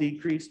balance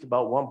decreased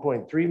about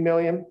 1.3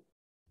 million.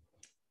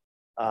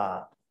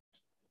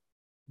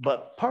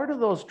 But part of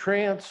those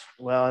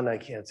well, and I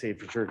can't say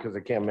for sure because I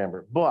can't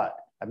remember, but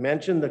I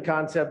mentioned the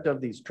concept of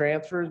these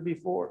transfers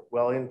before.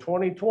 Well, in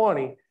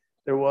 2020,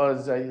 there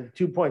was a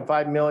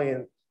 2.5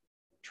 million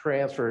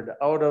transferred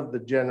out of the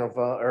general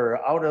fund or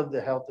out of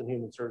the Health and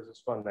Human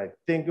Services Fund. I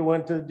think it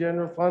went to the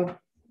general fund.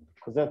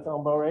 Does that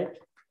sound about right?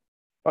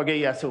 Okay,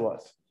 yes, it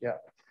was. Yeah.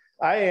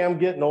 I am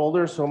getting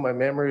older, so my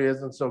memory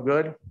isn't so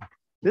good.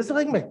 This is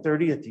like my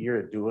 30th year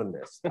of doing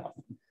this stuff.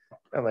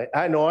 I'm like,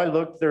 I know I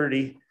look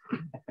 30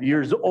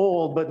 years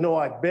old, but no,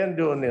 I've been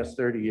doing this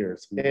 30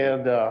 years.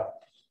 And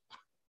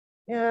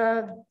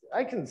yeah,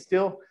 I can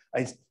still,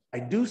 I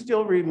do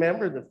still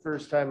remember the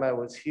first time I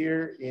was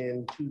here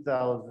in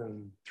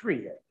 2003, I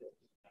think.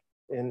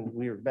 And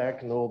we were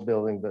back in the old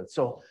building, but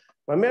so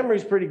my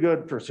memory's pretty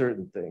good for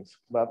certain things.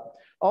 But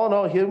all in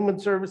all, Human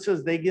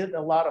Services, they get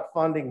a lot of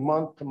funding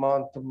month to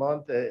month to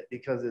month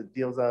because it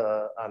deals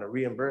on a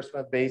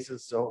reimbursement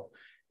basis. So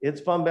its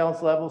fund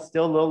balance level is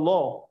still a little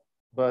low,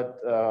 but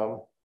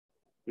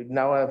we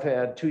now have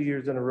had 2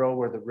 years in a row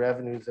where the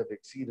revenues have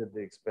exceeded the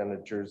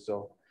expenditures.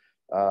 So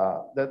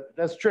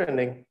that's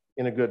trending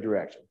in a good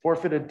direction.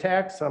 Forfeited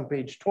tax on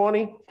page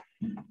 20,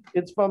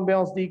 its fund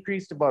balance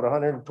decreased about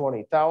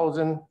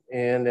 120,000.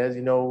 And as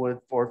you know, with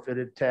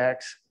forfeited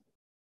tax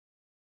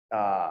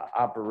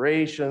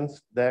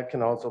operations, that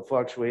can also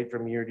fluctuate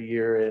from year to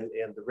year.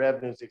 And the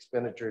revenues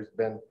expenditure has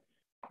been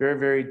very,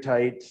 very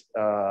tight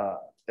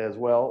as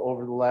well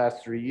over the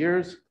last 3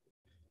 years.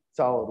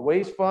 Solid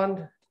Waste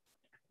Fund,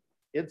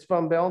 its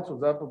fund balance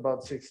was up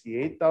about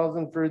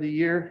 68,000 for the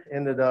year,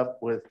 ended up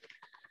with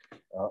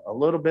a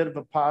little bit of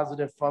a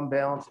positive fund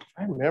balance. If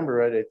I remember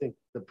right, I think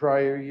the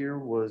prior year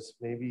was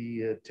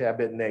maybe a tad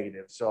bit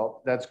negative.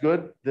 So that's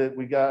good that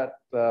we got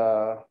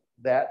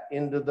that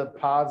into the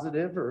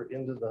positive or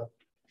into the,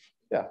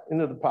 yeah,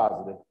 into the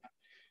positive.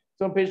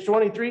 So on page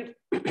 23,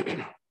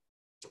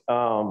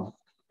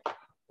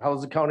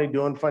 how's the county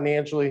doing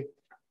financially?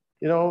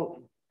 You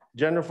know,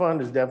 general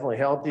fund is definitely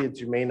healthy. It's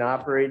your main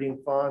operating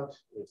fund.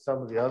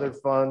 Some of the other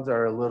funds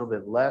are a little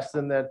bit less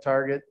than that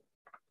target.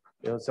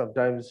 You know,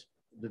 sometimes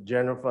the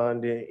general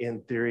fund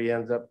in theory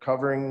ends up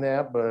covering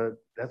that, but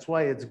that's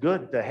why it's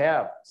good to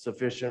have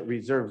sufficient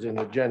reserves in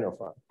the general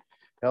fund.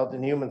 Health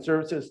and Human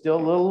Services still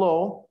a little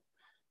low.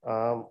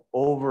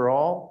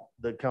 Overall,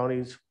 the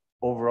county's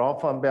overall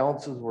fund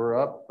balances were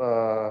up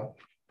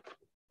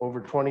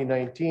over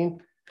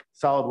 2019.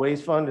 Solid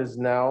Waste Fund is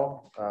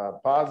now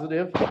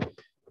positive.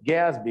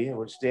 GASB,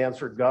 which stands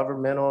for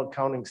Governmental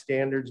Accounting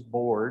Standards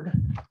Board,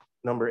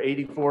 number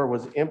 84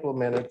 was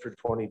implemented for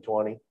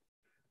 2020.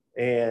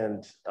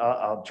 And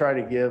I'll try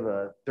to give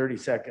a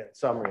 30-second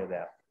summary of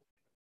that.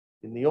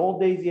 In the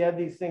old days, you had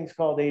these things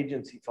called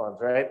agency funds,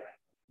 right?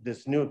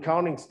 This new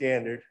accounting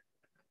standard,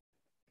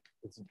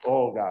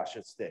 oh gosh,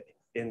 it's thick.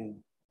 And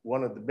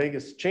one of the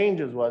biggest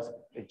changes was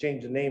they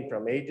changed the name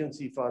from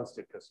agency funds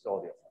to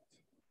custodial funds.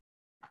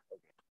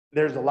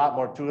 There's a lot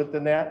more to it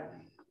than that.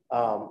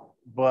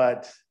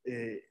 But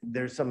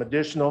there's some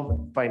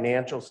additional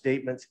financial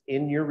statements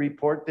in your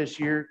report this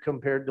year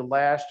compared to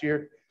last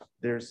year.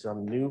 There's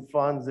some new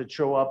funds that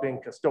show up in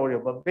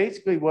custodial, but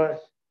basically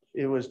what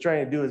it was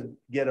trying to do is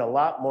get a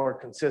lot more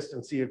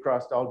consistency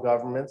across all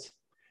governments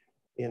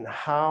in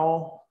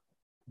how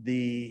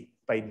the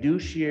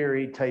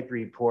fiduciary type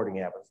reporting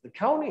happens. The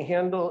county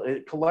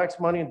it collects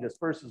money and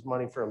disperses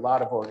money for a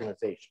lot of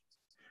organizations.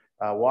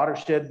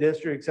 Watershed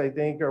districts, I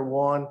think, are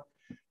one.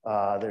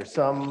 There's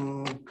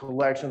some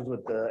collections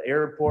with the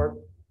airport,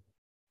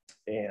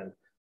 and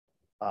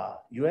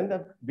you end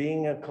up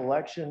being a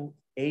collection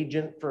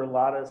agent for a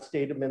lot of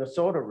state of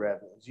Minnesota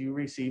revenues. You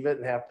receive it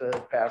and have to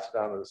pass it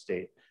on to the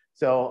state.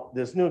 So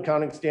this new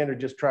accounting standard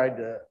just tried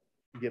to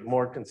get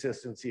more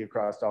consistency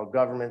across all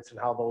governments and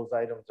how those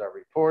items are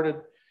reported.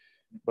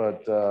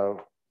 But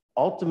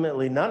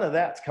ultimately, none of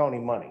that's county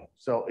money.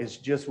 So it's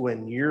just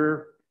when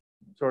you're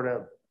sort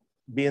of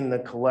being the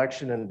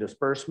collection and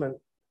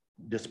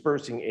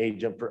dispersing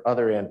agent for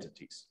other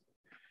entities.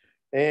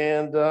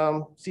 And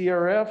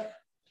CRF,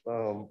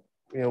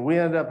 you know, we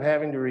end up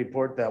having to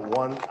report that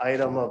one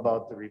item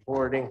about the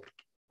reporting.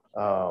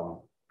 I've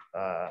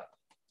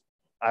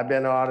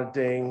been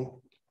auditing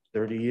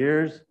 30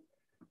 years,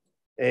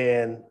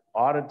 and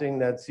auditing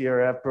that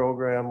CRF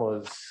program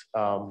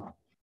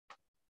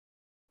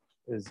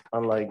is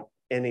unlike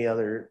any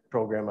other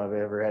program I've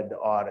ever had to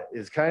audit.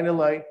 It's kind of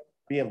like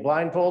being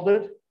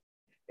blindfolded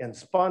and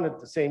spun at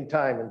the same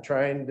time and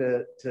trying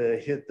to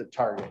hit the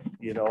target,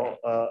 you know,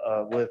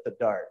 with the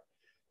dart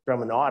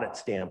from an audit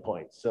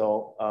standpoint.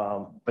 So,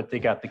 but they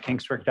got the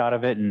kinks worked out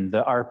of it, and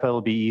the ARPA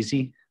will be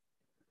easy.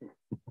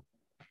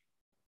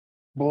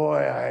 boy,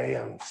 I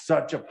am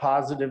such a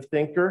positive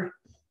thinker.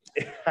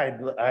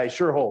 I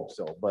sure hope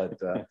so, but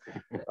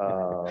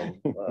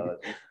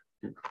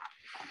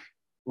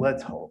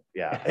let's hope.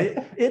 Yeah,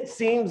 it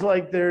seems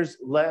like there's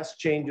less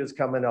changes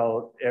coming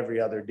out every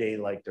other day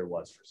like there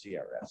was for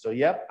CRS. So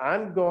yep,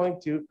 I'm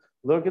going to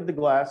look at the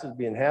glass as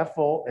being half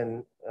full,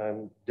 and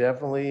I'm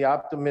definitely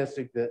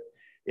optimistic that,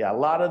 yeah, a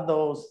lot of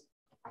those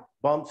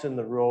bumps in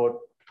the road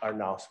are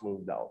now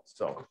smoothed out.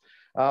 So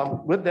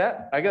with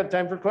that, I got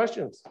time for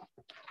questions.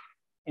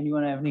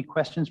 Anyone have any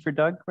questions for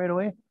Doug right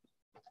away?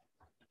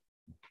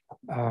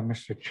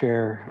 Mr.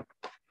 Chair,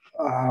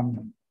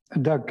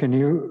 Doug, can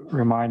you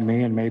remind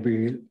me and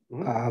maybe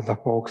the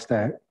folks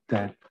that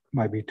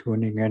might be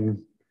tuning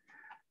in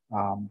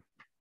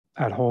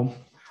at home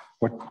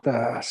what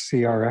the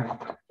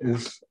CRF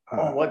is?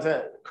 What's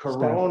that?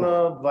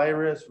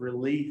 Coronavirus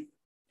Relief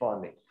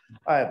Funding.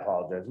 I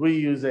apologize. We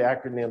use the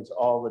acronyms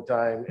all the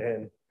time,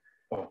 and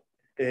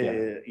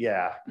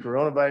yeah,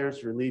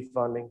 Coronavirus Relief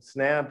Funding.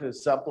 SNAP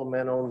is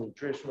Supplemental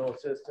Nutritional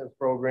Assistance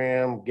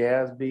Program.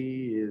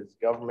 GASB is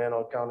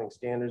Governmental Accounting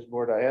Standards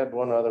Board. I had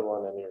one other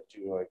one in here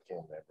too. I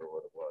can't remember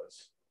what it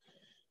was.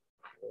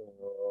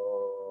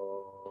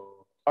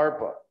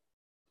 ARPA.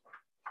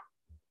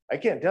 I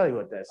can't tell you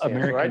what that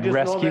stands for. I just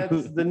know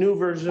that's the new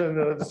version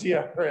of the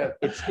CRF.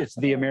 It's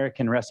the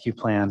American Rescue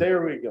Plan.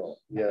 There we go.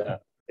 Yeah,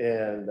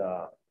 and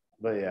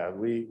but yeah,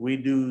 we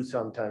do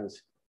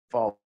sometimes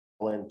fall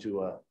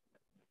into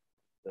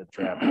the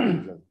trap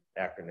and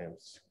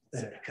acronyms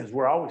because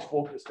we're always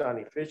focused on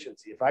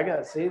efficiency. If I got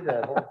to say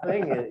that whole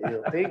thing,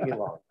 it'll take me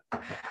long.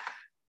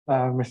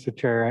 Mr.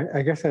 Chair,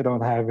 I guess I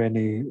don't have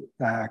any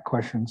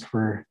questions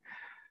for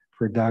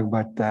Doug,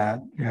 but I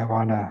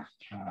want to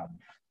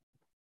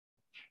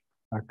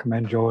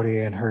commend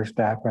Jody and her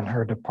staff and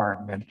her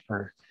department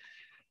for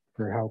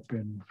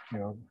helping,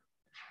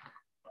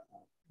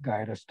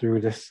 guide us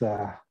through this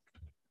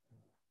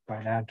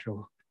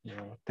financial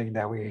thing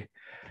that we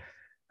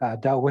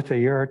dealt with a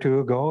year or two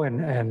ago,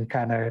 and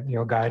kind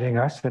of guiding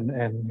us and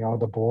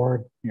the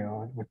board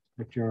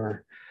with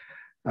your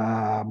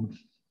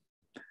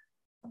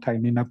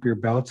tightening up your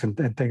belts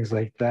and things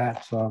like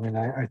that. So I mean,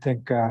 I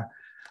think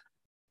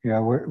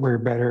we're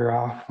better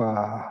off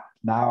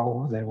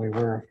now than we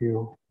were a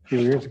few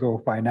years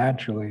ago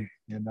financially.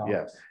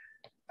 Yes.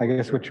 I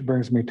guess, which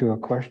brings me to a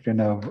question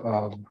of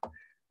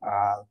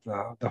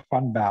the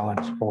fund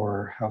balance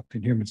for Health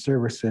and Human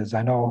Services.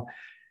 I know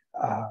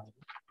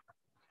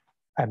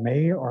I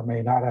may or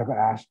may not have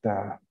asked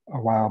a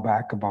while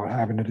back about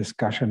having a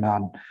discussion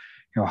on,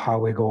 how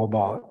we go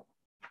about,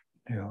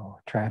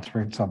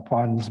 transferring some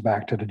funds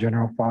back to the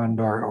general fund,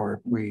 or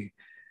if we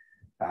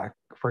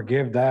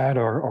forgive that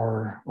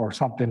or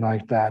something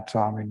like that. So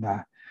I mean,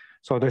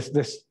 so this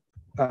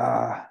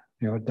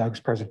Doug's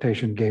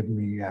presentation gave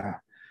me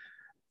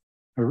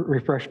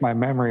refreshed my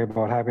memory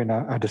about having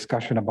a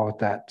discussion about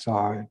that. So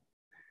I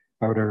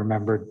would have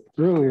remembered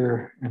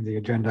earlier in the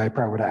agenda, I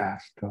probably would have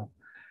asked. So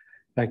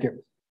thank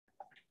you.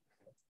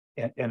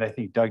 And I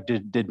think Doug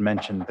did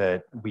mention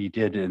that we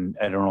did, and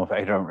I don't know if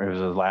it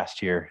was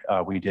last year,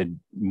 we did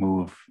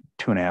move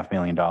 $2.5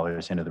 million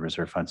into the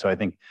reserve fund. So I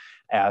think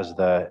as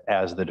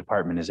the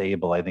department is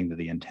able, I think that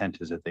the intent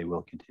is that they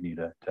will continue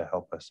to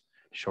help us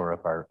shore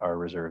up our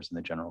reserves in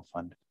the general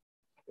fund.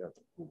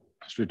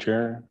 Mr.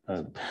 Chair,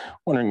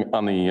 wondering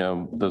on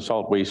the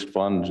solid waste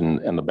fund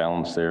and the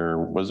balance there,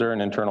 was there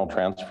an internal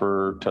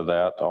transfer to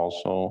that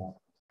also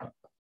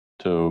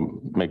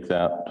to make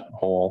that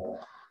whole?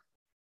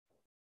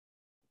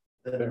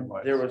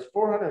 There was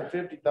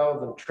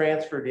 450,000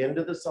 transferred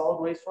into the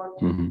solid waste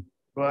fund,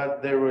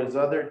 but there was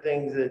other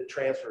things that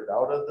transferred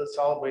out of the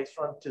solid waste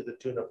fund to the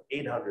tune of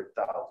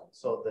 800,000.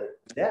 So the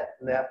net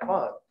in that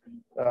fund,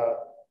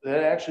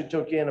 that actually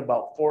took in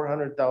about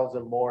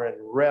 400,000 more in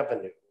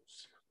revenues.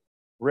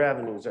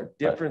 Revenues are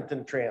different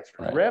than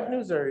transfers. Right.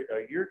 Revenues are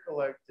you're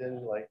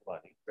collecting like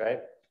money,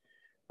 right?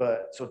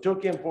 But so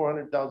took in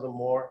 400,000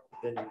 more,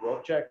 then you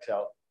wrote checks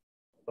out.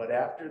 But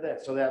after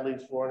that, so that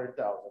leaves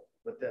 400,000.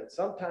 But then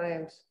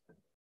sometimes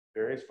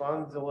various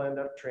funds will end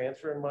up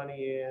transferring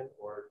money in,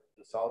 or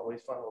the solid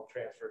waste fund will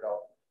transfer it out.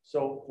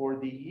 So for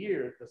the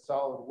year, the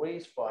solid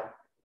waste fund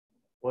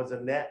was a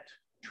net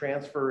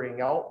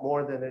transferring out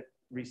more than it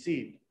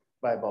received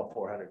by about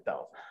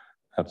 400,000.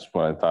 That's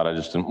what I thought. I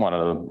just didn't want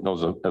to,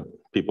 those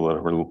people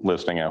that were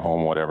listening at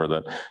home, whatever,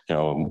 that,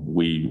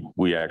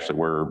 we actually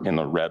were in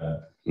the red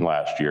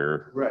last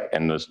year. Right.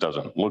 And this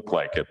doesn't look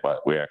like it,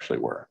 but we actually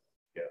were.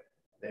 Yeah.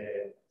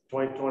 And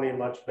 2020, a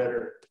much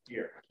better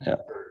year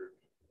for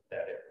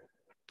that area.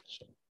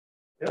 So,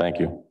 thank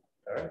you.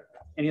 All right.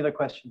 Any other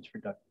questions for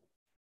Doug?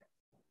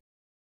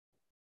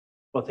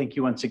 Well, thank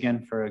you once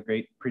again for a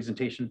great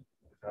presentation.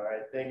 All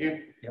right. Thank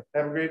you. Yep.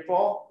 Have a great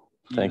fall.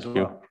 Thank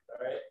you. All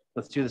right.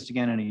 Let's do this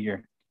again in a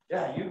year.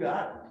 Yeah, you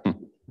got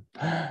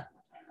it.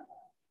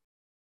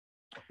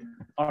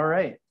 All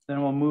right,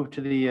 then we'll move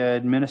to the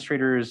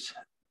administrator's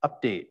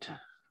update.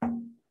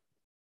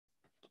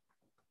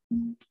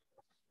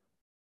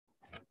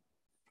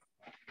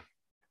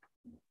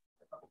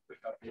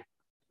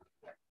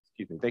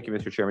 Excuse me. Thank you,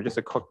 Mr. Chairman. Just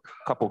a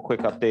couple quick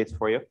updates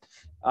for you.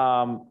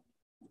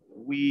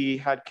 We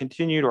had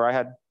continued, or I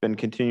had been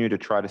continuing to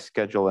try to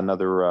schedule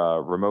another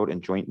remote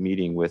and joint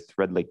meeting with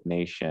Red Lake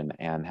Nation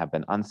and have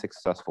been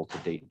unsuccessful to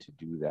date to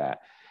do that.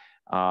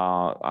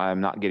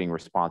 I'm not getting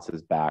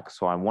responses back.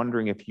 So I'm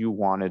wondering if you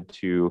wanted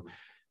to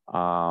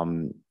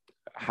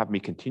have me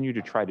continue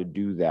to try to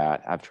do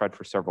that. I've tried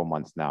for several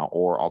months now,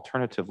 or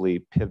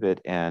alternatively pivot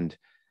and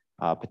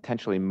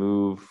potentially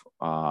move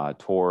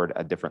toward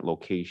a different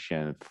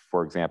location.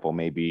 For example,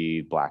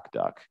 maybe Black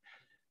Duck.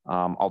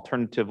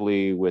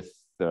 Alternatively, with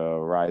the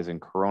rise in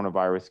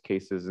coronavirus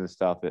cases and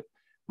stuff, it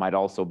might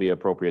also be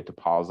appropriate to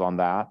pause on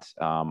that.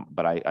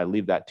 But I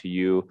leave that to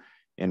you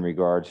in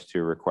regards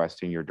to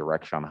requesting your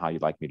direction on how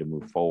you'd like me to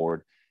move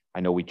forward.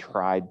 I know we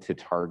tried to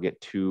target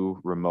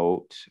 2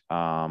 remote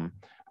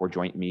or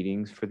joint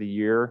meetings for the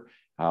year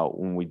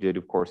when we did,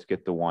 of course,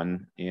 get the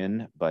one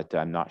in, but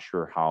I'm not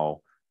sure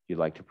how you'd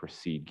like to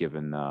proceed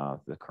given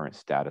the current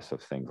status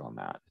of things on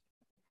that.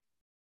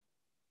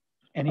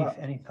 Any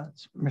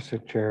thoughts?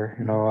 Mr. Chair,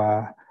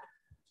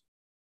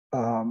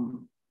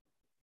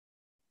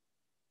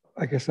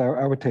 I guess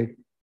I would take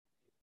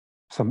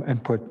some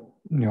input,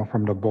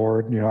 from the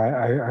board.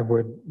 I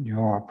would,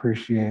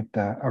 appreciate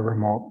a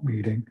remote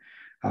meeting.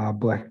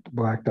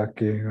 Black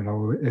Duck,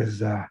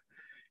 is,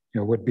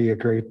 would be a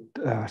great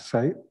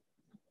site.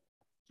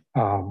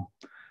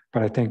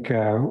 But I think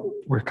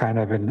we're kind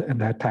of in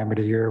that time of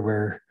the year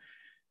where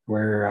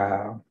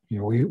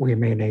we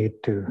may need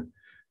to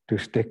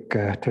stick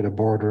to the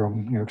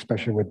boardroom,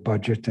 especially with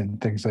budget and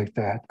things like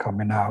that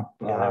coming up.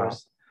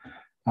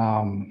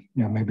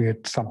 Maybe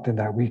it's something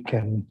that we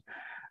can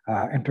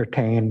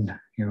entertain,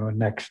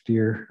 next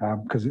year,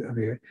 because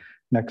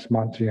next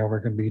month, we're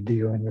going to be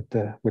dealing with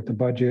the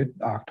budget,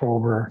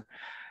 October,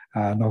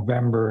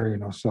 November,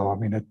 so I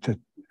mean,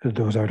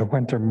 those are the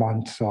winter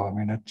months. So I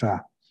mean, it's I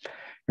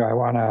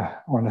want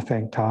to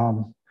thank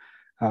Tom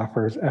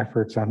for his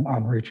efforts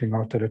on reaching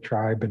out to the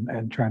tribe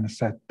and trying to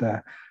set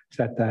that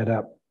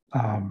up.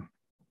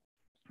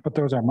 But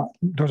those are my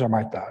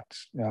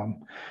thoughts.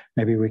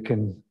 Maybe we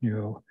can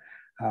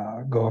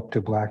go up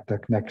to Black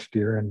Duck next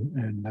year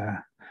and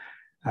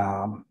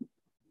have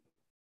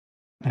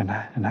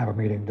a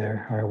meeting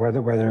there, or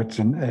whether it's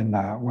in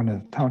one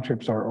of the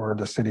townships or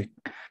the city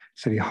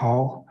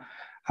hall.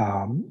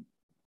 I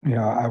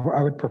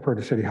would prefer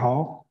the city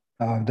hall.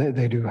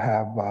 They do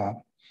have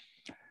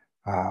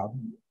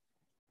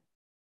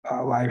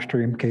live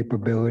stream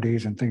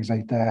capabilities and things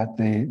like that.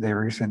 They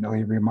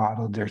recently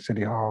remodeled their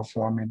city hall.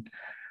 So I mean,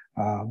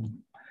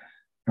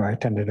 I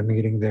attended a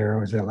meeting there.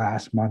 It was the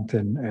last month,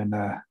 and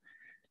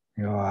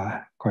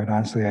quite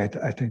honestly,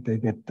 I think they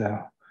get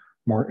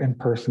more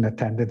in-person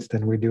attendance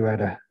than we do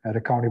at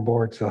a county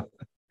board. So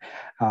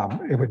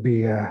it would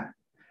be the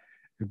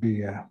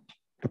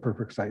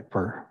perfect site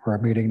for a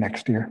meeting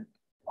next year.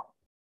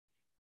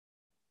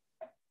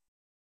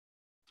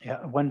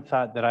 Yeah, one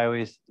thought that I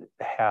always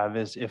have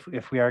is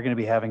if we are going to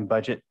be having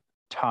budget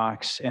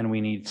talks and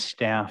we need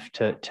staff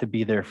to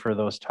be there for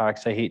those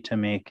talks, I hate to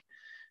make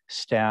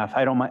staff.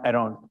 I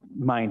don't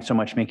mind so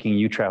much making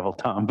you travel,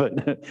 Tom, but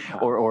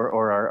or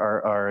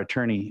our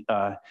attorney.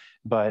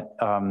 But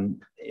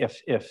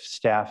if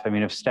staff,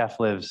 if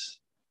staff lives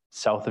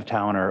south of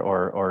town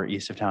or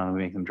east of town, we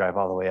make them drive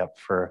all the way up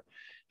for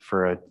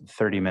a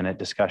 30-minute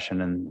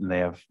discussion, and they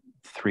have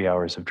 3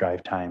 hours of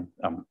drive time.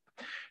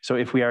 So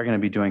if we are going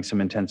to be doing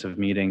some intensive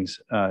meetings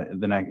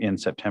in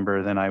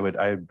September, then I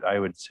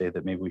would say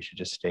that maybe we should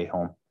just stay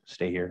home,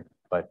 stay here.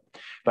 But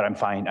I'm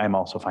fine. I'm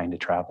also fine to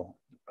travel.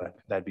 But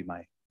that'd be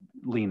my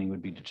leaning,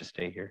 would be to just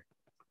stay here.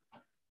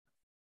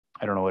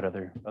 I don't know what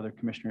other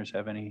commissioners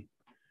have any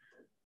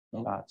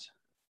thoughts.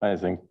 I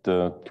think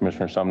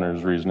Commissioner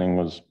Sumner's reasoning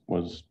was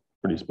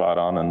pretty spot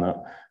on, and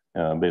that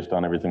based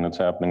on everything that's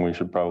happening, we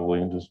should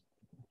probably just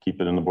keep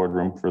it in the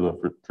boardroom for the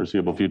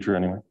foreseeable future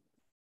anyway.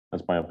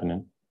 That's my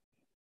opinion.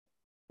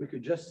 We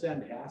could just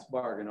send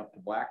Hasbargen up to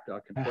Black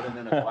Duck and put him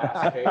in a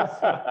glass case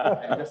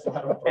and just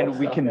let him. And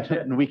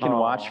we can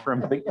watch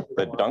from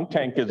the dunk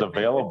tank is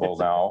available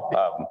now.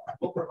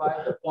 We'll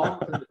provide the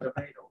plums and the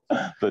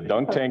tomatoes. The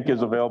dunk tank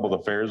is available. The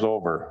fair's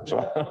over. So.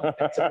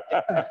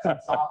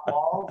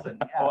 Softballs and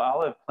yeah. Well,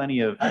 I'll have plenty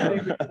of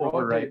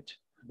overripe.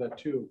 The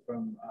two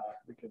from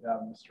we could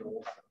have Mr.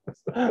 Olson.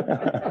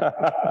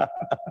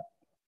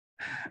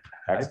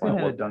 I've been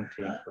in a dunk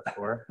tank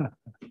before.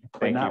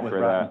 Thank not you with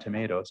for rotten that.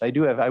 tomatoes. I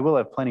will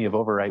have plenty of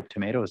overripe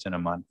tomatoes in a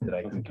month that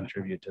I can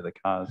contribute to the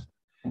cause.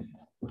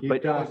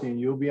 Keep talking.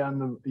 You will be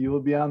on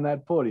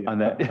that podium. On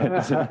that. It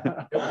was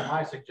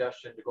my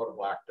suggestion to go to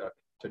Black Duck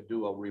to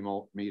do a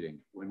remote meeting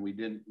when we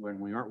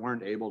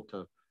weren't able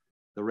to.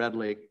 The Red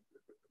Lake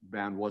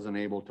band wasn't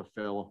able to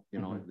fill.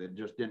 It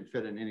just didn't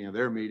fit in any of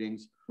their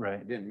meetings. Right.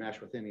 It didn't mesh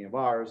with any of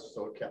ours,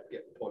 so it kept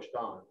getting pushed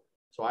on.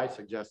 So I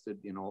suggested,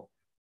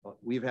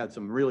 we've had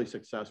some really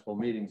successful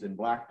meetings in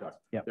Black Duck.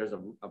 Yep. There's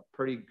a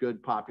pretty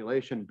good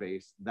population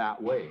base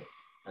that way,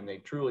 and they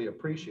truly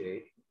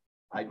appreciate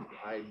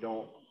I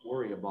don't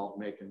worry about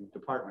making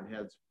department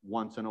heads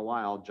once in a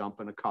while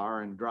jump in a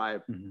car and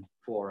drive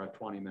for a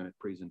 20-minute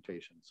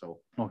presentation. So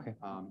okay.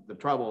 The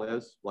trouble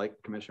is, like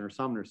Commissioner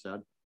Sumner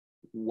said,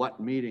 what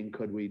meeting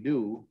could we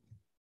do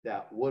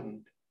that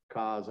wouldn't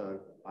cause a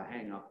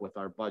hang up with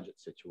our budget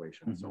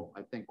situation? So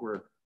I think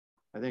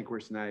we're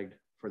snagged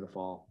for the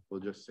fall. We'll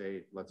just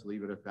say, let's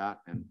leave it at that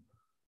and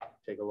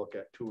take a look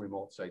at 2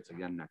 remote sites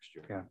again next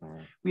year. Yeah,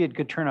 we had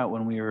good turnout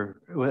when we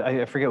were,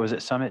 I forget, was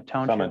it Summit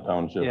Township? Summit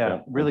Township. Yeah,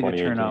 really good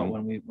turnout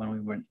 2018. when we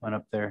went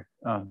up there.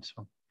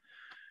 So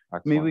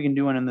maybe we can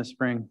do one in the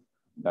spring.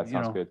 That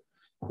sounds good.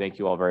 Thank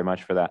you all very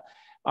much for that.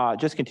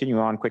 Just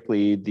continuing on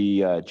quickly,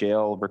 the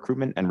jail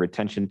recruitment and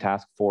retention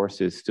task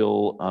force is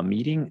still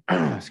meeting,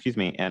 excuse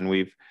me, and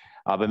we've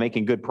been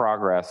making good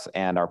progress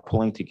and are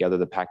pulling together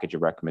the package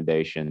of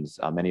recommendations,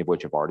 many of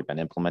which have already been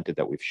implemented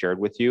that we've shared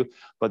with you.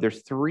 But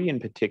there's 3 in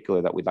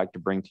particular that we'd like to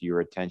bring to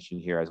your attention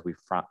here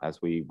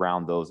as we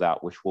round those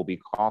out, which will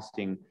be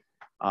costing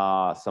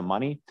some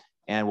money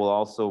and will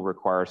also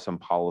require some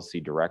policy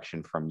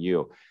direction from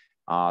you.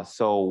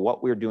 So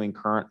what we're doing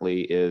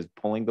currently is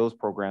pulling those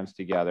programs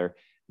together,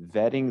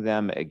 vetting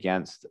them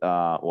against,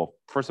 well,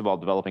 first of all,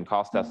 developing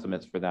cost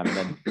estimates for them, and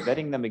then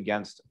vetting them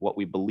against what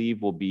we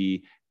believe will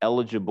be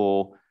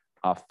eligible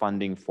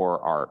funding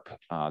for ARP,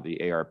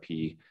 the ARP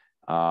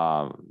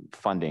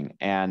funding.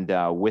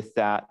 And with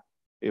that,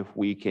 if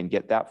we can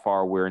get that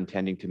far, we're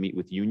intending to meet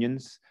with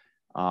unions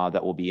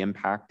that will be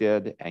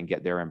impacted and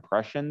get their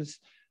impressions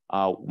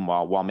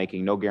while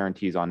making no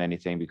guarantees on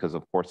anything, because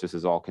of course this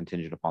is all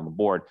contingent upon the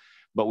board.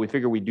 But we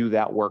figure we do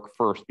that work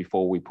first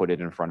before we put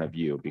it in front of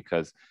you,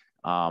 because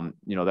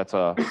you know, that's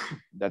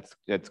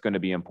going to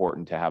be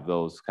important to have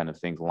those kind of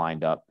things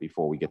lined up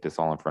before we get this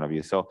all in front of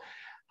you. So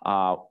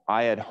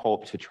I had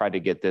hoped to try to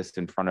get this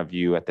in front of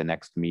you at the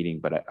next meeting,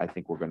 but I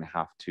think we're going to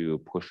have to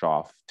push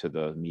off to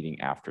the meeting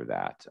after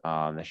that.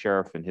 The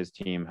sheriff and his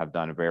team have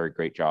done a very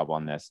great job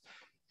on this,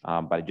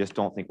 but I just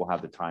don't think we'll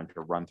have the time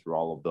to run through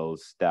all of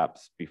those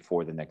steps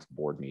before the next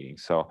board meeting.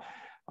 So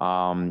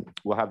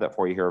we'll have that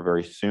for you here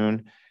very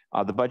soon.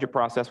 The budget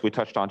process we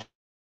touched on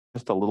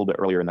just a little bit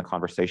earlier in the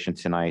conversation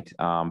tonight,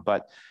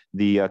 but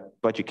the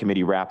budget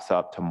committee wraps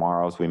up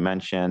tomorrow, as we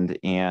mentioned,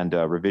 and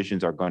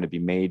revisions are going to be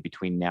made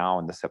between now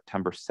and the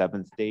September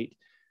 7th date,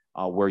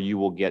 where you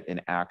will get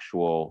an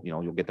actual, you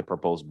know, you'll get the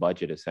proposed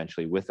budget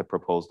essentially with the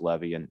proposed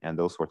levy and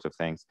those sorts of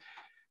things.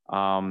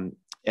 And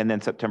then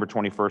September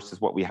 21st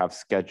is what we have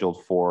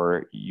scheduled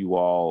for you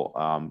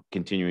all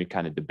continuing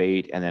kind of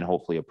debate and then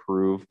hopefully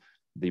approve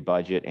the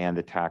budget and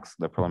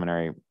the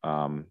preliminary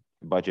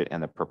budget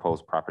and the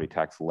proposed property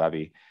tax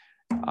levy.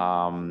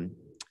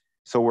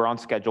 So we're on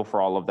schedule for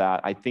all of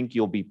that. I think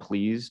you'll be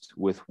pleased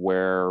with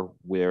where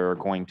we're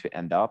going to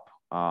end up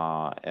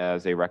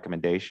as a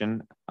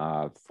recommendation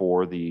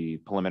for the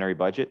preliminary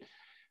budget.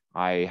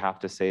 I have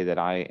to say that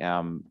I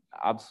am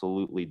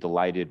absolutely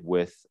delighted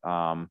with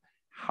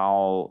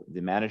how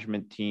the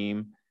management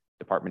team,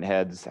 department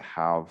heads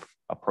have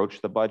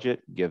approached the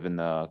budget, given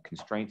the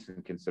constraints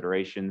and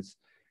considerations.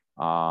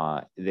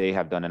 They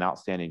have done an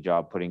outstanding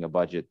job putting a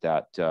budget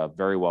that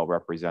very well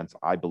represents,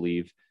 I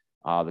believe,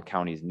 the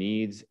county's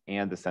needs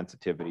and the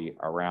sensitivity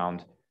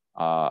around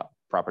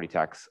property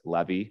tax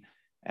levy,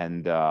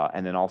 and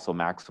then also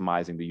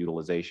maximizing the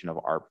utilization of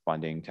ARP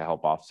funding to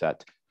help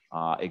offset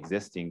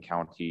existing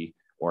county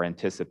or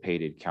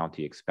anticipated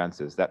county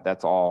expenses.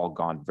 That's all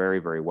gone very,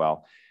 very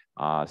well.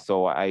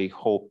 So I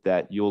hope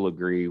that you'll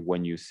agree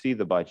when you see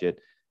the budget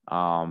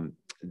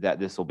that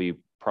this will be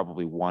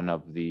probably one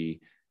of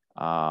the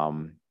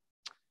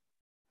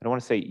I don't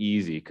want to say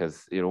easy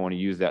because you don't want to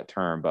use that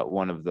term, but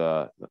one of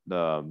the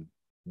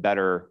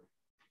better,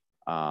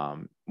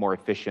 more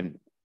efficient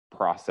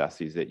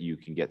processes that you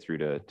can get through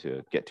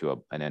to get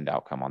to an end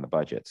outcome on the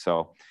budget.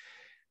 So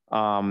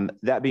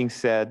that being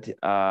said,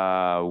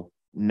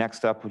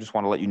 next up, we just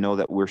want to let you know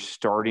that we're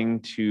starting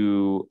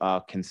to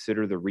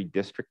consider the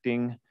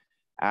redistricting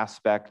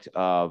aspect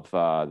of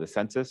the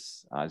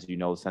census. As you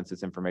know,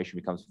 census information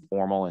becomes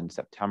formal in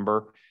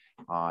September.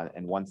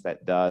 And once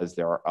that does,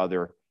 there are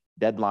other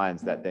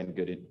deadlines that then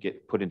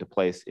get put into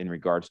place in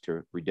regards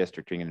to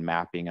redistricting and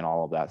mapping and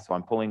all of that. So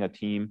I'm pulling a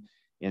team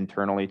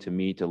internally to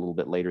meet a little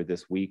bit later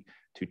this week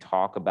to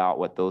talk about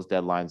what those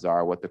deadlines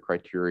are, what the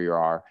criteria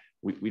are.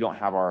 We don't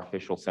have our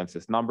official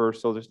census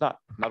numbers, so there's not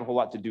a whole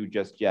lot to do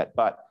just yet.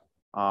 But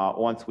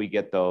once we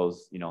get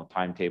those,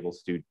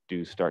 timetables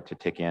do start to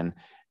tick in,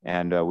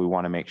 and we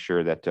want to make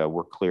sure that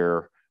we're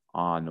clear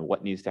on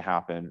what needs to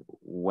happen,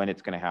 when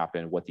it's going to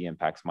happen, what the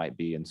impacts might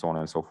be, and so on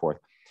and so forth.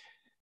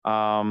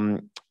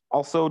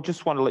 Also,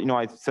 just want to let you know,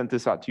 I sent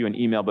this out to you in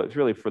email, but it's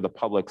really for the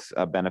public's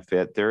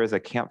benefit. There is a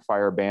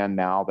campfire ban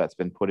now that's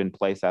been put in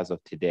place as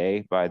of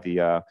today by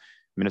the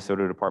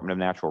Minnesota Department of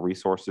Natural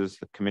Resources.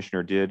 The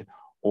commissioner did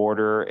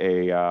order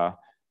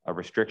a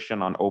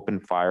restriction on open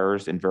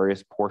fires in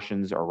various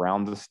portions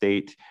around the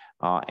state,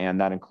 and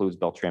that includes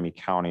Beltrami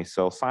County.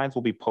 So signs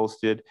will be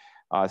posted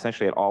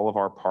essentially at all of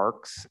our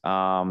parks,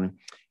 and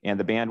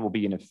the ban will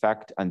be in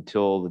effect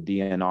until the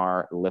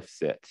DNR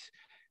lifts it.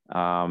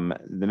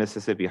 The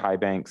Mississippi High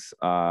Banks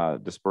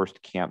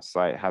dispersed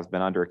campsite has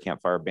been under a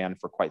campfire ban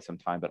for quite some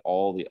time, but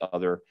all the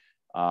other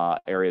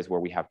areas where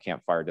we have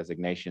campfire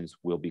designations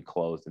will be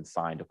closed and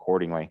signed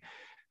accordingly.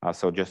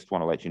 So just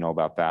want to let you know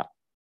about that.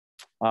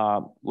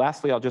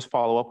 Lastly, I'll just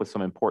follow up with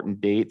some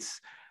important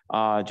dates.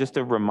 Just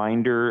a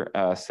reminder,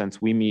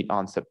 since we meet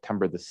on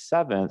September the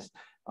 7th,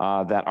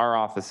 that our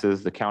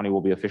offices, the county,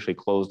 will be officially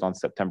closed on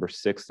September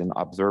 6th in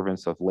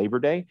observance of Labor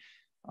Day.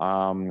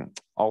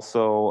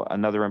 Also,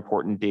 another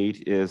important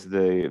date is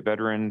the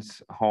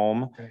Veterans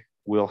Home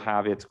will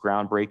have its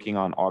groundbreaking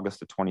on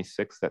August the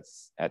 26th.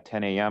 That's at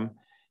 10 a.m.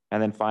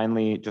 And then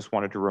finally, just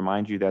wanted to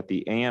remind you that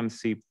the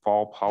AMC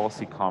Fall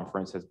Policy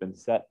Conference has been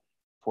set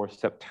for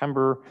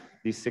September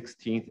the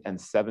 16th and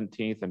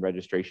 17th, and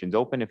registration's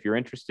open if you're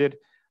interested.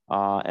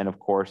 And of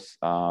course,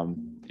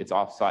 it's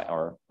offsite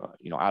or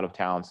out of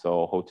town,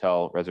 so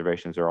hotel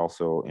reservations are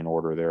also in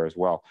order there as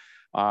well.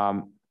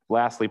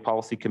 Lastly,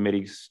 policy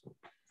committees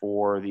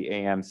for the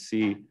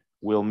AMC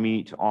will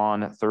meet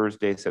on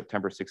Thursday,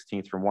 September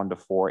 16th from 1 to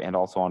 4, and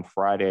also on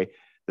Friday,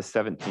 the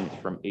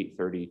 17th from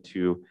 8:30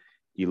 to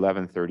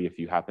 11:30 if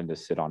you happen to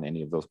sit on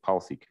any of those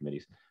policy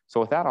committees. So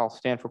with that, I'll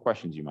stand for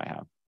questions you might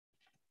have.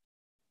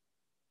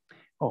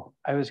 Oh,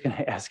 I was going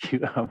to ask you,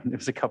 there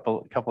was a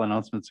couple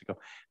announcements ago.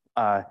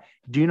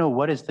 Do you know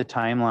what is the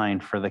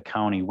timeline for the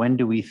county? When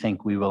do we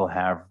think we will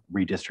have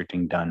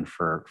redistricting done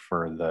for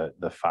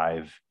the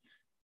 5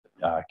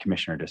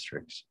 commissioner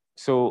districts?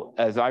 So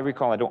as I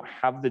recall, I don't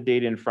have the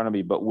data in front of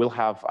me, but we'll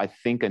have, I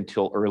think,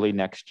 until early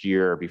next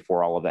year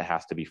before all of that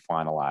has to be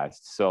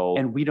finalized. So,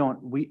 and we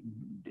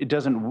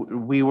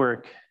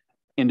work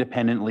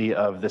independently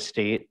of the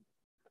state.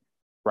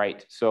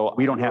 Right. So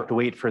we don't have to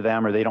wait for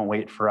them, or they don't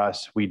wait for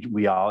us. We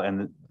do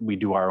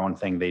our own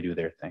thing. They do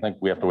their thing. I think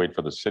we have to wait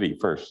for the city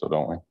first, so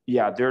don't we?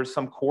 Yeah, there's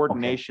some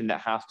coordination that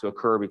has to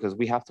occur because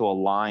we have to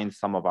align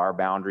some of our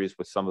boundaries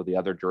with some of the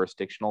other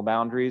jurisdictional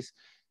boundaries.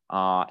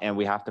 And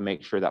we have to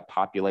make sure that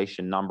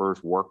population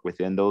numbers work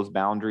within those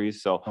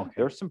boundaries. So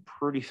there's some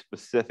pretty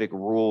specific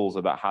rules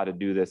about how to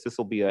do this. This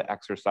will be an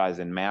exercise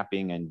in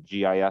mapping and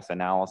GIS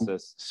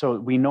analysis. So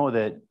we know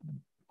that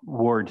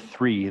Ward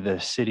 3, the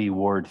city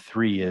Ward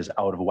 3 is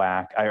out of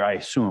whack, I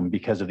assume,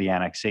 because of the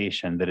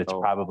annexation, that it's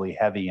probably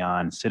heavy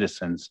on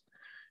citizens.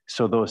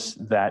 So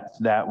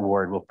that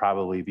ward will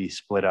probably be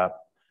split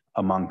up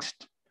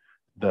amongst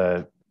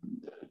the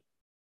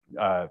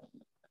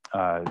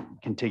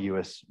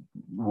contiguous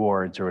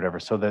wards or whatever.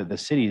 So the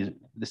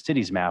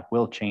city's map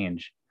will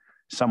change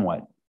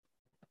somewhat.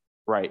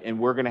 Right, and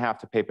we're going to have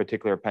to pay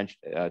particular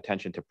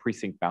attention to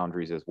precinct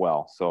boundaries as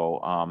well.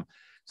 So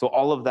so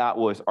all of that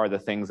are the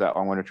things that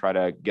I'm going to try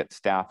to get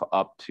staff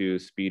up to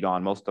speed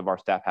on. Most of our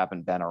staff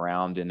haven't been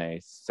around in a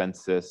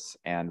census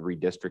and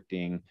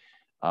redistricting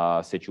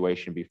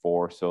situation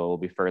before, so it'll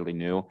be fairly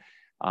new.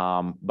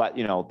 But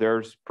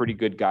there's pretty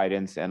good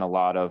guidance and a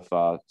lot of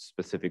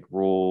specific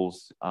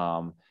rules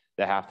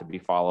that have to be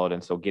followed,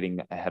 and so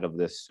getting ahead of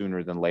this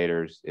sooner than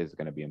later is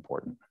going to be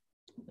important.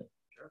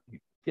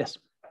 Yes.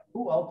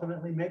 Who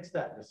ultimately makes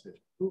that decision?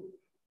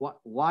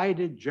 Why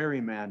did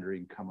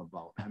gerrymandering come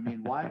about? I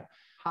mean, why,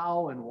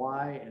 how and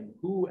why, and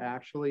who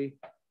actually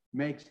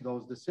makes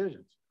those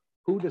decisions?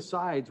 Who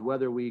decides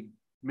whether we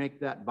make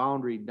that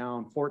boundary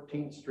down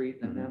 14th Street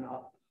and then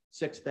up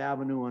 6th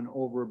Avenue and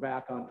over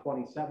back on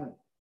 27th?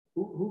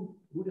 Who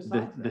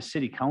decides the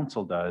city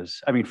council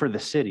does. I mean, for the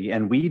city,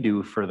 and we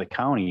do for the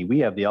county. We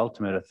have the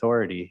ultimate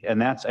authority,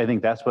 and I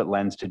think that's what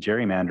lends to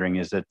gerrymandering,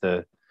 is that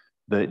the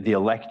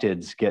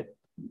electeds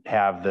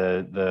have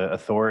the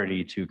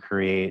authority to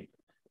create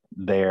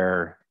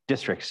their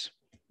districts.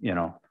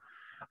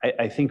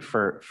 I think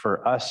for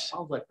us,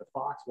 sounds like the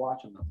fox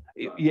watching them.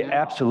 Yeah,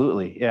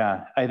 absolutely.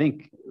 Yeah, I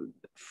think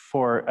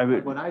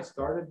when I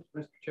started,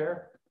 Mr.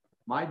 Chair,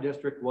 my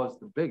district was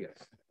the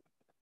biggest.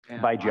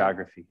 By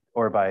geography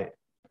or by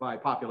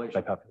population.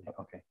 By population,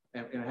 okay.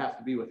 And it has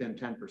to be within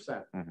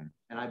 10%.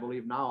 And I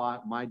believe now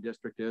my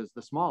district is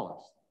the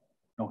smallest.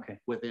 Okay.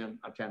 Within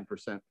a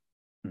 10%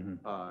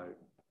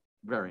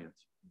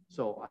 variance.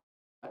 So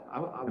I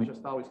was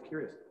just always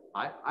curious.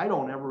 I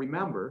don't ever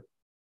remember.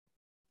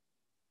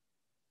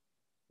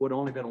 Would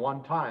only been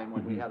one time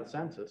when we had a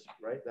census,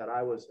 right?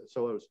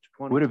 So it was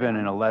 20. Would have been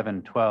in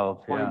 11,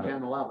 12.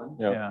 2010, 11.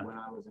 Yeah. When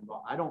I was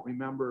involved. I don't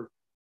remember.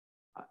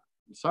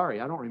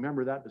 Sorry, I don't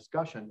remember that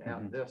discussion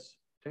at this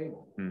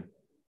table.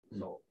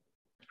 So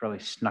it's probably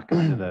snuck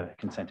into the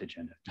consent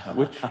agenda.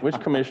 Which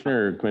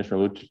Commissioner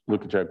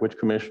Lukacek, which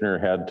commissioner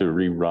had to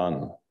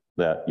rerun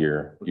that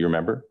year? Do you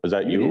remember? Was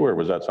that you or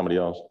was that somebody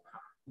else?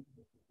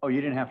 Oh, you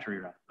didn't have to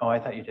rerun. Oh, I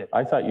thought you did.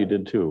 I thought you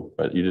did too,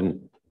 but you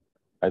didn't.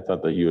 I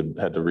thought that you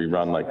had to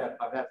rerun like.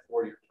 I've had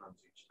 4-year terms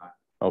each time.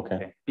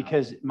 Okay.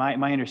 Because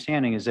my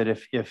understanding is that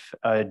if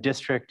a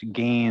district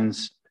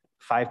gains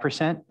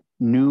 5%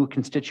 new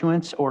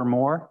constituents or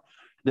more,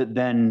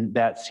 then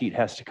that seat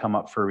has to come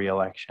up for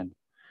re-election.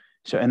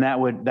 So, and that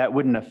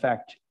wouldn't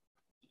affect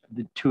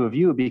the two of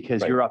you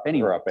because Right. you're up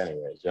anyway. We're up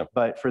anyways, yep.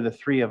 But for the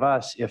three of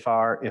us, if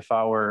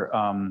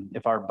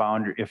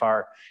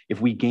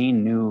we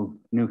gain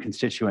new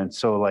constituents,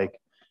 so like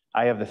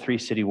I have the 3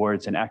 city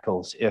wards in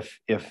Eccles, if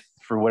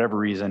for whatever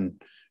reason,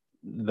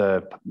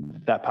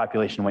 that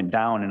population went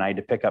down and I had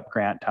to pick up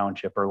Grant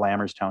Township or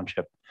Lammers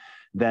Township,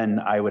 then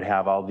I would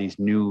have all these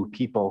new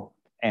people,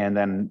 and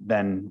then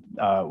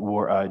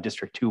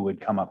District 2 would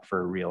come up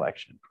for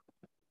re-election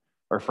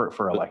or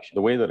for election.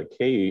 The way that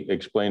Kay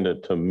explained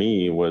it to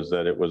me was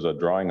that it was a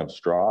drawing of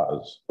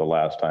straws the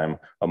last time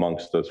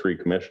amongst the 3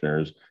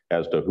 commissioners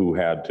as to who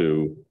had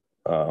to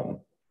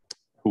go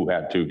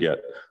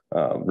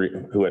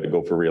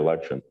for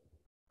re-election.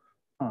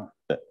 Huh.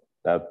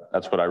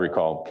 That's what I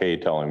recall Kay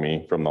telling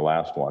me from the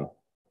last one.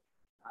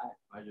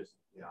 I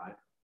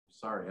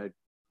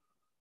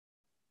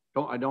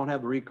don't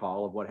have a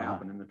recall of what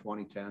happened in the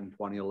 2010,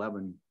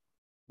 2011.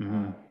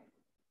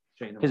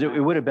 Because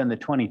it would have been the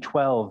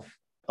 2012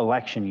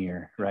 election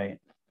year, right?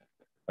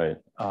 Right.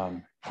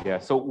 Yeah,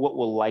 so what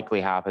will likely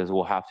happen is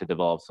we'll have to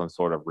develop some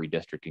sort of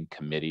redistricting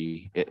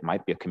committee. It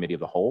might be a committee of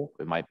the whole.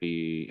 It might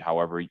be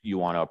however you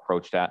want to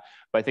approach that.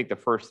 But I think the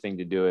first thing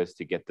to do is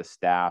to get the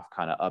staff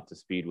kind of up to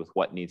speed with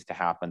what needs to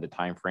happen, the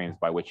timeframes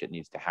by which it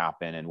needs to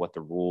happen, and what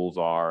the rules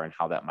are and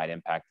how that might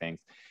impact things.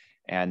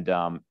 And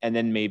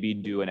then maybe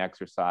do an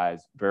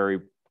exercise,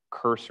 very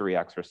cursory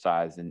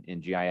exercise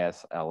in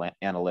GIS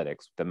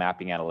analytics, the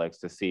mapping analytics,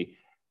 to see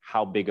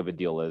how big of a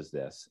deal is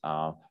this.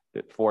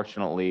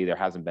 Fortunately, there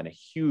hasn't been a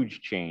huge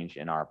change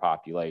in our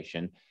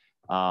population,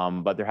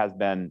 but there has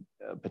been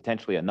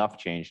potentially enough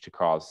change to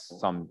cause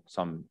some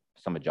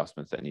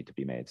adjustments that need to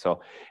be made.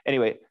 So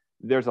anyway,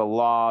 there's a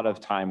lot of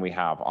time we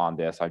have on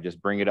this. I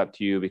just bring it up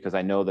to you because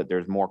I know that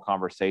there's more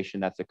conversation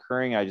that's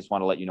occurring. I just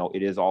want to let you know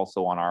it is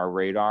also on our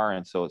radar,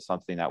 and so it's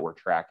something that we're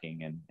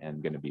tracking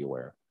and going to be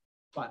aware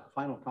of.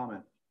 Final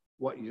comment.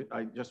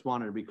 I just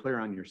wanted to be clear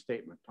on your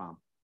statement, Tom.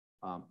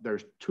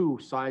 There's 2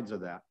 sides of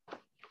that.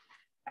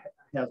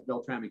 Has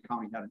Beltrami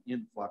County had an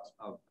influx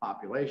of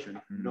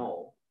population?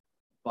 No.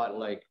 But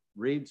like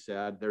Reed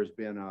said, there's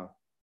been a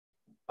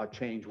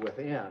change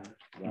within,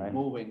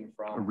 moving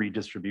from a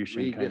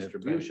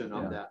redistribution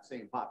of that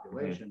same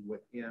population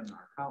within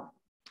our county.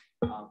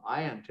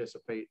 I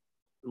anticipate,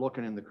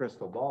 looking in the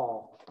crystal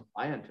ball,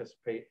 I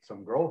anticipate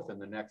some growth in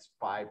the next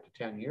 5 to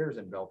 10 years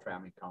in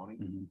Beltrami County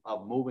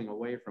of moving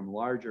away from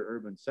larger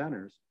urban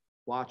centers.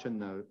 Watching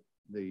the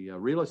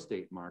real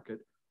estate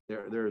market,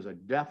 there's a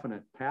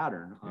definite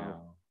pattern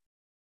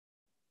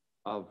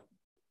of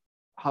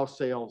house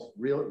sales,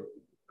 real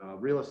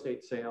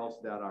estate sales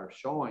that are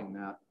showing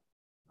that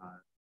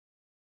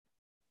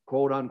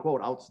quote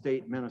unquote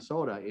outstate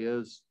Minnesota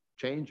is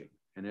changing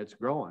and it's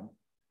growing,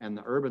 and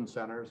the urban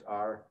centers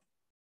are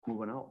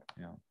moving out.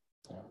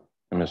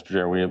 And Mr.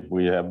 Chair,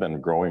 we have been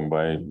growing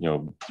by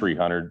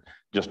 300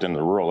 just in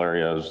the rural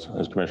areas,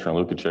 as Commissioner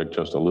Lukacek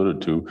just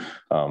alluded to,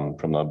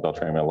 from the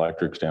Beltrami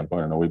Electric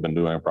standpoint. I know we've been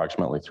doing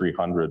approximately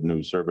 300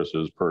 new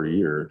services per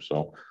year,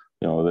 so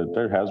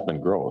there has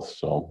been growth.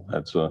 So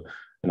that's over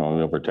a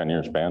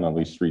 10-year span, at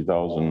least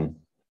 3,000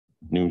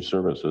 new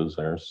services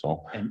there.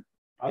 So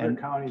other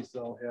counties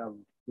though have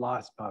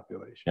lost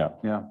population.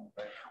 Yeah.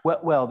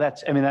 Well,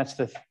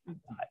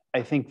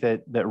 I think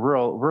that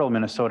rural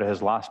Minnesota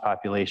has lost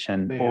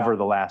population over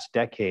the last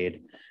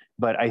decade,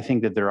 but I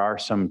think that there are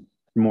some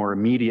more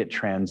immediate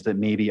trends that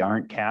maybe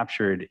aren't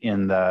captured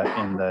in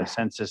the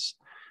census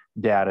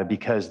data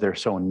because they're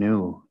so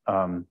new.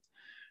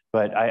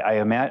 But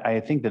I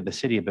think that the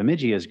city of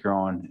Bemidji has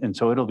grown, and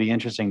so it'll be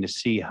interesting to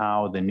see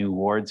how the new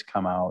wards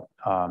come out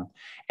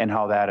and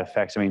how that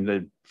affects. I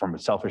mean, from a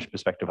selfish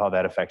perspective, how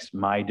that affects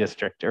my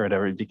district or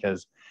whatever,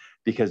 because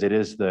it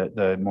is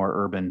the more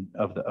urban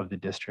of the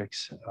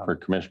districts. For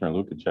Commissioner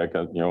Lukacek,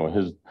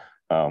 his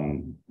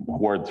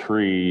Ward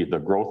 3, the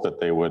growth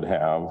that they would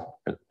have,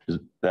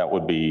 that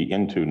would be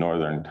into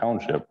Northern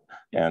Township,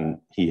 and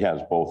he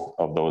has both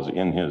of those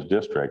in his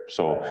district.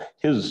 So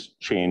his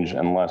change,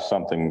 unless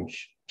something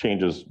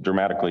changes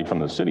dramatically from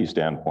the city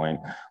standpoint,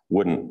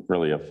 wouldn't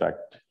really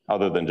affect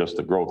other than just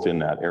the growth in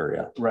that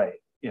area. Right.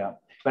 Yeah.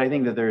 But I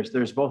think that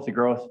there's both the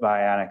growth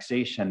by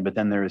annexation, but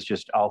then there is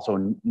just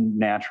also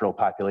natural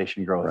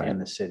population growth in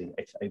the city,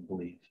 I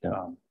believe.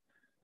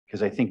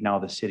 Because I think now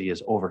the city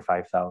is over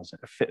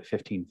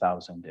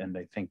 15,000, and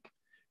I think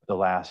the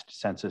last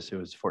census it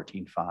was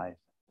 14,500.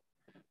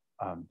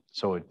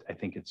 So I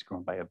think it's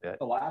grown by a bit.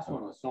 The last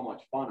one was so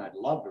much fun. I'd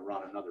love to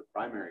run another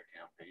primary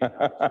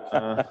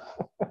campaign.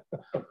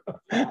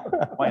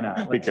 Why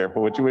not? Be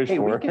careful what you wish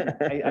for.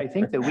 I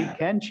think that we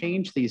can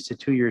change these to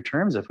 2-year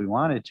terms if we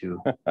wanted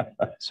to.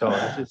 So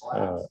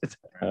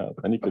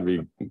then you could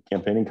be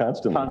campaigning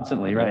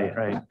constantly.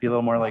 Right. Be a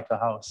little more like the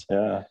House.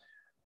 Yeah.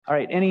 All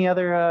right. Anything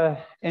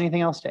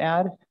else to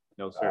add?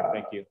 No, sir.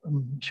 Thank you.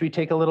 Should we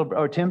take a little?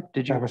 Oh, Tim,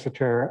 did you? Mr.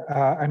 Chair,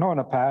 I know in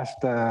the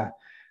past,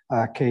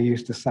 Kay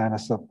used to sign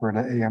us up for the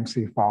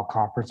AMC Fall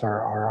Conference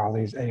or all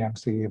these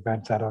AMC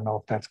events. I don't know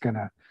if that's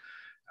gonna,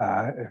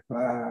 if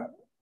Mr.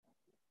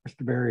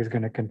 Berry is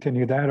gonna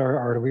continue that,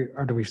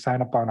 or do we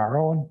sign up on our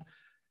own?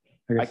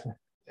 I guess.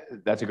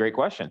 That's a great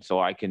question. So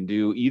I can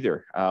do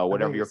either,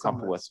 whatever you're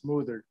comfortable with.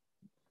 Smoother.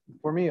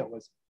 For me, it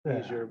was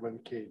easier when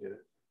Kay did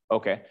it.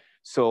 Okay,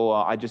 so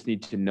I just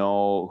need to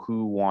know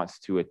who wants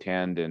to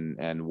attend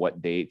and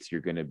what dates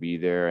you're going to be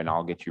there, and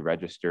I'll get you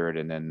registered,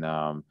 and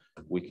then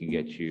we can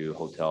get you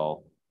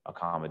hotel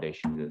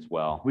accommodations as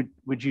well.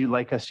 Would you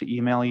like us to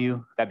email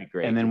you? That'd be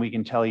great. And then we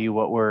can tell you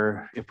what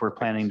if we're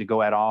planning to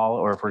go at all,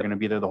 or if we're going to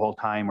be there the whole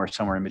time or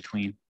somewhere in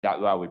between.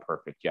 That would be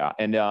perfect, yeah.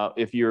 And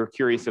if you're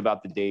curious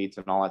about the dates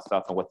and all that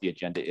stuff and what the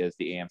agenda is,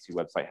 the AMC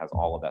website has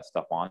all of that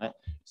stuff on it.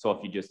 So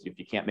if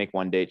you can't make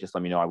one date, just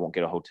let me know. I won't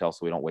get a hotel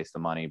so we don't waste the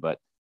money, but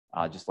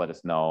just let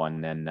us know,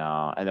 and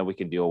then we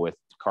can deal with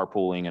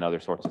carpooling and other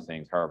sorts of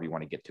things, however you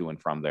want to get to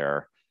and from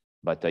there.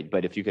 But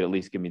if you could at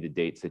least give me the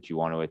dates that you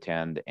want to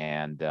attend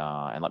and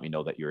let me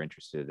know that you're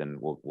interested, then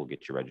we'll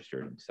get you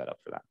registered and set up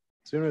for that.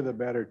 Sooner the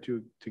better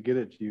to get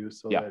it to you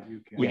so that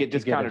you can. We get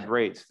discounted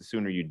rates the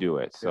sooner you do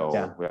it. So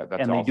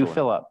that's and they do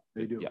fill up.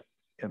 They do. Yeah.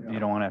 You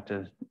don't want to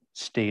have to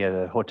stay at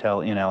a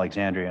hotel in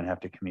Alexandria and have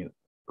to commute.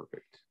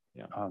 Perfect.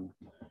 Yeah.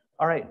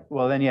 All right.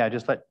 Well, then, yeah,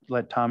 just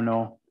let Tom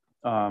know.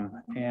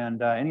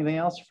 And anything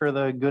else for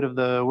the good of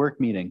the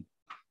work meeting?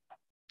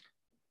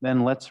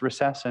 Then let's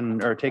recess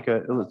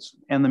let's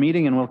end the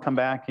meeting, and we'll come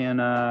back in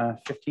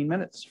 15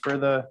 minutes for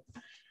the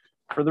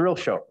real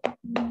show.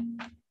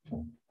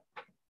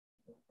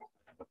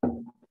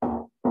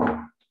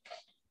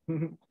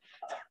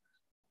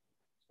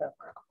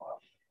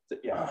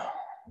 Yeah.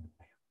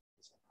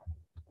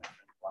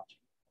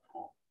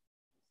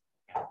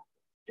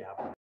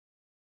 Yeah.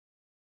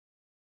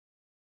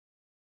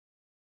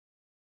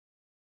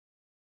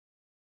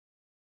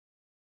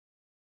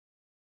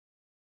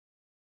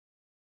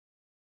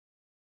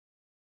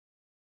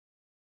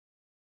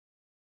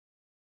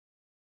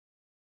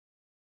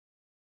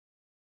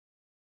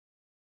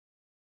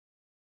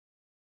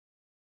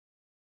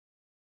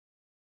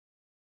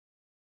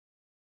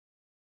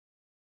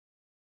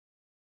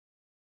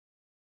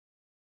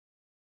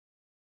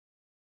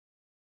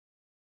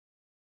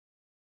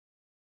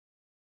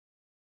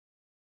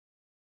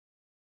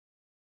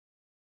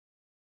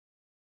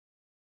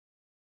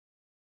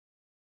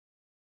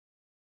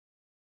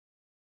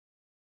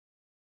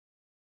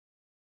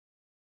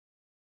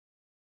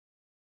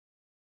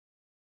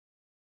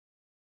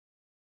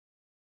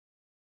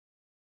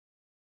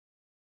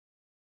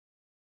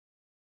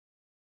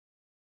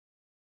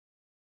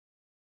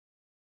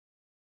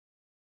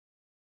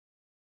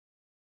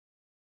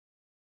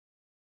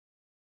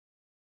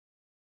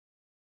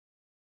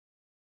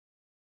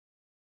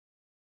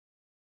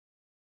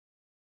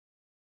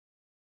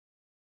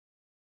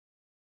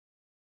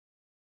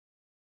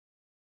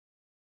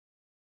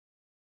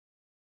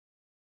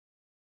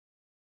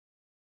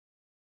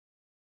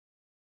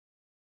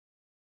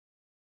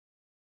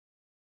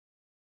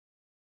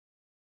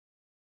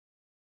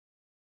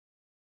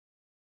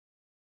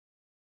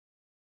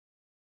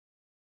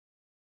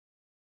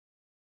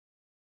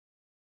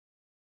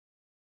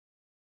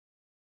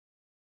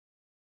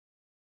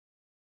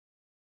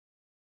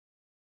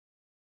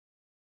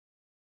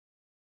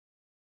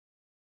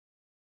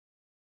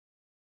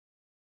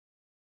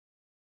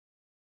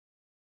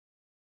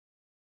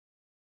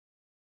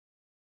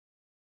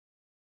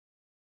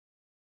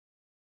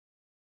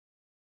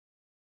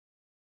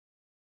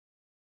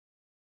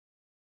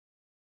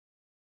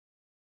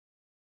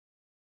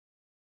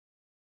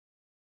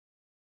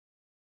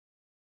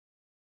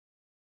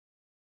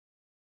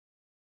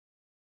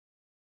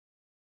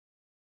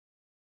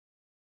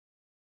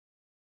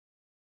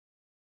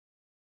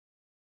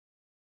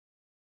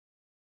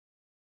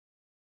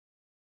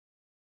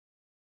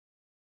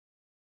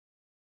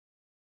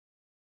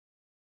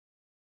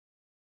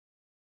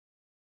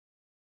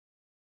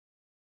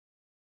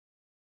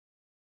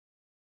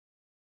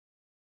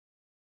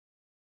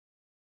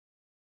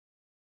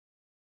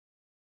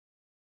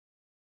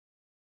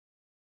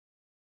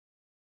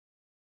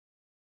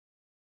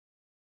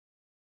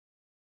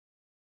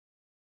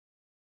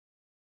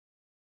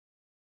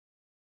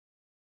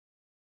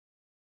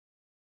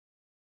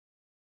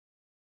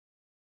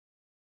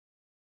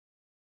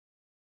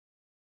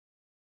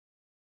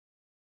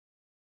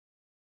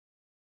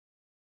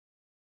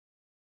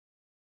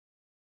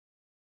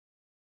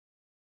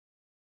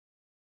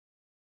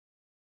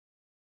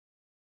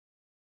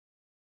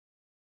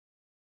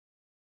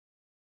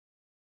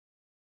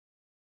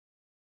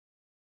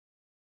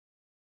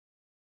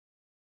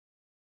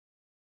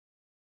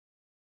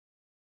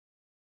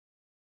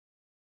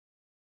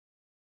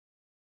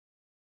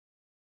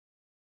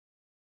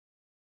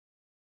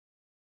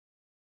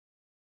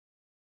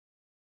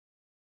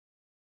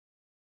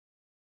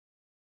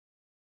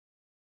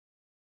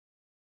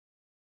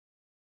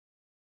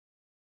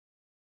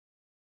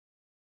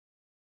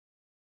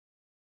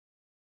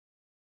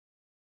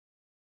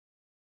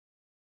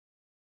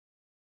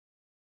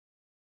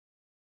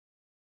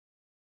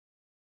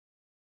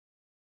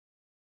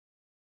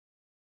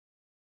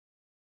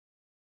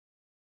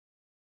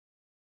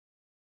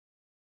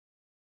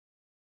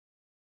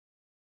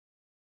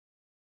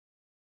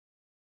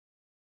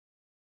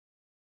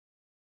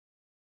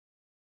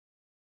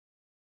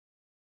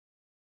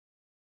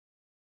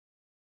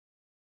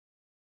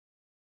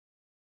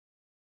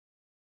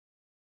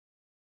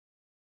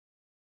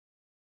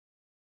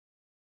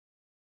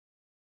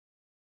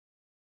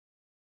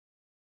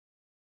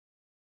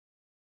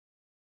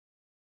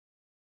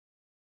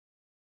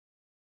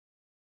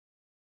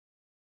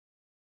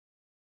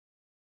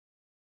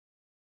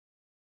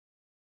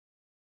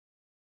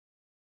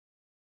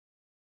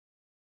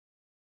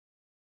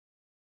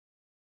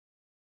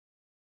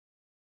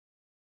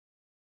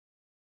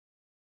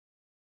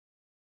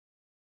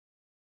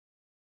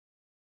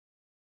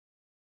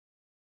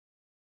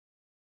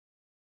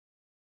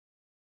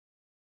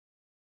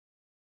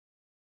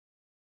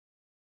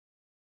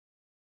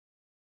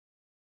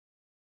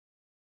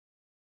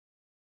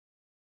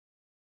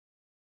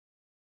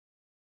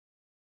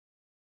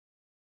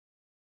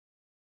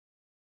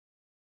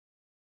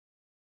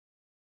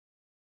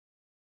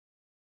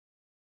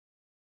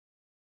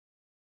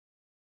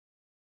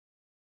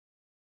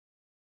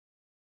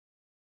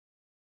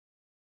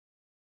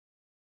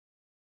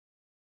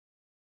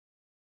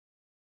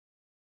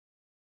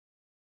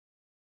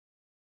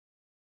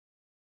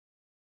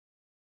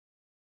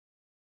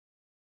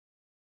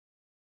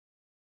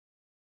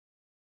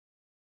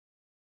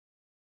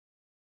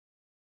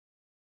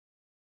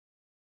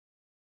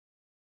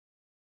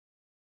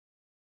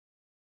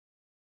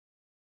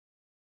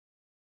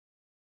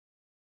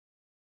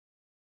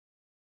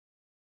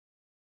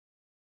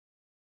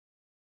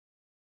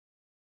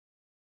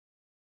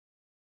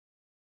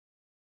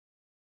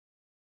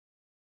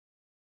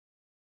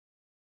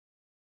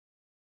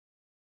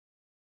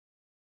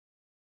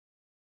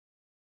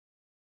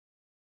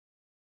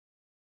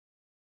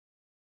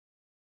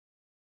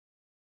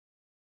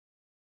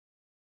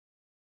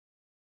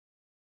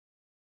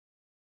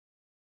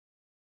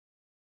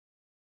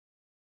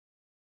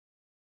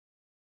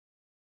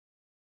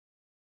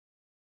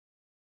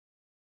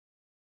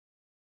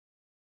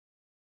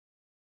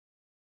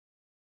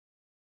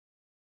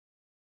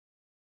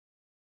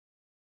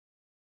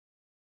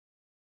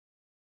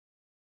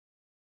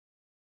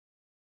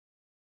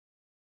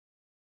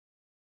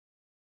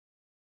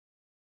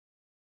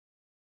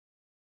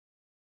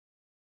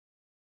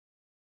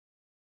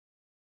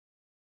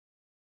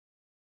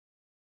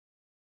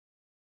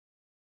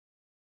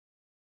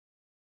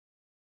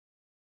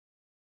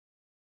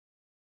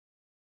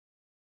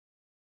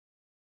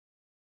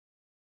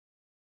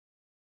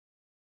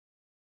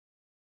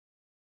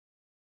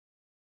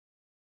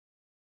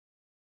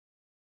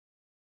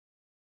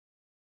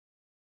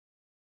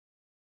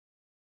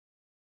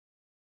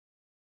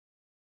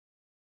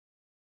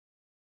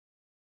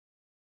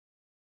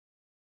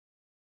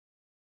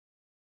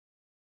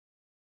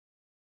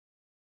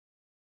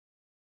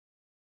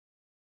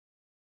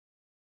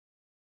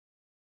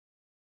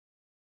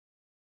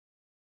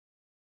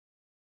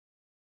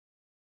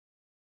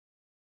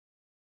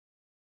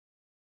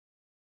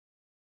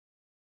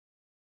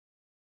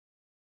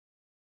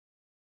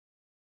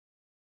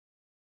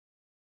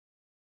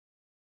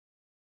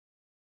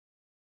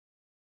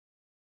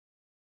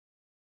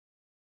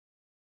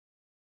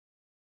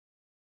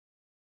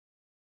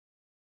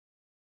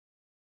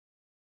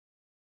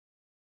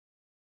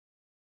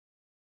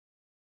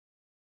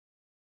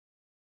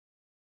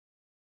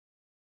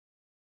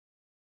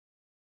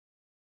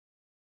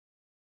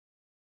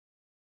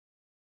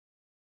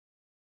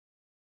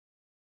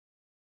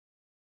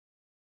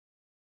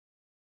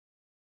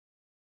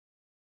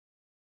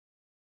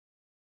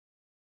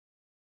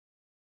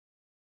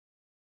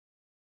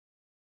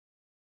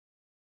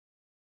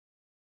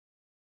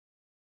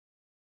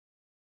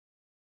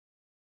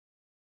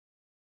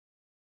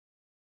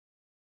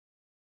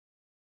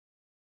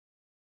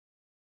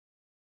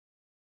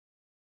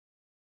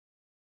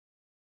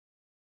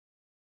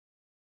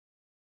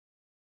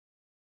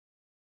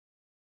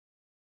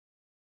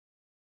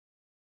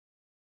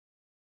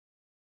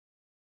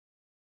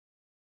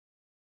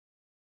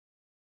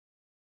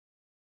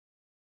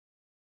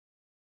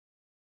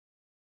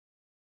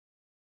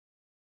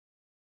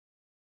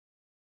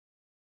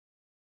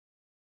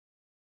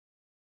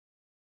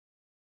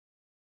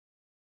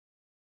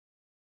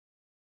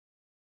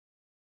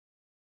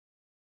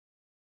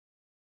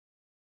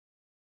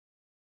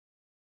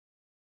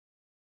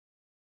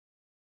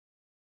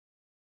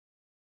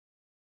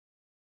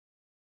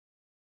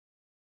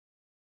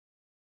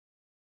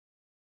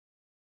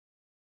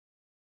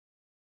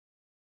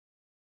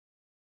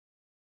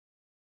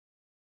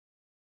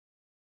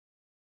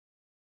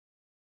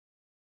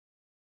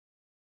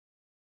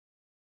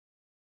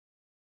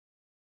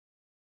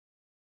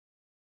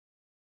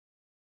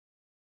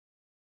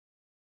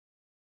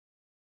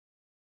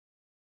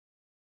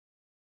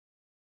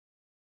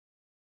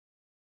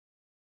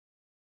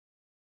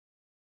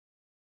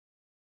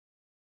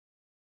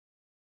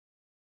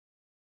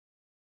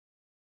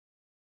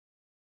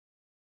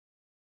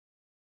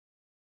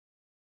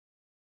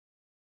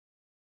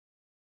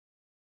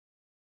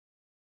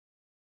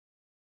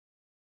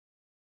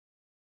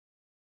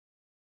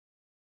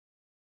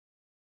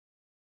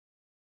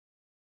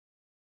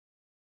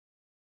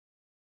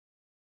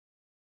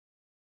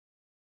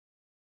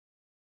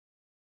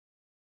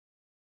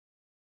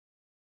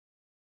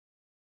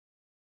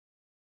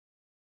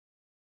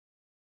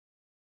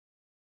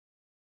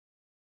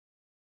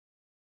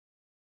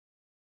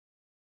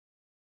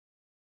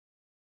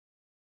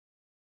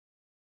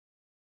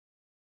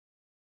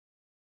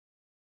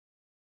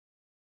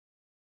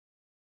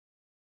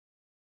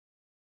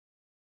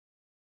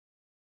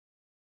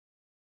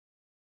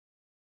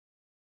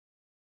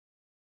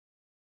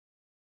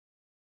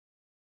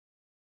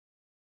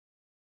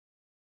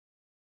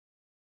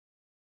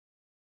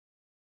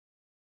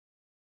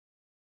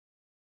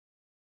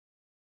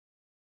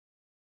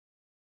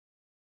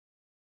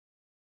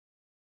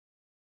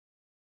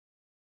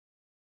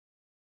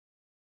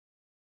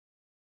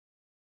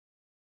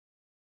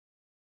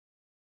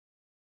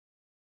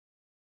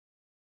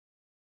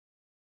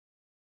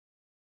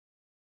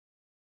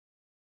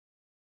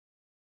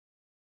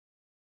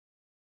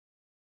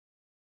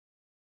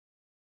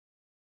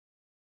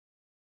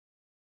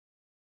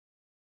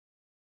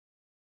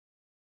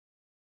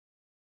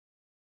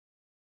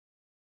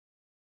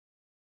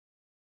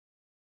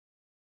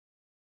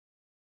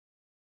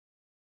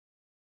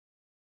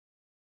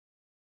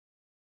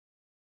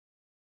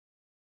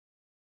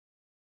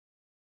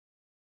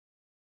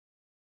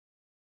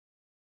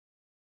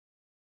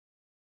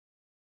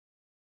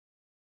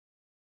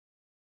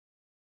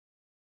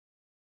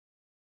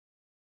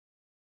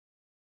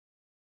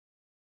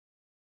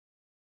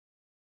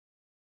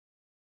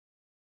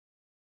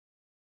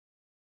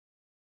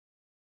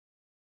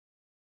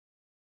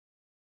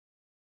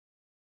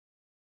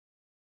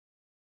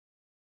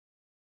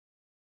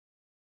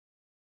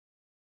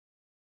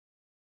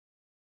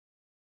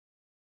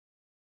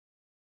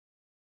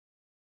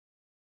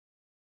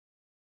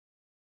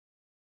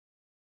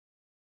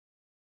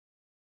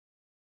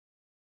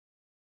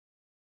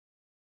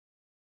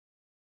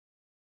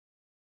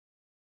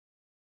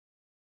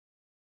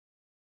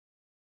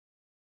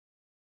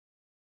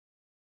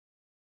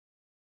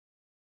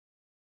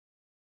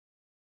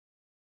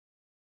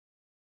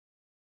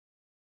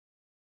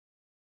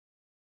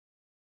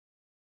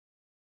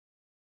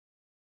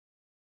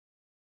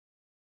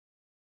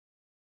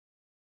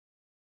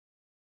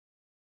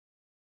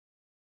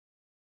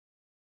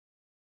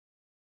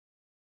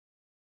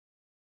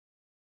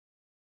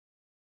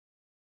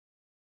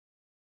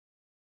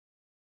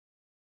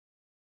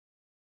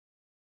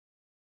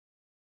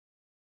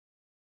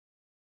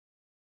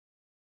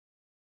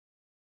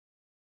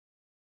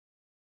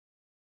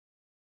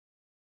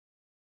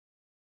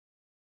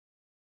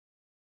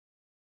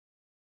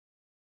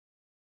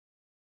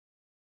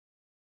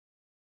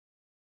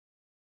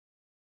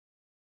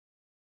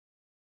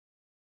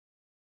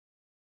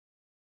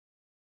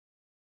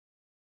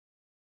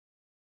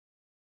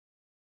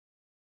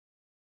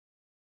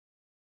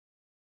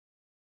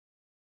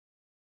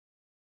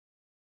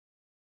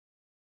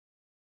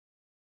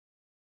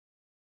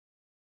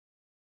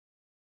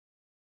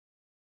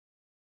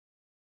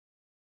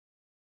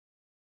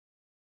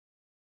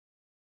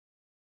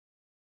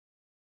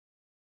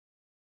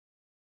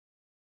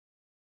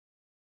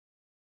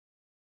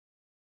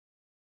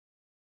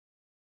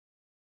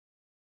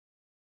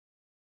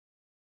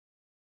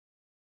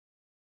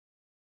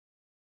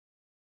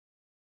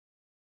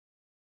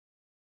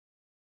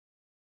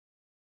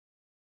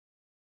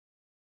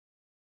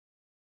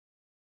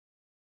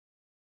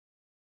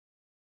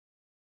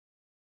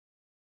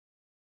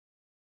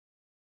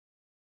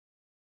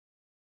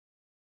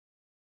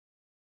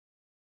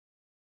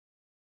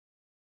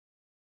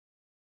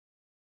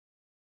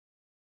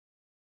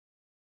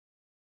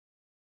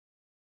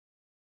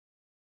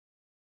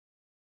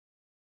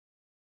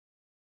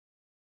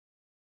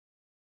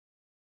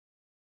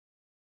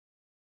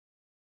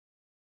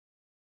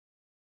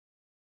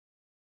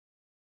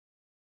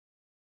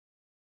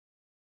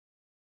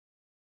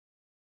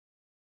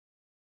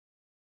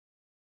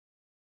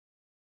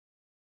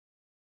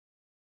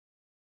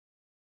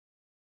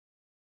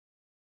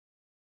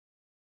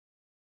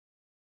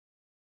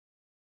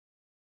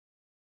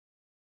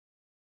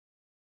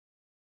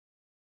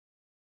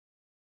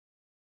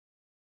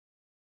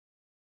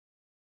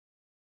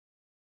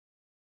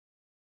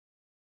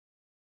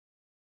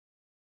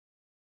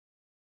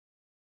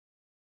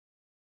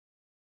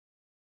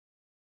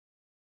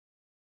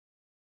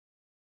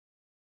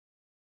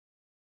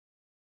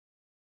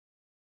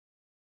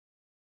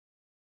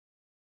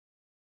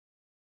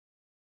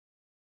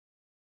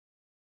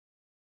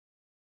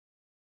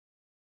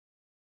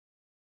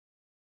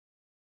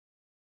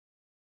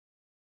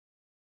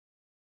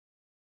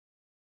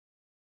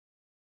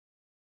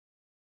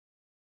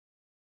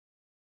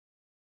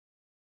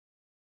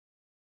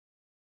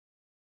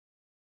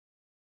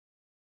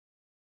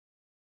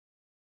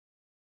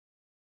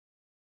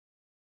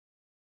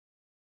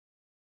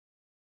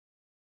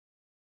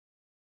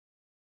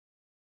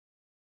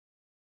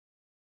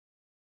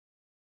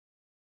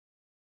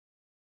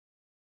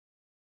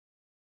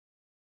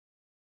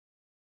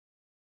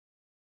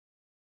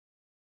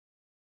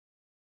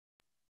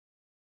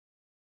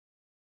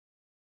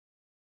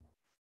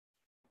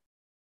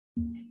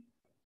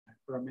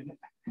 For a minute.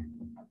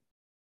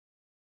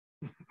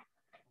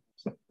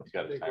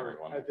 I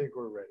think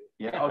we're ready.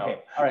 Yeah, okay.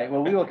 All right.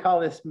 Well, we will call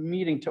this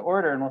meeting to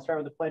order and we'll start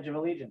with the Pledge of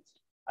Allegiance.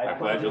 I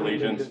pledge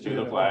allegiance to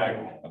the flag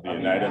of the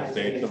United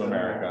States of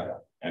America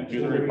and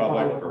to the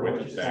republic for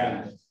which it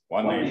stands,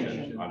 one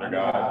nation, under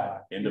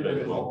God,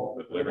 indivisible,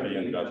 with liberty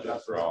and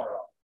justice for all.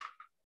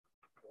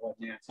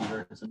 Nancy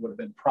Ferguson would have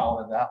been proud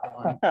of that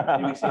one.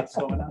 Maybe say it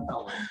slow enough.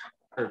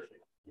 Perfect.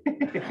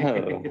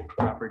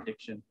 Proper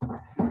diction.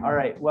 All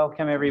right.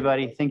 Welcome,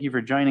 everybody. Thank you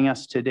for joining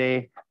us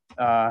today.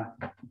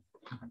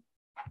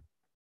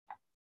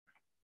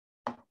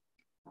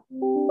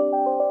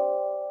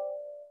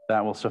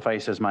 That will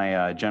suffice as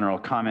my general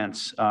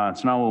comments.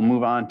 So now we'll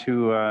move on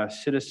to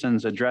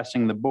citizens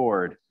addressing the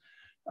board.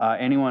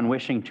 Anyone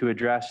wishing to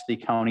address the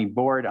county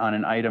board on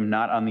an item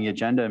not on the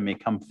agenda may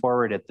come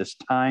forward at this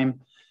time.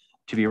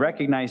 To be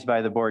recognized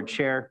by the board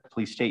chair,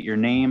 please state your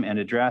name and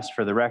address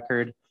for the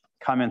record.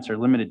 Comments are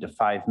limited to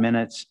 5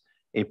 minutes.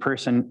 A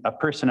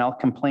personnel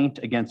complaint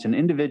against an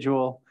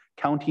individual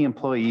county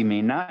employee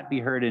may not be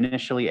heard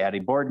initially at a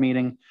board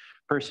meeting.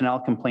 Personnel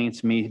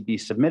complaints may be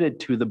submitted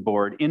to the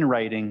board in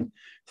writing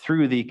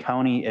through the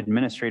county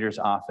administrator's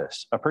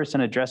office. A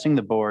person addressing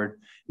the board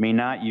may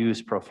not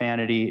use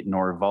profanity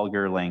nor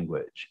vulgar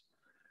language.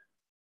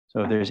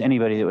 So if there's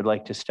anybody that would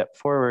like to step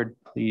forward,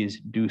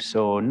 please do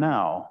so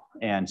now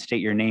and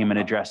state your name and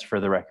address for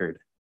the record.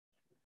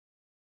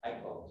 Hi,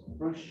 folks.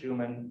 Bruce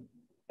Schumann.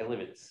 I live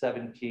at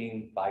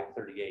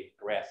 17538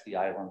 Grassy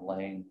Island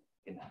Lane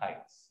in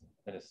Heights,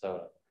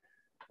 Minnesota.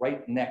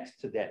 Right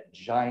next to that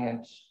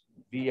giant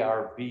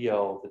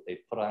VRBO that they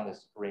put on the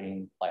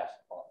screen last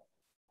month.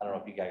 I don't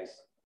know if you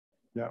guys,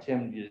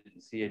 Tim, you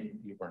didn't see it,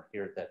 you weren't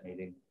here at that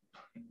meeting.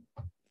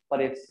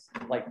 But it's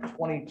like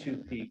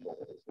 22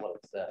 people is what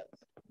it says,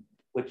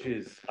 which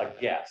is a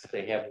guess.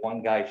 They have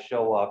one guy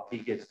show up, he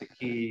gets the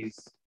keys,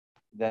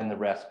 then the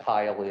rest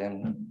pile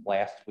in.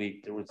 Last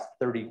week, there was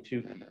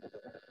 32 people,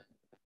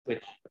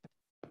 which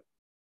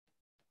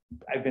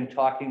I've been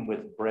talking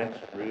with Brent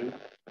Rude,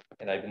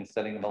 and I've been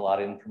sending him a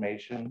lot of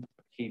information.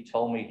 He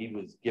told me he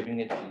was giving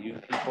it to you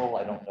people.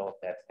 I don't know if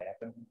that's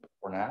happened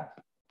or not.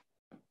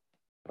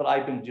 But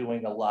I've been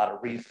doing a lot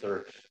of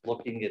research,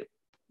 looking at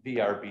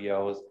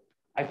VRBOs.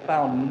 I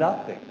found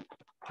nothing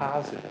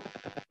positive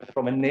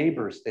from a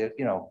neighbor,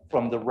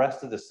 from the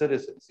rest of the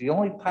citizens. The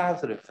only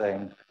positive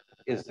thing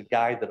is the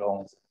guy that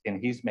owns it, and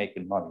he's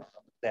making money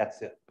from it.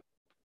 That's it.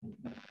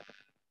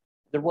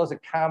 There was a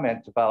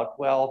comment about,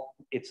 well,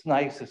 it's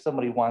nice if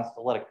somebody wants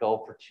to let it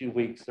go for 2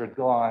 weeks, they're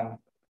gone.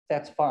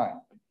 That's fine.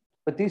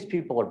 But these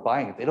people are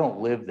buying it. They don't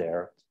live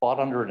there. It's bought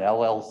under an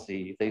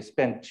LLC. They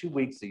spend 2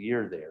 weeks a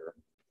year there.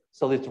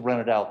 So it's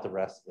rented out the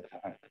rest of the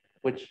time,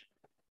 which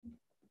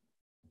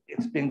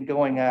it's been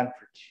going on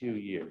for 2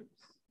 years.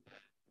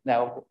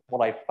 Now,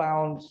 what I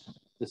found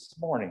this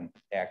morning,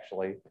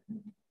 actually,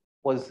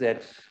 was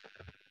that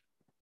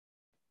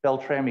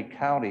Beltrami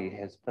County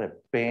has put a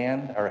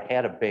ban or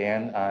had a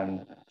ban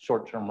on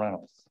short-term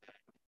rentals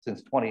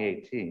since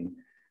 2018.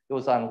 It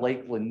was on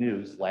Lakeland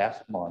News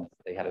last month.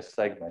 They had a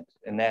segment,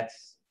 and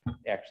that's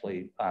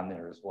actually on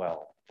there as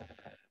well.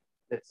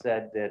 It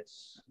said that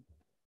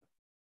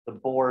the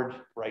board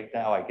right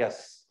now, I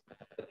guess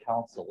the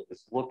council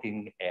is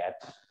looking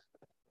at,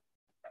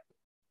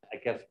 I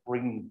guess,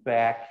 bringing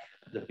back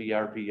the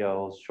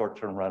VRBOs,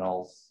 short-term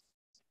rentals,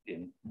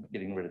 in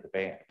getting rid of the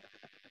ban.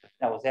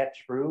 Now, is that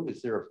true?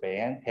 Is there a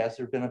ban? Has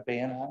there been a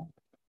ban on?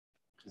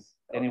 Does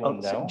anyone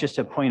know? Just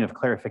a point of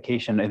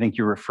clarification. I think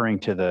you're referring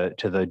to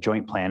the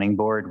Joint Planning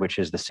Board, which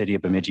is the city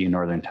of Bemidji and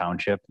Northern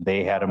Township.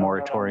 They had a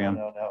moratorium.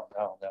 No.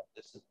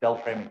 This is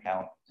Beltrami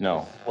County.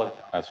 No,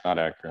 that's not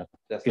accurate.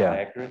 That's not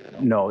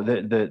accurate? No,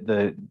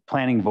 the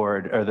planning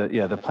board or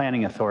the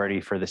planning authority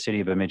for the city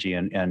of Bemidji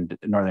and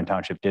Northern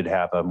Township did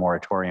have a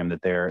moratorium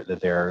that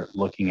they're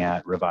looking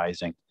at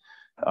revising.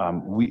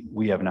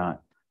 We have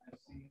not.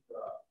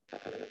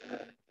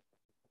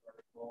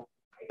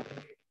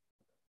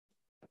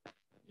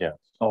 Yeah.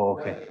 Oh,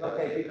 okay.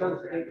 Okay,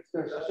 because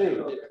there's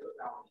two.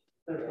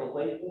 There's the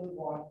Lakeland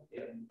one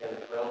in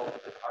Israel,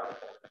 the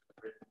article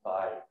written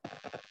by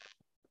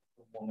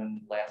a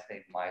woman, last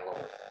name Milo.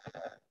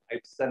 I've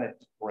sent it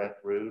to Brent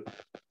Rude,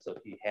 so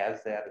he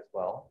has that as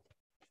well.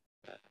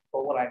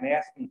 But what I'm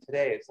asking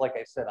today is, like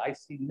I said, I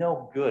see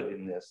no good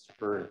in this.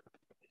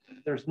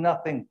 There's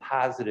nothing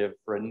positive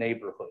for a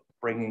neighborhood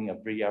bringing a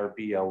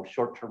VRBO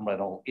short-term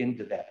rental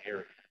into that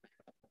area.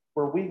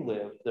 Where we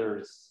live,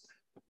 there's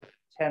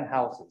 10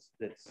 houses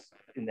that's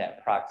in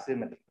that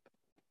proximity,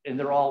 and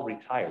they're all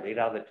retired. 8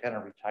 out of the 10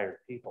 are retired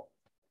people.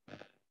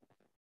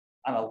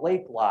 On a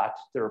lake lot,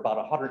 they're about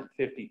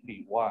 150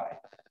 feet wide.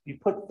 You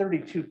put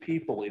 32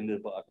 people into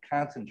a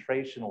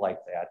concentration like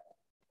that,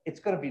 it's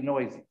going to be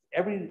noisy.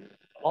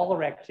 All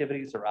their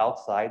activities are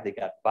outside. They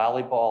got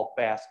volleyball,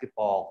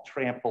 basketball,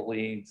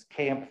 trampolines,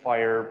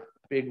 campfire,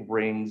 big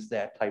rings,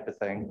 that type of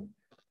thing.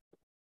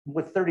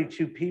 With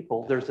 32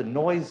 people, there's a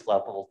noise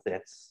level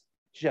that's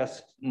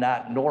just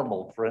not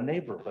normal for a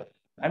neighborhood.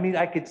 I mean,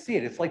 I could see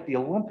it. It's like the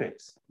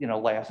Olympics,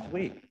 last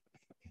week.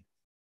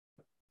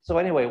 So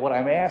anyway, what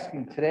I'm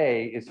asking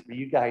today is for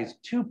you guys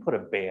to put a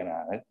ban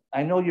on it.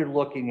 I know you're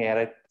looking at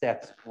it.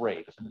 That's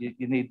great. You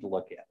need to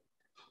look at it.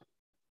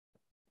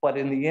 But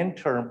in the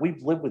interim,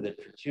 we've lived with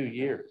it for 2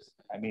 years.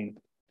 I mean,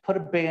 put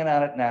a ban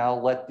on it now.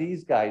 Let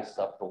these guys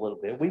suffer a little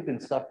bit. We've been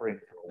suffering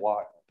for a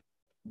while.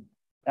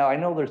 Now, I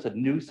know there's a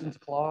nuisance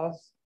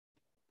clause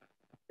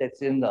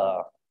that's in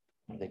the,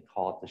 what do they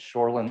call it, the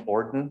shoreline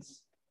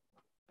ordinance.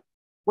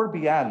 We're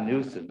beyond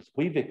nuisance.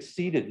 We've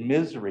exceeded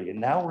misery,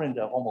 and now we're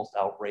into almost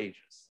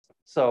outrageous.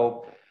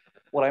 So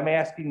what I'm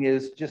asking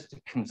is just to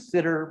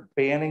consider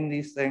banning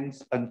these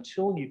things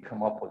until you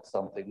come up with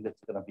something that's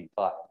going to be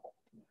viable.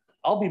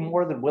 I'll be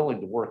more than willing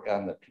to work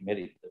on the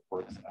committee that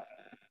works on it.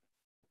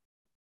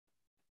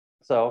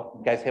 So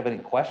you guys have any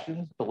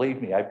questions?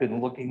 Believe me, I've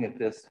been looking at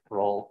this for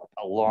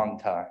a long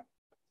time.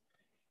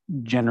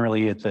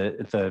 Generally at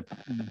the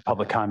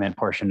public comment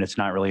portion, it's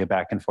not really a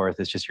back and forth.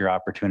 It's just your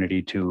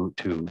opportunity to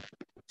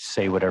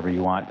say whatever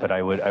you want. But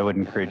I would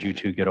encourage you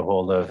to get a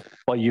hold of,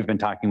 well, you've been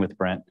talking with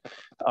Brent.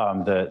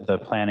 The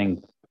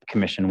planning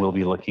commission will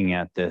be looking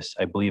at this.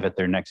 I believe at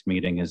their next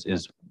meeting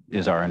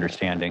is our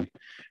understanding.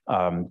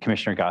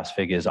 Commissioner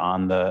Gosvig is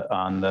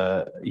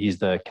he's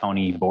the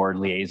county board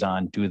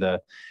liaison to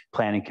the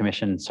planning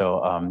commission.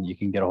 So you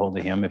can get a hold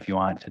of him if you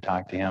want to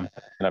talk to him.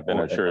 And I've been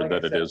assured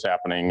that it is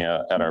happening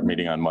at our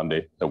meeting on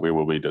Monday, that we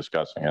will be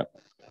discussing it.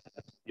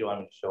 You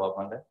want me to show up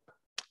Monday?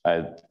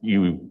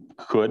 You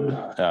could.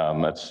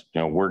 That's,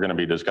 we're going to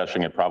be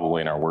discussing it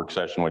probably in our work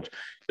session, which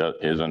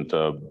isn't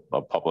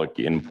a public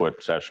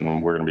input session.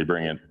 We're going to be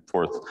bringing it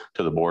forth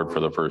to the board for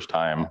the first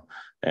time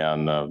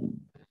and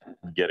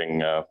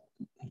getting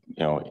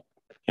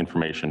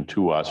information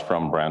to us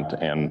from Brent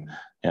and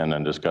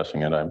then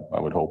discussing it, I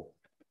would hope.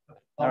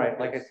 All right,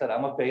 like I said,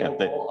 I'm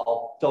available.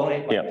 I'll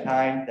donate my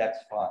time. That's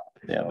fine.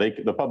 Yeah,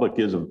 the public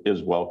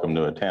is welcome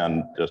to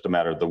attend. Just a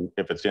matter of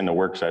if it's in the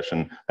work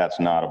session, that's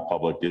not a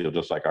public deal.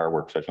 Just like our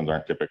work sessions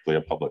aren't typically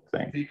a public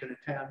thing. If you can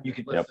attend, you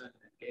can listen and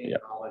gain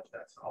knowledge.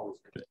 That's always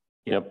good.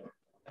 Yep.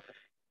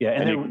 Yeah,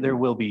 and there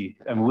will be,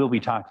 and we'll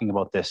be talking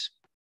about this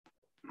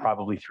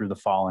probably through the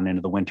fall and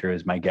into the winter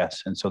is my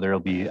guess. And so there'll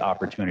be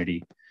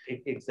opportunity.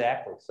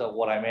 Exactly. So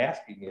what I'm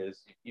asking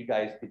is if you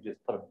guys could just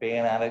put a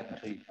ban on it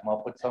until you come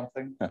up with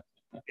something.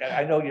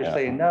 I know you're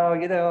saying, no,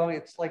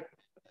 it's like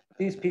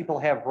these people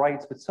have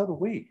rights, but so do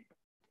we.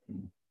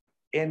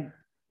 And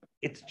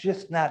it's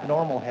just not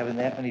normal having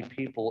that many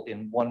people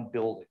in one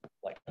building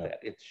like that.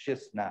 It's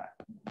just not.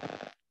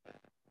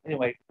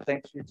 Anyway,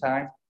 thanks for your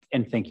time.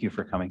 And thank you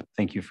for coming.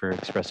 Thank you for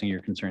expressing your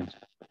concerns.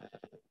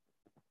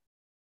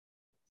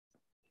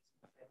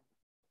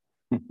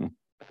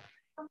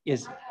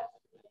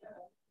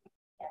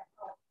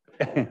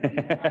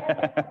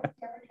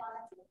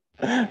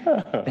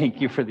 Thank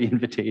you for the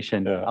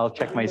invitation. I'll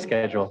check my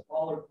schedule.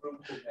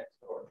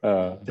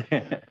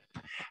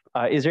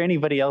 Is there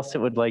anybody else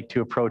that would like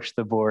to approach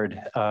the board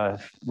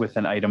with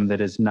an item that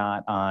is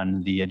not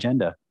on the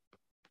agenda?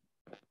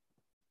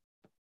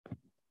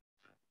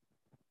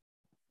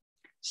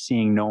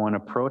 Seeing no one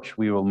approach,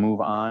 we will move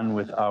on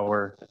with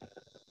the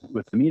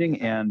meeting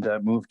and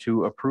move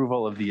to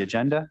approval of the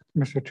agenda.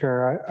 Mr.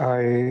 Chair,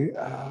 I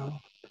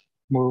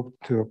move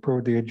to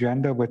approve the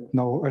agenda with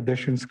no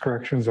additions,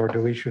 corrections, or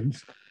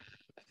deletions.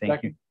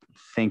 Thank you.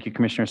 Thank you,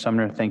 Commissioner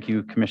Sumner. Thank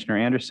you, Commissioner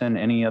Anderson.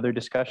 Any other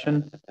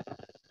discussion?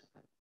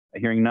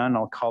 Hearing none,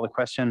 I'll call the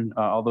question.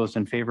 All those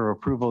in favor of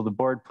approval of the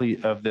board,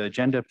 of the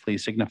agenda,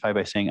 please signify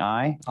by saying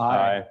aye.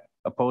 Aye.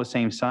 Opposed,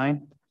 same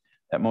sign.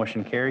 That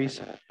motion carries.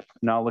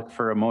 Now look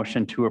for a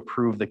motion to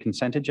approve the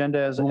consent agenda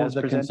as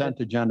presented. Consent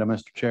agenda,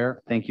 Mr.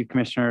 Chair. Thank you,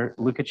 Commissioner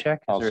Lukacek.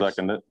 I'll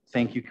second it.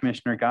 Thank you,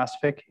 Commissioner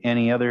Gosvig.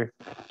 Any other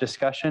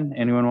discussion?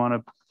 Anyone want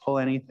to pull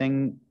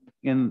anything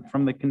in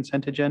from the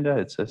consent agenda?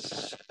 It's a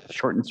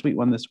short and sweet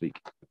one this week.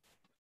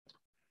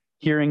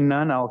 Hearing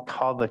none, I'll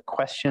call the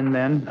question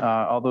then.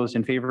 All those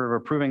in favor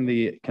of approving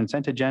the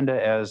consent agenda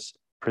as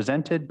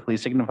presented,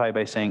 please signify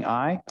by saying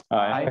aye.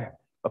 Aye.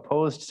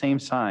 Opposed, same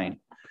sign.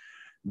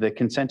 The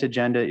consent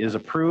agenda is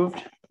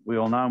approved. We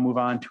will now move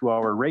on to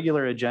our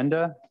regular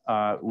agenda,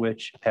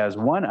 which has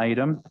one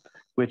item,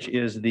 which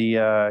is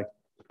the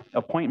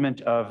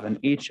appointment of an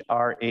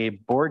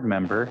HRA board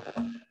member.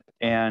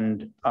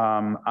 And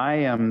I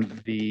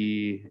am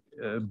the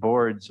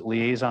board's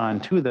liaison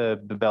to the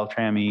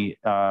Beltrami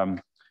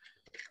Housing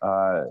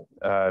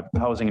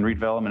and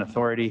Redevelopment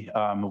Authority.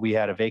 We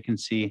had a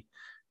vacancy.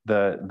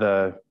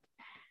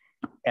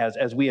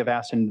 As we have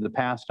asked in the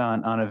past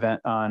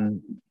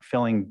on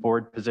filling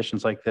board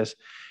positions like this,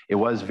 it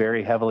was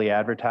very heavily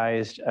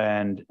advertised,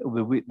 and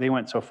they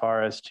went so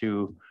far as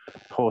to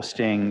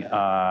posting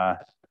the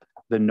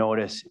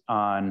notice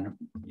on,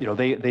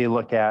 they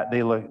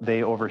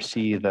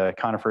oversee the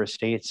Conifer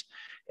Estates,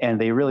 and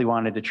they really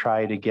wanted to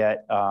try to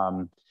get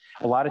a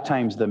lot of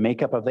times the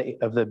makeup of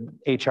the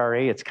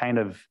HRA, it's kind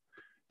of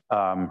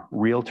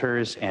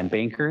realtors and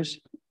bankers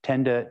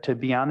tend to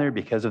be on there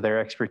because of their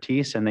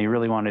expertise, and they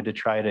really wanted to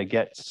try to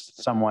get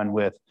someone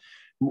with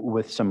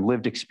with some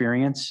lived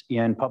experience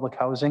in public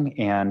housing,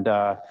 and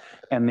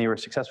they were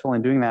successful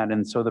in doing that.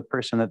 And so the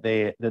person that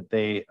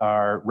they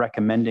are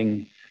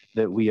recommending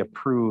that we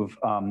approve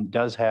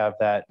does have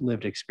that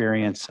lived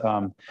experience,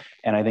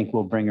 and I think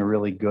will bring a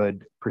really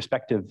good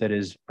perspective that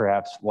is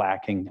perhaps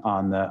lacking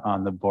on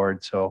the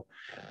board. So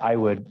I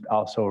would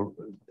also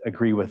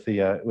agree with the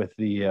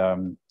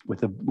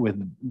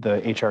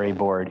HRA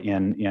board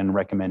in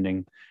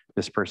recommending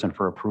this person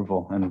for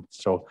approval. And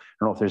so I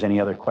don't know if there's any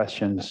other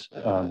questions.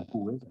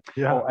 Who is it?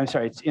 Yeah. Oh, I'm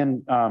sorry. It's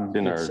in our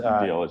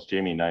deal. It's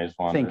Jamie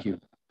Niswander. Thank you.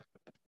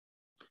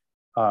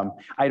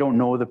 I don't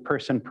know the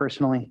person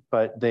personally,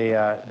 but they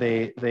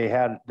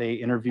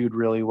interviewed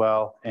really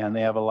well, and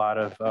they have a lot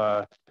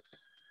of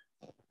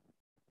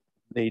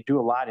they do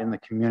a lot in the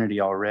community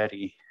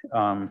already,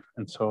 and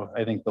so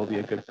I think they'll be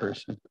a good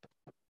person.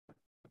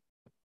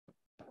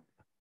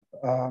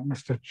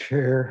 Mr.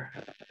 Chair,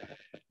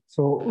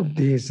 so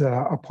these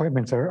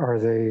appointments are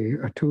they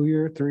a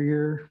 2-year,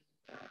 3-year,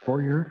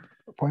 4-year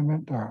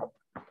appointment?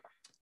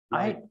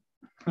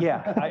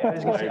 Yeah, I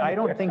was gonna say, I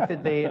don't think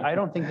that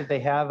they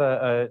have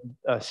a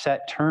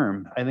set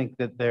term. I think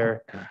that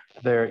they're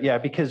yeah,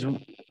 because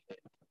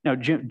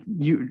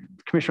Jim,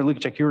 Commissioner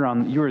Lukacek,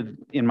 you were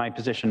in my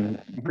position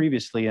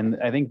previously, and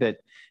I think that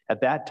at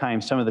that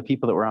time, some of the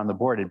people that were on the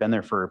board had been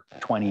there for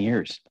 20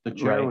 years. The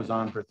chair was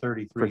on for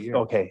 33 years.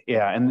 Okay,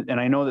 yeah, and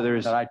I know that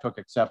there's that I took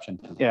exception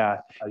to. Yeah,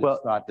 I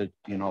just thought that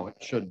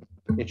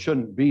it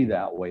shouldn't be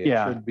that way. It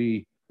should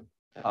be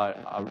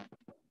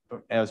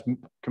as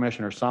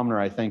Commissioner Sumner,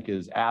 I think,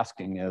 is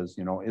asking is,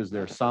 is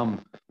there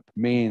some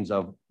means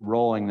of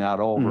rolling that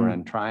over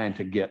and trying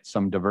to get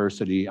some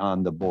diversity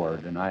on the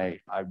board? And I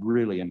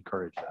really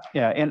encourage that.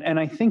 Yeah, and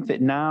I think that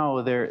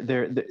now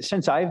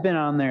since I've been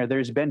on there,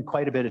 there's been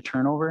quite a bit of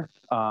turnover.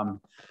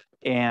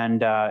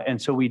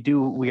 And so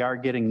we are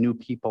getting new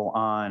people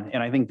on,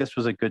 and I think this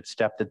was a good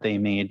step that they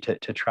made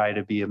to try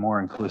to be more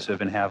inclusive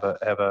and have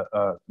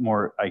a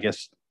more, I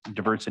guess,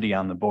 diversity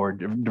on the board,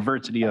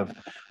 diversity of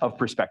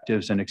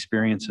perspectives and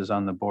experiences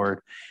on the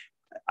board.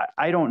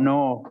 I don't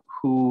know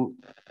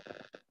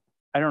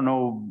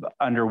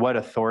under what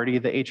authority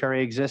the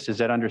HRA exists. Is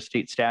that under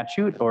state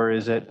statute, or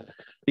is it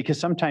because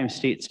sometimes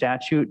state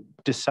statute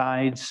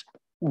decides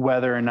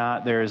whether or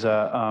not there's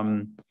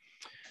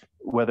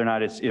whether or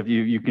not it's, if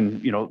you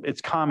can,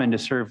 it's common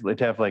to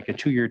have like a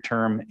 2-year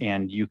term,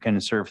 and you can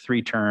serve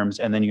 3 terms,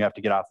 and then you have to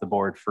get off the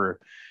board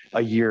for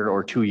a year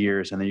or 2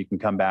 years, and then you can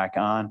come back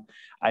on.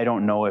 I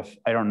don't know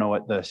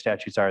what the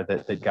statutes are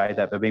that guide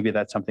that, but maybe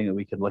that's something that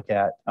we could look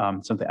at.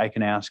 Something I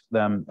can ask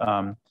them.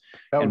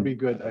 That would be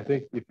good. I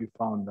think if you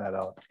found that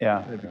out.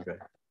 Yeah. That'd be good.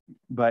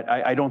 But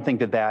I don't think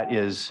that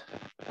is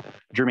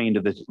germane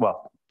to this,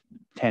 well,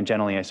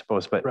 tangentially, I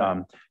suppose, but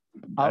right.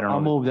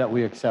 I'll move that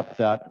we accept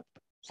that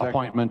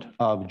appointment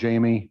of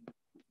Jamie,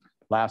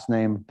 last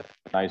name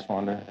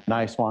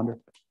Niswander.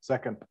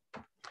 Second.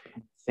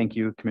 Thank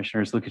you,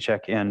 Commissioners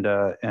Lukacek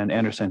and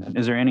Anderson.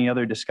 Is there any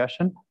other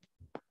discussion?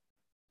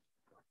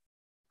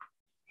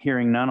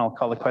 Hearing none, I'll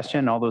call the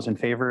question. All those in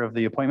favor of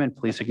the appointment,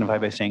 please signify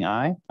by saying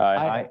aye.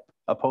 Aye.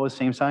 Opposed,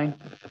 same sign.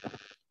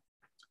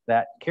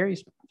 That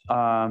carries.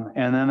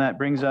 And then that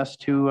brings us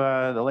to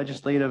the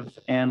legislative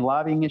and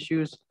lobbying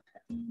issues.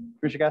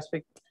 Commissioner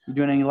Gaspic, you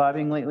doing any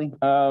lobbying lately?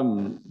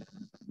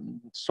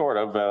 Sort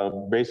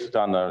of, based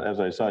on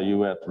as I saw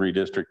you at the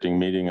redistricting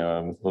meeting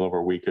a little over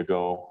a week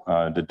ago,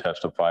 did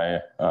testify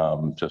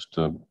just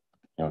to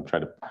try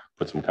to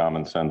put some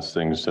common sense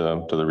things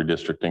to the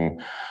redistricting,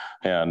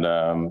 and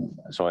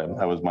so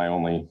that was my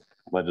only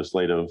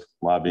legislative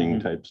lobbying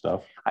type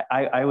stuff.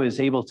 I was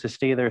able to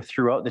stay there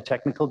throughout the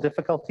technical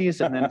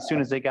difficulties, and then as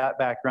soon as they got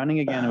back running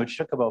again, which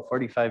took about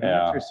 45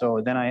 minutes or so,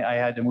 then I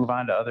had to move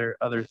on to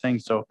other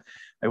things. So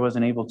I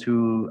wasn't able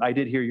to. I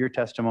did hear your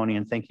testimony,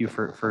 and thank you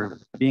for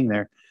being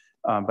there,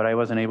 but I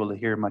wasn't able to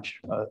hear much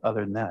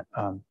other than that.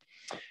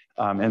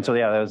 And so,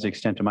 yeah, that was the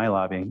extent of my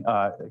lobbying.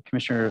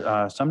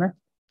 Commissioner Sumner?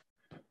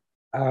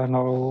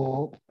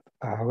 No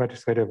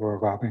legislative or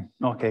lobbying.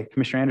 Okay,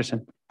 Commissioner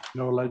Anderson?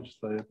 No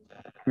legislative.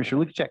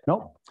 Commissioner Lukacek?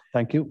 Nope.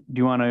 Thank you. Do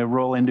you want to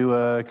roll into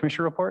a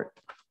commissioner report?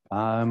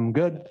 I'm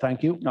good.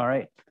 Thank you. All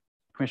right.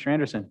 Commissioner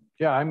Anderson?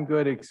 Yeah, I'm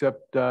good,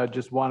 except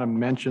just want to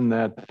mention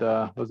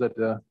that was at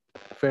the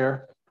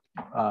fair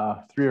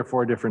 3 or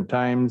 4 different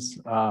times.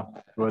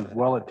 It was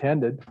well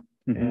attended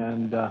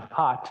and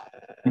hot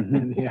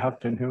in the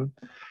afternoon.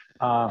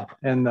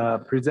 And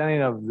the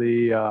presenting of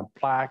the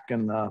plaque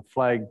and the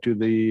flag to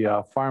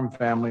the farm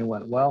family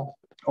went well.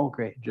 Oh,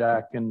 great.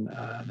 Jack and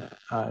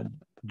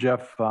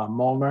Jeff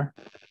Molnar.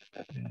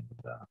 And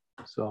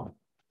so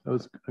it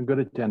was a good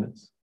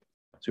attendance.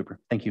 Super.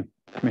 Thank you.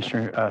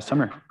 Commissioner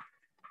Sumner.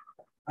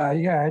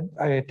 Yeah,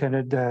 I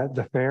attended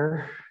the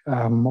fair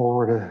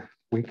over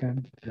the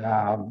weekend.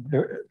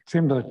 It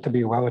seemed to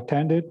be well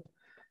attended.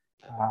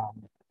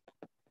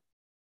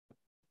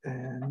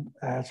 And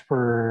as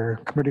for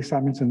committee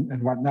assignments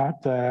and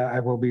whatnot,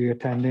 I will be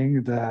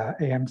attending the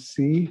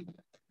AMC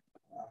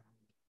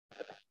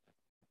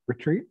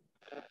retreat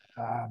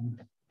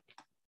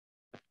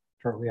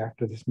shortly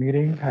after this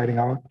meeting, heading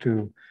out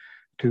to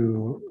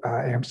to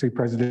AMC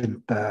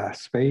President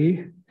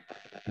Spey.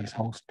 He's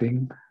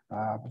hosting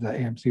the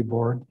AMC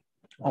board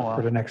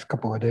for the next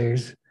couple of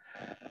days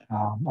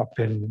up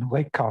in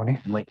Lake County.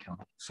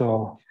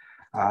 So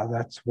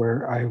that's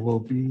where I will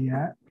be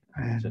at.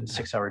 Is it a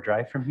 6-hour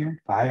drive from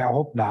here? I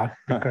hope not,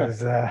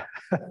 because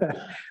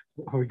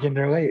we're getting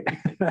there late.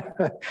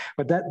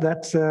 But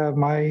that's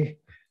my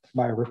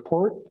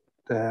report.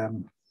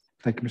 Thank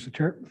you, Mr.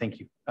 Chair. Thank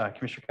you.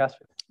 Commissioner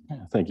Casper.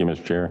 Thank you,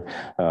 Mr. Chair.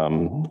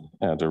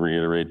 To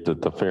reiterate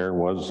that the fair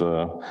was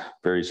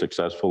very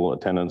successful.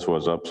 Attendance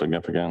was up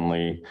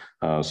significantly.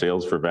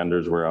 Sales for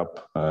vendors were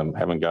up.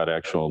 Haven't got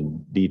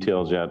actual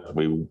details yet.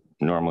 We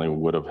normally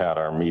would have had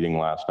our meeting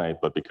last night,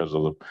 but because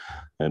of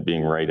it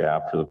being right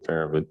after the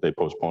fair, they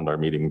postponed our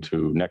meeting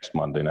to next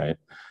Monday night.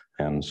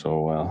 And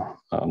so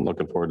I'm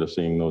looking forward to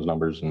seeing those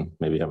numbers and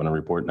maybe having a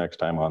report next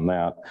time on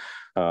that.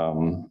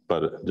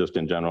 But just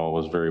in general, it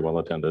was very well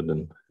attended,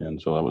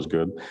 and so that was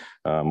good.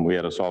 We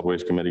had a solid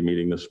waste committee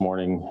meeting this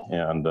morning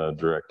and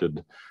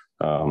directed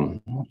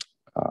Brian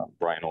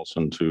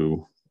Olson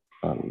to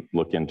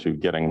look into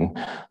getting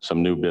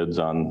some new bids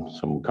on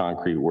some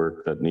concrete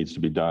work that needs to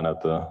be done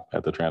at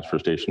the transfer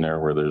station there,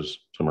 where there's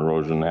some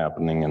erosion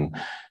happening,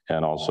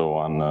 and also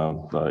on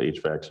the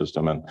HVAC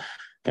system.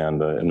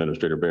 And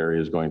Administrator Barry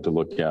is going to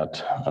look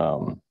at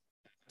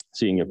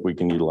seeing if we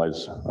can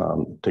utilize,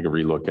 take a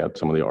relook at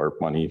some of the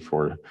ARP money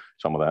for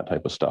some of that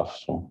type of stuff.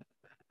 So,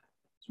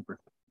 super.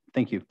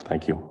 Thank you.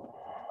 Thank you.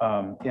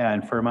 Yeah,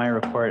 and for my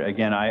report,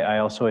 again, I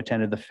also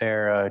attended the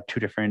fair 2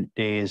 different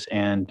days,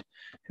 and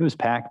it was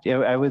packed.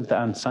 I was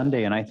on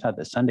Sunday, and I thought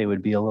that Sunday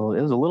would be it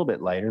was a little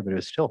bit lighter, but it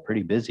was still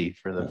pretty busy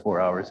for the 4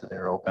 hours that they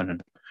were open.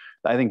 And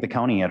I think the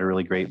county had a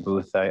really great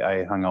booth.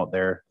 I hung out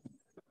there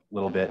a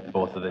little bit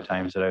both of the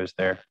times that I was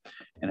there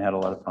and had a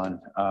lot of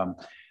fun.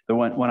 The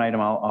one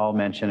item I'll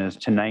mention is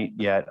tonight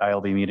yet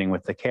I'll be meeting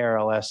with the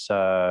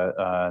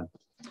KRLS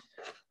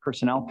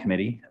Personnel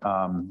Committee,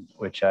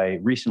 which I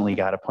recently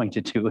got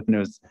appointed to, and it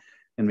was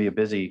going to be a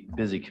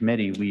busy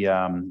committee. We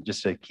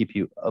just to keep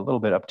you a little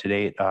bit up to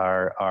date,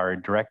 our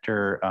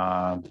director,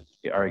 our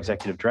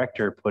executive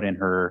director, put in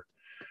her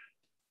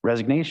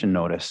resignation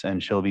notice,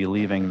 and she'll be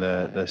leaving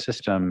the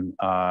system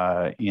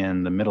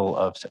in the middle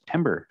of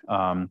September.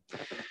 Well,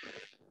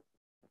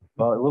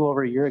 a little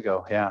over a year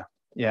ago. Yeah.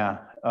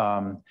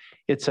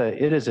 It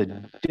is a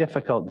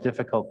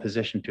difficult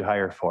position to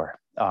hire for.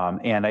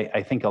 And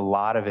I think a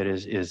lot of it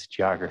is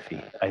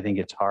geography. I think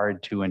it's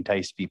hard to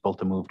entice people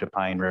to move to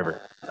Pine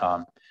River.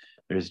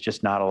 There's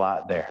just not a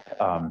lot there.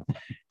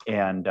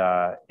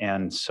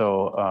 And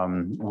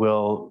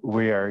so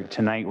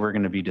tonight we're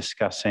going to be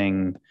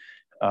discussing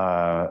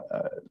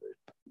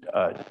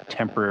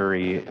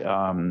temporary,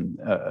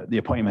 the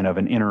appointment of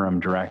an interim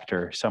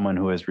director, someone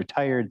who has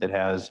retired that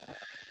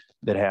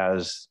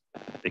has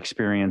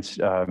experience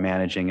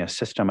managing a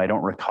system. I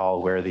don't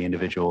recall where the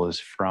individual is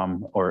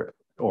from or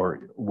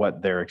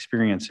what their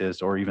experience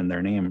is, or even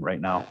their name right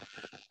now.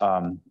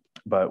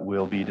 But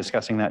we'll be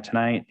discussing that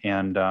tonight,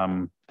 and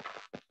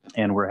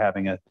we're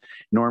having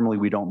normally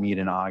we don't meet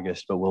in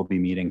August, but we'll be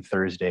meeting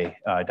Thursday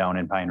down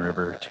in Pine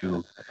River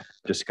to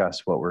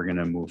discuss how we're going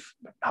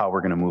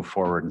to move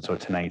forward. And so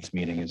tonight's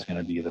meeting is going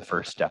to be the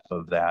first step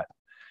of that,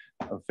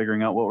 of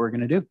figuring out what we're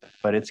going to do.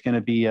 But it's going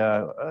to be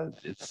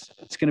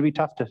it's going to be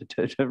tough to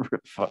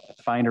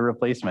find a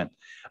replacement.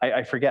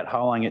 I forget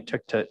how long it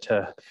took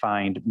to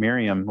find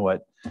Miriam,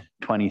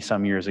 20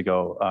 some years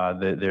ago,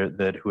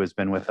 who has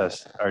been with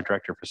us, our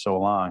director, for so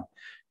long,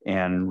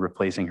 and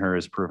replacing her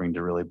is proving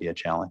to really be a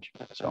challenge.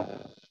 So,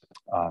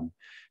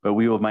 but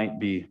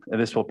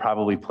this will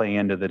probably play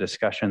into the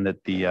discussion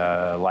that the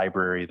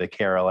library, the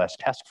KRLS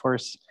task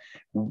force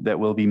that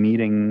will be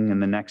meeting in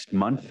the next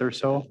month or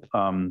so.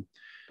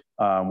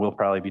 We'll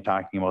probably be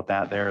talking about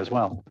that there as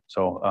well.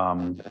 So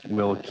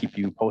we'll keep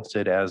you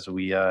posted as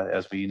we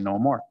know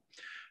more.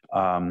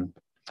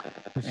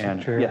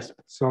 Mr. Chair, yes.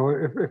 So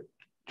if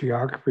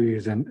geography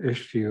is an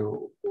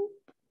issue,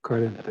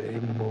 couldn't they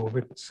move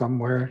it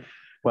somewhere?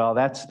 Well,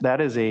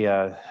 that is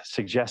a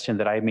suggestion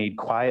that I made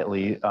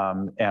quietly,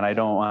 and I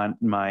don't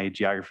want my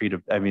geography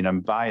to,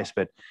 I'm biased,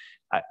 but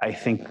I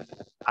think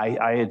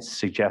I had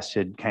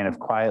suggested kind of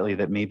quietly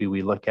that maybe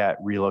we look at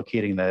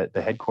relocating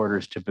the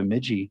headquarters to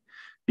Bemidji,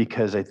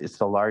 because it's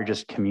the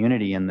largest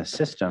community in the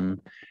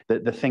system.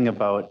 The thing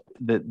about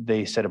that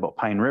they said about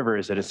Pine River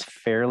is that it's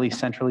fairly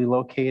centrally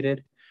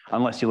located.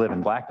 Unless you live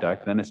in Black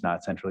Duck, then it's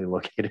not centrally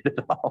located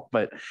at all.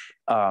 But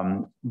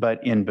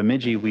in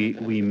Bemidji,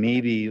 we may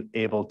be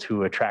able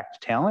to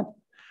attract talent.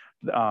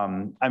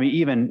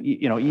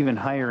 Even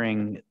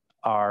hiring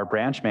our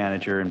branch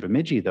manager in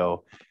Bemidji,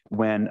 though,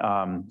 when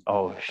now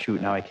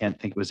I can't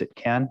think, was it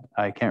Ken?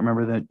 I can't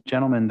remember the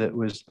gentleman that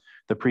was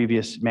the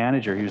previous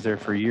manager. He was there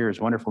for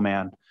years, wonderful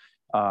man.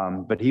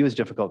 But he was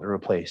difficult to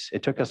replace.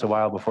 It took us a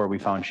while before we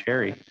found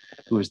Sherry,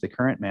 who is the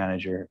current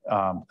manager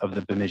of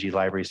the Bemidji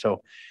Library.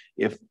 So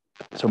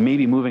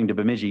maybe moving to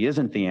Bemidji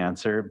isn't the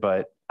answer,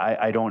 but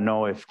I don't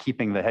know if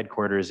keeping the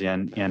headquarters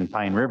in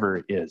Pine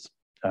River is.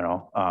 I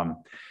don't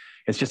know.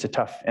 it's just a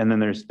tough, and then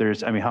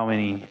there's, I mean, how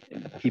many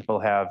people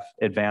have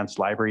advanced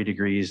library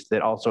degrees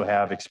that also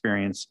have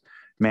experience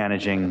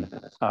managing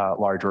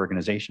large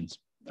organizations?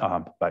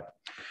 But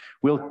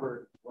we'll.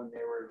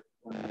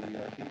 When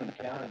the people in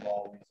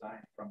Cannonball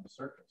resigned from the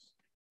circus,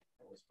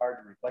 it was hard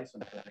to replace them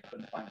because they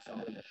couldn't find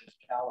somebody that was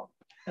caliber.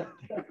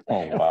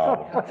 Oh,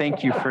 wow.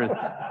 Thank you for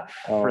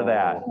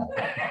that.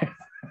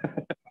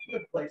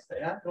 Good place to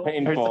end.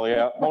 Painful,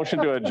 yeah. Motion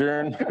to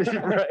adjourn.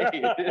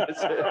 Right.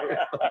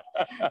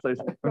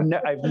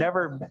 I've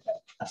never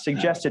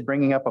suggested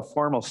bringing up a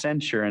formal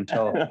censure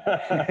until.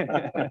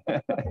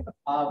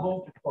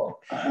 Move to close.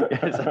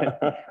 Yes.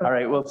 All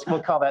right, we'll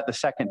call that the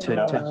second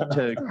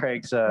to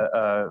Craig's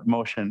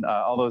motion.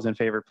 All those in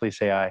favor, please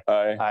say aye.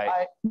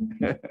 Aye.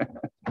 Aye.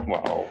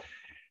 Wow.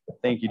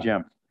 Thank you,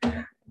 Jim.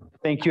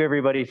 Thank you,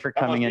 everybody, for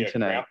coming in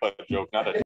tonight. Joke, not a